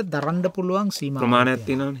ඕනම දෙයකට දරන්න පුළුවන් සීමා ප්‍රමාණයක්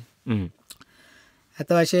තියෙනවානේ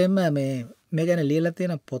ඇත වශයෙන්ම මේ ගැන ලියලා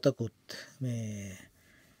තියෙන පොතකුත් මේ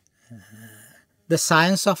The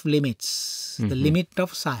Science of Limits The Limit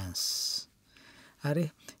of Science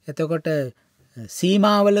හරි එතකොට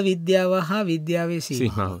සීමාවල විද්‍යාව හා විද්‍යාවේ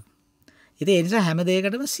සීමාව ඉතින් ඒ නිසා හැම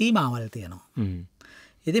දෙයකටම සීමාවල් තියෙනවා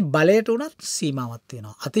ඉතින් බලයට උනත් සීමාවක්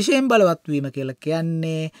තියෙනවා අතිශයින් බලවත් වීම කියලා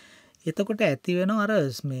කියන්නේ එතකොට ඇති වෙනවා අර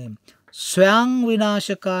මේ ස්වයං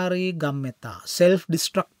විනාශකාරී ගම්‍යතා self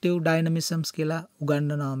destructive dynamisms කියලා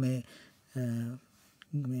උගන්වනවා මේ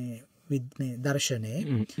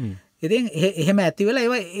දර්ශනයේ ඉතින් එහෙම ඇති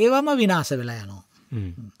වෙලා ඒවම විනාශ වෙලා යනවා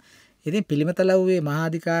ඉතින් පිළිමතලව්වේ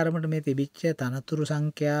මහාධිකාරමට මේ තිබිච්ච තනතුරු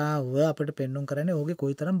සංඛ්‍යාව අපිට පෙන්වන්න කරන්නේ ඕකේ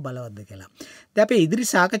කොයිතරම් බලවත්ද කියලා. දැන් අපි ඉදිරි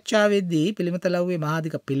සාකච්ඡාවේදී පිළිමතලව්වේ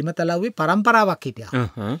පිළිමතලව්වේ පරම්පරාවක්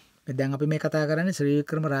හිටියා. දැන් අපි මේ කතා කරන්නේ ශ්‍රී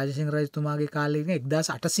වික්‍රම රාජසිංහ රජතුමාගේ කාලේ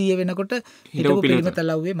 1800 වෙනකොට හිටපු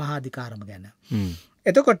පිළිමතලව්වේ මහාධිකාරම ගැන.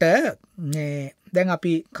 එතකොට මේ දැන්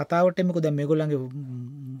අපි කතාවට එමුකෝ දැන් මේගොල්ලන්ගේ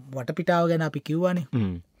වටපිටාව ගැන අපි කිව්වානේ.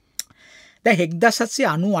 දැන්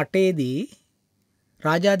 1798 දී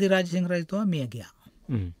රාජාධිරාජසිංහ රජතුමා මිය ගියා.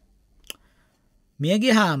 මිය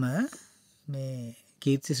ගියාම මේ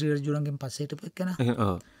කීර්තිශ්‍රී රජුණන්ගෙන් පස්සේ හිටපු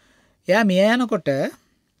එක්කෙනා. එයා මිය යනකොට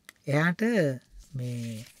එයාට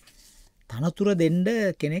මේ තනතුර දෙන්න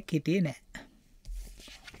කෙනෙක් හිටියේ නැහැ.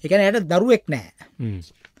 ඒ කියන්නේ එයාට දරුවෙක් නැහැ.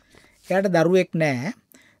 එයාට දරුවෙක් නැහැ.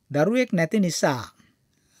 දරුවෙක් නැති නිසා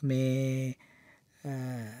මේ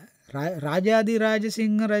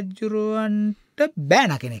රාජාධිරාජසිංහ රජුරවන්ට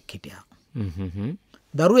බෑන කෙනෙක් හිටියා.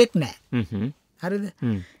 දරුවෙක් නැහැ. හරිද?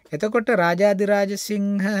 එතකොට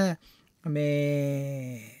රාජාධිරාජසිංහ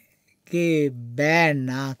මේගේ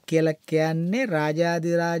බෑනා කියලා කියන්නේ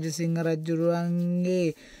රාජාධිරාජසිංහ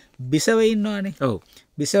රජුරුවන්ගේ බිසව ඉන්නවනේ. ඔව්.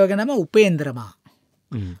 බිසවගේ නම උපේන්ද්‍රමා.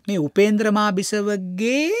 මේ උපේන්ද්‍රමා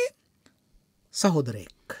බිසවගේ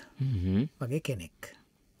සහෝදරයෙක්. වගේ කෙනෙක්.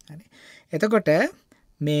 හරි. එතකොට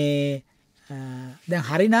මේ දැන්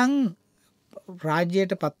හරිනම්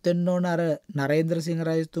රාජ්‍යයට පත් වෙන්න ඕන අර නරේන්ද්‍රසිංහ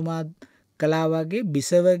රජතුමා කලා වගේ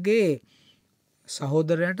බිසවගේ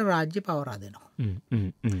සහෝදරයට රාජ්‍ය පවරා දෙනවා.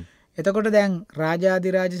 එතකොට දැන්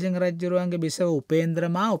රාජාධිරාජසිංහ රජුරුවන්ගේ බිසව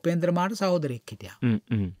උපේන්ද්‍රමාට සහෝදරයෙක් හිටියා.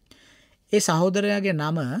 ඒ සහෝදරයාගේ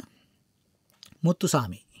නම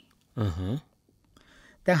මුත්තුසාමි.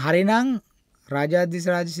 දැන් හරිනම්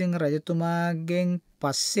රාජාධිරාජසිංහ රජතුමාගෙන්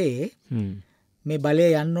පස්සේ මේ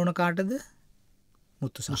බලය යන්න ඕන කාටද?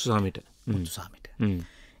 මුත්තුසාමිට.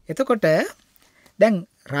 එතකොට දැන්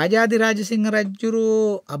රාජාධිරාජසිංහ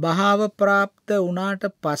රජුරෝ අභාව ප්‍රාප්ත වුණාට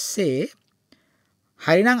පස්සේ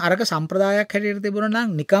හරිනම් අරක සම්ප්‍රදායක් හැටියට තිබුණා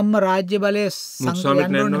නම් නිකම්ම රාජ්‍ය බලය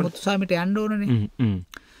මුත්තුසාමිට යන්න ඕනනේ.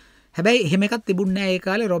 හැබැයි එහෙම එකක් තිබුණේ නැහැ ඒ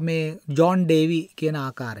කාලේ මේ ජෝන් ඩේවි කියන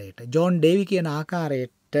ආකාරයට. ජෝන් ඩේවි කියන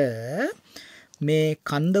ආකාරයට මේ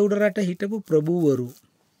කන්ද උඩරට හිටපු ප්‍රභූවරු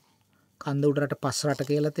කන්ද උඩරට පස් රට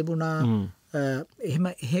කියලා තිබුණා. එහෙම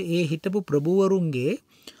ඒ හිටපු ප්‍රභූවරුන්ගේ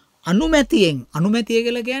අනුමැතිය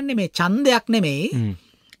කියලා කියන්නේ මේ ඡන්දයක් නෙමෙයි.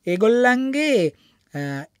 ඒගොල්ලන්ගේ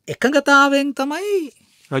එකඟතාවයෙන් තමයි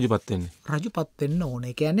රජුපත් වෙන්න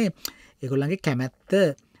ඕනේ. කියන්නේ ඒගොල්ලන්ගේ කැමැත්ත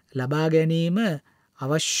ලබා ගැනීම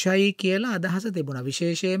අවශ්‍යයි කියලා අදහස තිබුණා.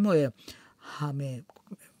 විශේෂයෙන්ම ඔය මේ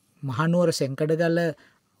මහනුවර සෙන්කඩගල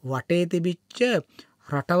වටේ තිබිච්ච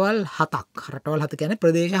රටවල් 7 කියන්නේ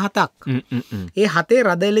ප්‍රදේශ 7ක්. ඒ 7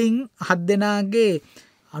 රදලින් 7 දෙනාගේ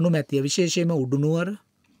අනුමැතිය විශේෂයෙන්ම උඩුනුවර,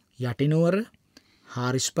 යටිනුවර,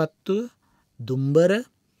 හාරිස්පත්තුව, දුම්බර,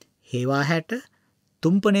 හේවාහැට,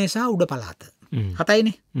 තුම්පනේ සහ උඩ පළාත.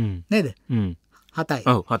 7යිනේ. නේද? 7යි.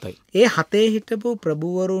 ඔව් 7යි. ඒ 7 හිටපු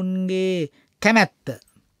ප්‍රභූවරුන්ගේ කැමැත්ත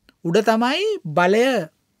උඩ තමයි බලය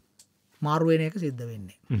මාරු වෙන එක සිද්ධ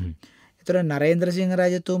වෙන්නේ. ඒතර නරේන්ද්‍ර සිංහ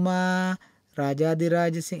රජතුමා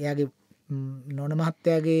රාජාධිරාජ සිංහ යාගේ නෝන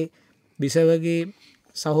මහත්තයාගේ බිසවගේ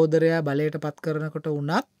සහෝදරයා බලයට පත් කරනකොට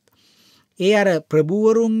වුණත් ඒ අර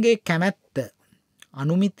ප්‍රභූවරුන්ගේ කැමැත්ත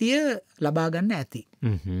අනුමිතිය ලබා ගන්න ඇති.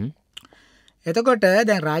 එතකොට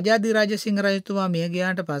දැන් රාජාධිරාජ සිංහ රජතුමා මිය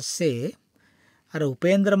ගියාට පස්සේ අර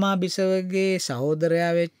උපේන්ද්‍රමා බිසවගේ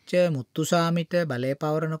සහෝදරයා වෙච්ච මුත්තුසාමිට බලය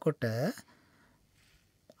පවරනකොට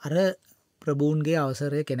අර ප්‍රභූන්ගේ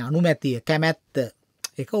අවසරය කියන අනුමැතිය කැමැත්ත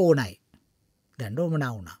එක ඕනයි. දැන්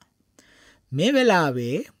ඕමනා වුණා. මේ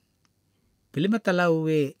වෙලාවේ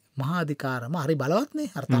පිළිමතලව්වේ මහා අධිකාරම හරි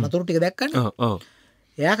බලවත්නේ. අර තනතුරු ටික දැක්කනේ. ඔව්.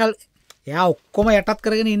 එයා ඔක්කොම යටත්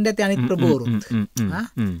කරගෙන ඉන්න ඇති අනිත් ප්‍රභූවරුත්.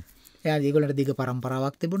 එයා ඒගොල්ලන්ට දිග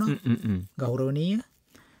පරම්පරාවක් තිබුණා. ගෞරවනීය.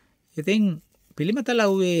 ඉතින්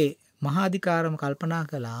පිළිමතලව්වේ මහා අධිකාරම කල්පනා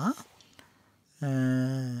කළා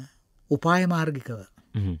උපාය මාර්ගිකව.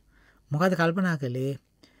 මොකද කල්පනා කළේ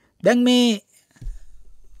දැන් මේ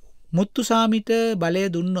මුත්තුසාමිට බලය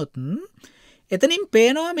දුන්නොත් එතනින්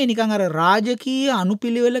පේනවා මේ නිකන් අර රාජකීය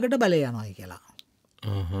අනුපිළිවෙලකට බලය යනවායි කියලා.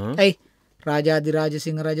 ඇයි රාජාධිරාජ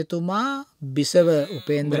සිංහ රජතුමා බිසව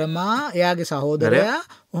උපේන්ද්‍රමා එයාගේ සහෝදරයා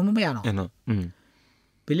ඔහොමම යනවා.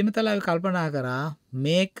 පිළිමතලාවේ කල්පනා කරා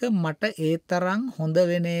මේක මට ඒ තරම් හොඳ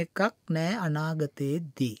වෙන එකක් නෑ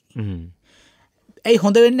අනාගතයේදී. ඇයි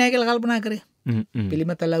හොඳ වෙන්නේ නැහැ කියලා කල්පනා කරේ?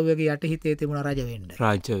 පිළිමතලව්වගේ යටිහිතේ තිබුණ රජ වෙන්න.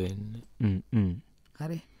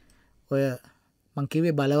 හරි. ඔය මං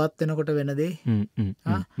කිව්වේ බලවත් වෙනකොට වෙන දේ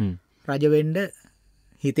රජ වෙන්න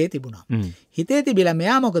හිතේ තිබුණා. හිතේ තිබිලා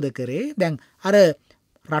මෙයා මොකද කරේ? දැන් අර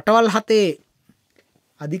රටවල් 7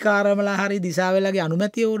 අධිකාරමලා හරි දිසාවෙලාගේ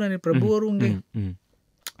අනුමැතිය ඕනනේ ප්‍රභූවරුන්ගේ.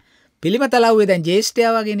 පිළිමතලව්වේ දැන්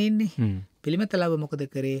ජේෂ්ඨයා වගේ ඉන්නේ. පිළිමතලව්ව මොකද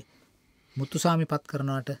කරේ? මුත්තුසාමි පත්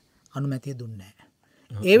කරනවට අනුමැතිය දුන්නේ නැහැ.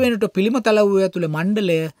 ඒ වෙනට පිළිමතලව්ව ඇතුළේ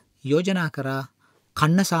මණ්ඩලය යෝජනා කරා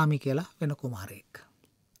කන්නසාමි කියලා වෙන කුමාරයෙක්.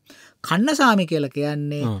 කන්නසාමි කියලා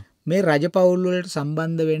කියන්නේ මේ රජපෞල් වලට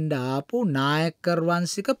සම්බන්ධ වෙන්න ආපු නායකර්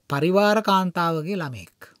වංශික පරිවාර කාන්තාවගේ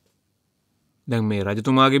ළමෙක්. දැන් මේ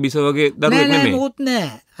රජතුමාගේ බිසවගේ දරුවෙක් නෙමෙයි. නෑ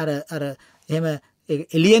නෑ අර එහෙම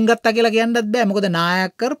එලියෙන් ගත්තා කියලා කියන්නත් බෑ. මොකද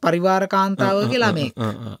නායකර් පරිවාර කාන්තාවගේ ළමෙක්.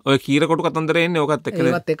 ඔය කීරකොටු කතන්දරේ එන්නේ ඔකත් එක්කද?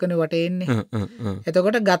 ඒවත් එක්කනේ වටේ එන්නේ.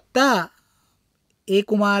 එතකොට ගත්තා ඒ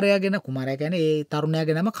කුමාරයා කියන්නේ ඒ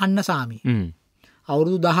තරුණයාගේ නම කන්නසාමි.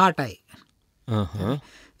 අවුරුදු 18යි.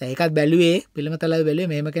 ඒකත් බැලුවේ පිළිමතලව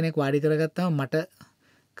බැලුවේ මෙහෙම කෙනෙක් වාඩි කරගත්තම මට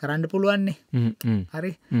කරන්න පුළුවන්නේ.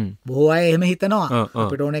 හරි. බොහෝ අය එහෙම හිතනවා.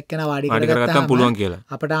 අපිට ඕන එක්කෙනා වාඩි කරගත්තාම පුළුවන් කියලා.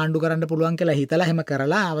 අපට ආණ්ඩු කරන්න පුළුවන් කියලා හිතලා එහෙම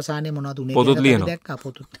කරලා අවසානයේ මොනවද උනේ කියලා දැක්කා.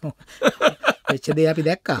 පොතුත් වෙච්ච දේ අපි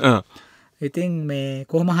දැක්කා. ඉතින් මේ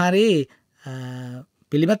කොහොම හරි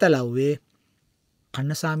පිළිමතලව්වේ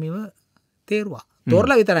කන්නසාමිව තේරුවා.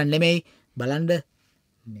 තෝරලා විතරක් නෙමෙයි බලන්න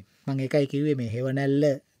මම ඒකයි කිව්වේ මේ හෙවණැල්ල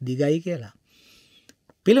දිගයි කියලා.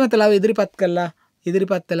 පිළිමතලාව ඉදිරිපත්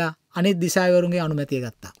කළා අනිත් දිසාවරුන්ගේ අනුමැතිය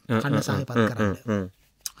ගත්තා. කන්නසාමි පත් කරන්න.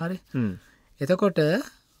 හරි. එතකොට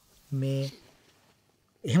මේ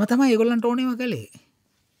එහෙම තමයි ඒගොල්ලන්ට ඕනේම කළේ.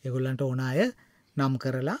 ඒගොල්ලන්ට ඕන අය නම්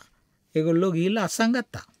කරලා ඒගොල්ලෝ ගිහිල්ලා අස්සන්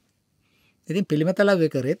ගත්තා. ඉතින්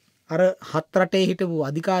පිළිමතලාවේ කරෙත් අර 7 රටේ හිටපු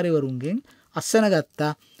අධිකාරිවරුන්ගෙන් අස්සන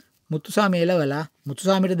ගත්තා. මුත්තුසාමි එලවලා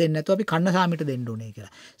මුත්තුසාමිට දෙන්නේ නැතුව අපි කන්නසාමිට දෙන්න ඕනේ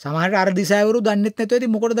කියලා. සමහරට අර දිසාවරු දන්නෙත් නැතුව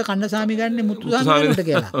ඉතින් මොකටද කන්නසාමි ගන්නේ මුත්තුසාමිට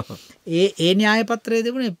කියලා. ඒ න්‍යාය පත්‍රයේ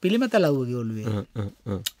තිබුණේ පිළිමතලව්වගේ ඔළුවේ.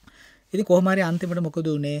 ඉතින් කොහොම හරි අන්තිමට මොකද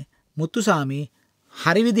උනේ? මුත්තුසාමි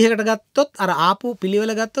හරි විදිහකට ගත්තොත් අර ආපු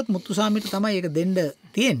පිළිවෙල ගත්තොත් මුත්තුසාමිට තමයි ඒක දෙන්න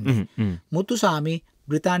තියෙන්නේ. මුත්තුසාමි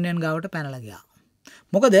බ්‍රිතාන්‍යයන් ගාවට පැනලා ගියා.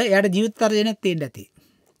 මොකද එයාට ජීවිත තර්ජනයක් තියෙන්න ඇති.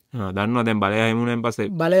 දන්නවා දැන් බලය අහිමි වුණාන් පස්සේ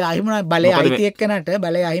බලය අහිමුණ බලය අයිති එක්කනට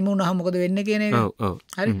බලය අහිමි වුණාම මොකද වෙන්නේ කියන එක.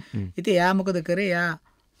 හරි. ඉතින් එයා මොකද කරේ? එයා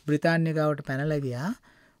බ්‍රිතාන්‍ය ගාවට පැනලා ගියා.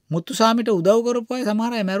 මුත්තුසාමිට උදව් කරපු අය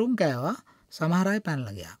සමහර අය මැරුම් කෑවා. සමහර අය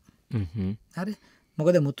පැනලා ගියා. හරි.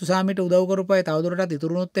 මොකද මුත්තුසාමිට උදව් කරපු අය තවදුරටත්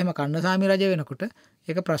ඉතුරුනොත් එහෙම කන්නසාමි රජ වෙනකොට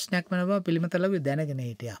ඒක ප්‍රශ්නයක් වෙන බව පිළිමතලව්වේ දැනගෙන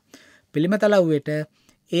හිටියා. පිළිමතලව්වෙට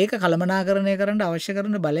ඒක කළමනාකරණය කරන්න අවශ්‍ය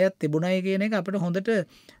කරන බලයක් තිබුණයි කියන එක අපිට හොඳට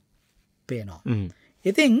පේනවා.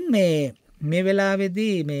 ඉතින් මේ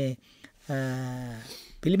වෙලාවේදී මේ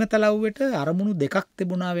පිළිමතලව්වට අරමුණු දෙකක්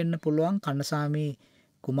තිබුණා වෙන්න පුළුවන්. කන්නසාමි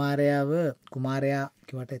කුමාරයා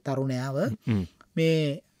කිවට තරුණයාව මේ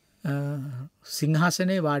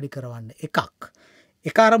සිංහාසනයේ වාඩි කරවන්න.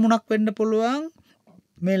 එක අරමුණක් වෙන්න පුළුවන්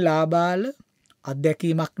මේ ලාබාල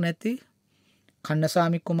අත්දැකීමක් නැති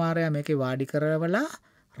කන්නසාමි කුමාරයා මේකේ වාඩි කරවලා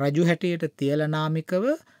රජු හැටියට තියලනාමිකව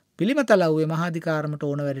පිළිමතලව්වේ මහාධිකාරමට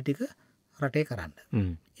ඕන වැඩ ටික රටේ කරන්න.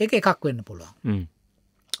 ඒක එකක් වෙන්න පුළුවන්.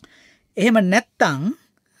 එහෙම නැත්තං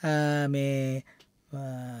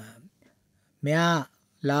මෙයා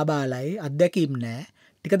ලාබාලයි අත්දැකීම් නෑ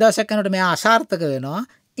ටික දවසක් යනකොට මෙයා අසාර්ථක වෙනවා.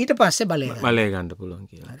 ඊට පස්සේ බලය ගන්න පුළුවන්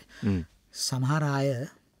කියලා. සමහර අය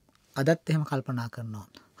අදත් එහෙම කල්පනා කරනවා.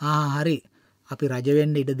 හරි අපි රජ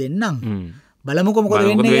වෙන්න ඉඩ දෙන්නම්. බලමුකෝ මොකද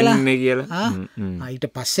වෙන්නේ කියලා. ඊට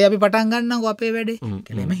පස්සේ අපි පටන් ගන්නකො අපේ වැඩේ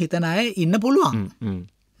කියලා එමෙ හිතන අය ඉන්න පුළුවන්.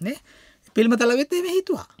 නේ? පිළිමතලවෙත් එහෙම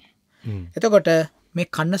හිතුවා. එතකොට මේ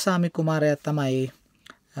කන්නසාමි කුමාරයා තමයි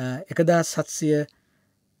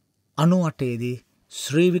 1798 දී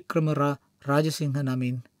ශ්‍රී වික්‍රම රාජසිංහ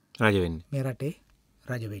නමින් රජ වෙන්නේ. මේ රටේ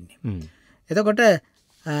රජ වෙන්නේ. එතකොට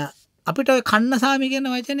අපිට ඔය කන්නසාමි කියන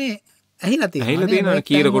වචනේ ඇහිලා තියෙනවා.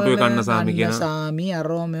 කීරකොටුවේ කන්නසාමි කියන. කන්නසාමි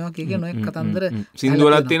අරෝ මේවා කියන ඔය කතන්දර සින්දු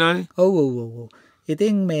වලත් තියෙනවානේ. ඔව්.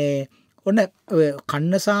 ඉතින් මේ ඔන්න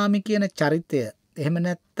කන්නසාමි කියන චරිතය එහෙම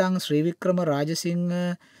නැත්තම් ශ්‍රී වික්‍රම රාජසිංහ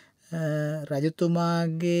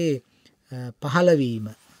රජතුමාගේ පහළවීම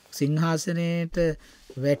සිංහාසනයට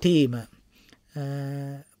වැටීම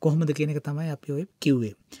කොහොමද කියන එක තමයි අපි ඔය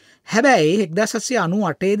කිව්වේ. හැබැයි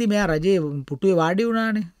 1798 දී මෙයා රජේ පුටුවේ වාඩි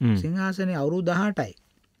වුණානේ. සිංහාසනේ අවුරුදු 18යි.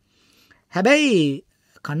 හැබැයි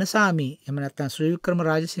කන්නසාමි එහෙම නැත්තම් ශ්‍රී වික්‍රම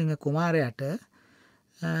රාජසිංහ කුමාරයාට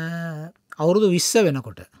අවුරුදු 20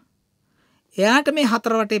 වෙනකොට එයාට මේ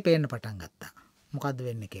හතර වටේ පේන්න පටන් ගත්තා. මොකද්ද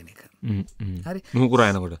වෙන්නේ කියන එක. හරි.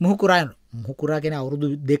 මුහුකුරා කියන අවුරුදු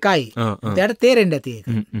 2යි. එයාට තේරෙන්න ඇති ඒක.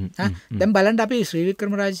 දැන් බලන්න අපි ශ්‍රී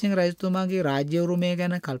වික්‍රම රාජසිංහ රජතුමාගේ රාජ්‍ය උරුමය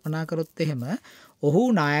ගැන කල්පනා කරොත් එහෙම ඔහු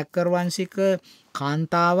නායකකර වංශික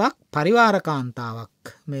කාන්තාවක් පරිවාර කාන්තාවක්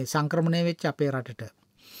මේ සංක්‍රමණය වෙච්ච අපේ රටට.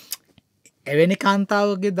 එවැනි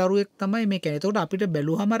කාන්තාවගේ දරුවෙක් තමයි මේ කියන්නේ. එතකොට අපිට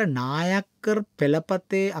බැලුවම අර නායකකර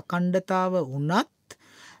පෙළපතේ අඛණ්ඩතාව වුණත්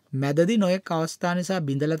මැදදී නොයෙක් අවස්ථා නිසා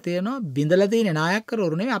බිඳලා තියෙනවා. බිඳලා තියෙන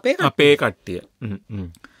නායකකරවරු නෙමෙයි අපේ කට්ටිය.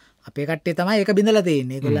 අපේ කට්ටිය තමයි ඒක බිඳලා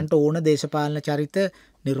තියෙන්නේ. ඒගොල්ලන්ට ඕන දේශපාලන චරිත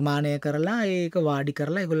නිර්මාණය කරලා ඒක වාඩි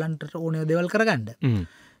කරලා ඒගොල්ලන්ට ඕන දේවල් කරගන්න.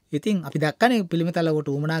 ඉතින් අපි දැක්කනේ පිළිමතලවට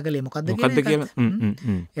උමනා කළේ මොකද්ද කියලා.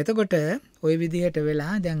 එතකොට ওই විදිහට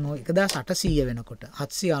වෙලා දැන් 1800 වෙනකොට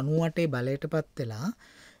 798 බලයටපත් වෙලා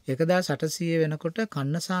 1800 වෙනකොට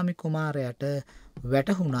කන්නසාමි කුමාරයාට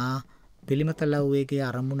වැටහුණා පිළිමතලව්වේගේ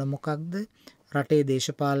අරමුණ මොකක්ද? රටේ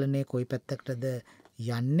දේශපාලනයේ කොයි පැත්තකටද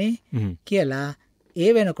යන්නේ කියලා ඒ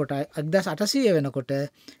වෙනකොට 1800 වෙනකොට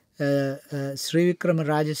ශ්‍රී වික්‍රම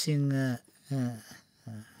රාජසිංහ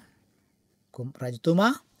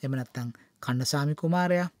රජතුමා එහෙම නැත්නම් කන්නසාමි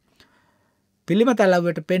කුමාරයා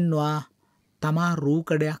පිළිමතලව්වට පෙන්නවා තමා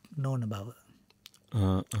රූකඩයක් නොවන බව.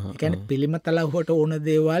 ඒ කියන්නේ පිළිමතලව්වට ඕන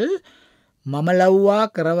දේවල් මම ලව්වා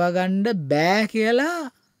කරවගන්න බෑ කියලා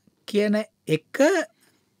කියන එක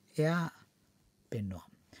එයා පෙන්නවා.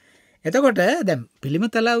 එතකොට දැන්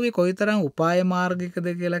පිළිමතලව්වේ කොයිතරම් උපාය මාර්ගිකද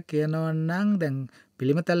කියලා කියනවනම් දැන්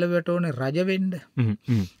පිළිමතලව්වට ඕනේ රජ වෙන්න.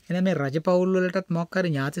 එහෙනම් මේ රජ පවුල් වලටත් මොකක් හරි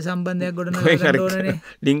ඥාති සම්බන්ධයක් ගොඩනගන්න ඕනනේ.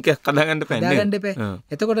 ලින්ක් එකක් හදාගන්න බෑ.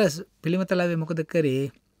 එතකොට පිළිමතලව්වේ මොකද කරේ?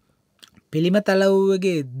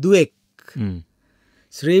 පිළිමතලව්වගේ දුවෙක්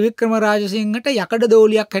ශ්‍රී වික්‍රම රාජසිංහට යකඩ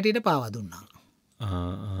දෝලියක් හැටියට පාවා දුන්නා.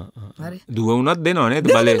 දුව වුණත් දෙනවා නේද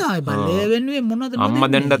බලය? බලය වෙනුවෙන් මොනවද අම්මා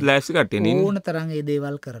දැන්වත් ලෑස්ති කට්ටිය නේ. ඕන තරම් ඒ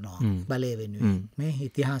දේවල් කරනවා බලය වෙනුවෙන්. මේ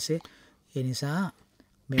ඉතිහාසයේ ඒ නිසා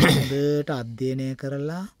මේ හොඳට අධ්‍යයනය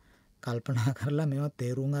කරලා කල්පනා කරලා මේවා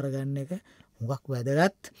තේරුම් අරගන්න එක හුඟක්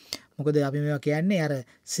වැදගත්. මොකද අපි මේවා කියන්නේ අර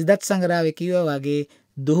සිදත් සංග්‍රහයේ කිව්වා වගේ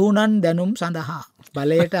දුහුණන් දැනුම් සඳහා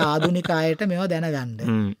බලයට ආධුනික අයට මේවා දැනගන්න.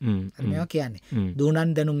 මේවා කියන්නේ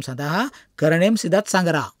දුහුණන් දැනුම් සඳහා කරණෙම් සිදත්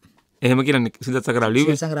සංග්‍රහ. එහෙම කියන්නේ සිදත් සංග්‍රහ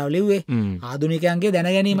ලිව්වේ ආධුනිකයන්ගේ දැන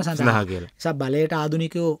ගැනීම සඳහා කියලා. නිසා බලයට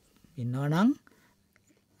ආධුනිකයෝ ඉන්නවා නම්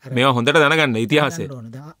මේවා හොඳට දැනගන්න ඉතිහාසය.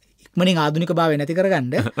 ඉක්මනින් ආධුනික භාවය නැති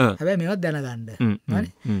කරගන්න හැබැයි මේවත් දැනගන්න හරි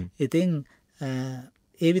ඉතින්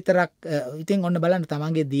ඒ විතරක් ඉතින් ඔන්න බලන්න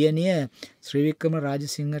තමන්ගේ දියණිය ශ්‍රී වික්‍රම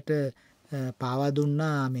රාජසිංහට පාවා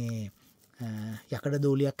දුන්නා මේ යකඩ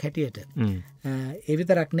දෝලියක් හැටියට ඒ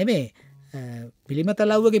විතරක් නෙමේ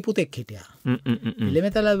පිළිමතලව්වගේ පුතෙක් හිටියා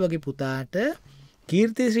පිළිමතලව්වගේ පුතාට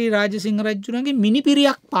කීර්තිශ්‍රී රාජසිංහ රජුණන්ගේ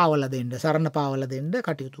මිනිපිරියක් පාවල දෙන්න සරණ පාවල දෙන්න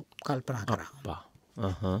කටයුතු කල්පනා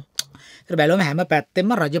කරා බැලුවම හැම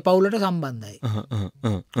පැත්තෙම රජ පවුලට සම්බන්ධයි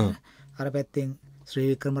අර පැත්තෙන් ශ්‍රී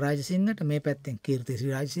වික්‍රම රාජසිංහට මේ පැත්තෙන්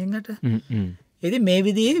කීර්තිශ්‍රී රාජසිංහට ඉතින් මේ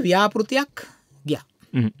විදිහේ ව්‍යාපෘතියක්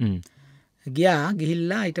ගියා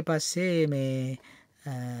ගිහිල්ලා ඊට පස්සේ මේ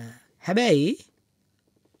හැබැයි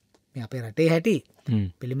මේ අපේ රටේ හැටි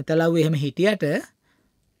පිළිමතලව්වේ එහෙම හිටියට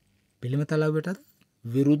පිළිමතලව්වටත්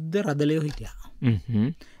විරුද්ධ රදලයෝ හිටියා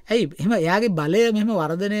ඇයි එහෙම එයාගේ බලය මෙහෙම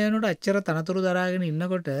වර්ධනය වෙනකොට අච්චර තනතුරු දරාගෙන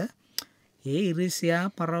ඉන්නකොට ඒ ඉරිසියා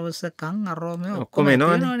පරවසකම් අරෝම ඔක්කොම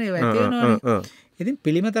එනවනේ ඉතින්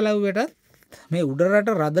පිළිමතලව්වටත් මේ උඩරට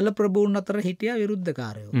රදල ප්‍රභූන් අතර හිටියා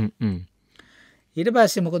විරුද්ධකාරයෝ ඊට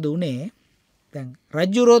පස්සේ මොකද උනේ දැන්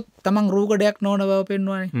රජ්ජුරුවොත් තමන් රූකඩයක් නොවන බව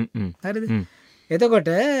පෙන්වන්නේ හරිද එතකොට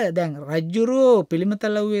දැන් රජ්ජුරුවෝ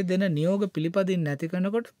පිළිමතලව්වේ දෙන නියෝග පිළිපදින් නැති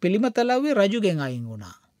කරනකොට පිළිමතලව්වේ රජුගෙන් අයින්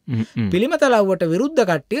වුණා පිළිමතලව්වට විරුද්ධ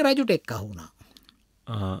කට්ටිය රජුට එක්කහු වුණා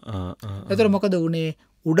එතකොට මොකද උනේ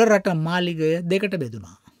උඩරට මාලිගය දෙකට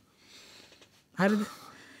බෙදුණා හරිද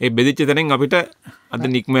ඒ බෙදිච්ච තැනින් අපිට අද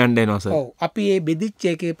නික්ම යන්න එනවා සර් ඔව් අපි මේ බෙදිච්ච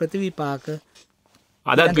එකේ ප්‍රතිවිපාක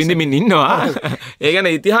අදත් විඳමින් ඉන්නවා ඒ ගැන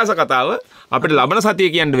ඉතිහාස කතාව අපිට ලබන සතිය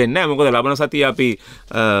කියන්න වෙන්නේ නැහැ මොකද ලබන සතිය අපි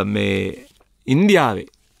මේ ඉන්දියාවේ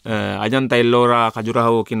අජන්ත එල්ලෝරා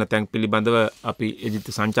කජුරාහෝ කියන තැන් පිළිබඳව අපි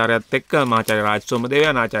එජිප්තු සංචාරයත් එක්ක මාචාර්ය රාජ්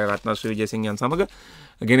සෝමදේවයා ආචාර්ය රත්නශ්‍රී විජේසිංහයන් සමග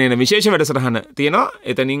ගෙනෙන විශේෂ වැඩසටහන තියෙනවා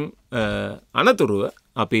එතනින් අනතුරුව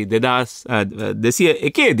අපි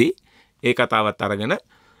 2201 දී ඒ කතාවත් අරගෙන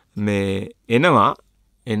මේ එනවා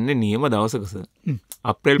එන්නේ නියම දවසක සර්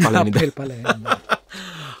අප්‍රේල් 1 වෙනිදා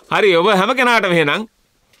හරි ඔබ හැම කෙනාටම එහෙනම්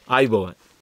ආයිබෝවන්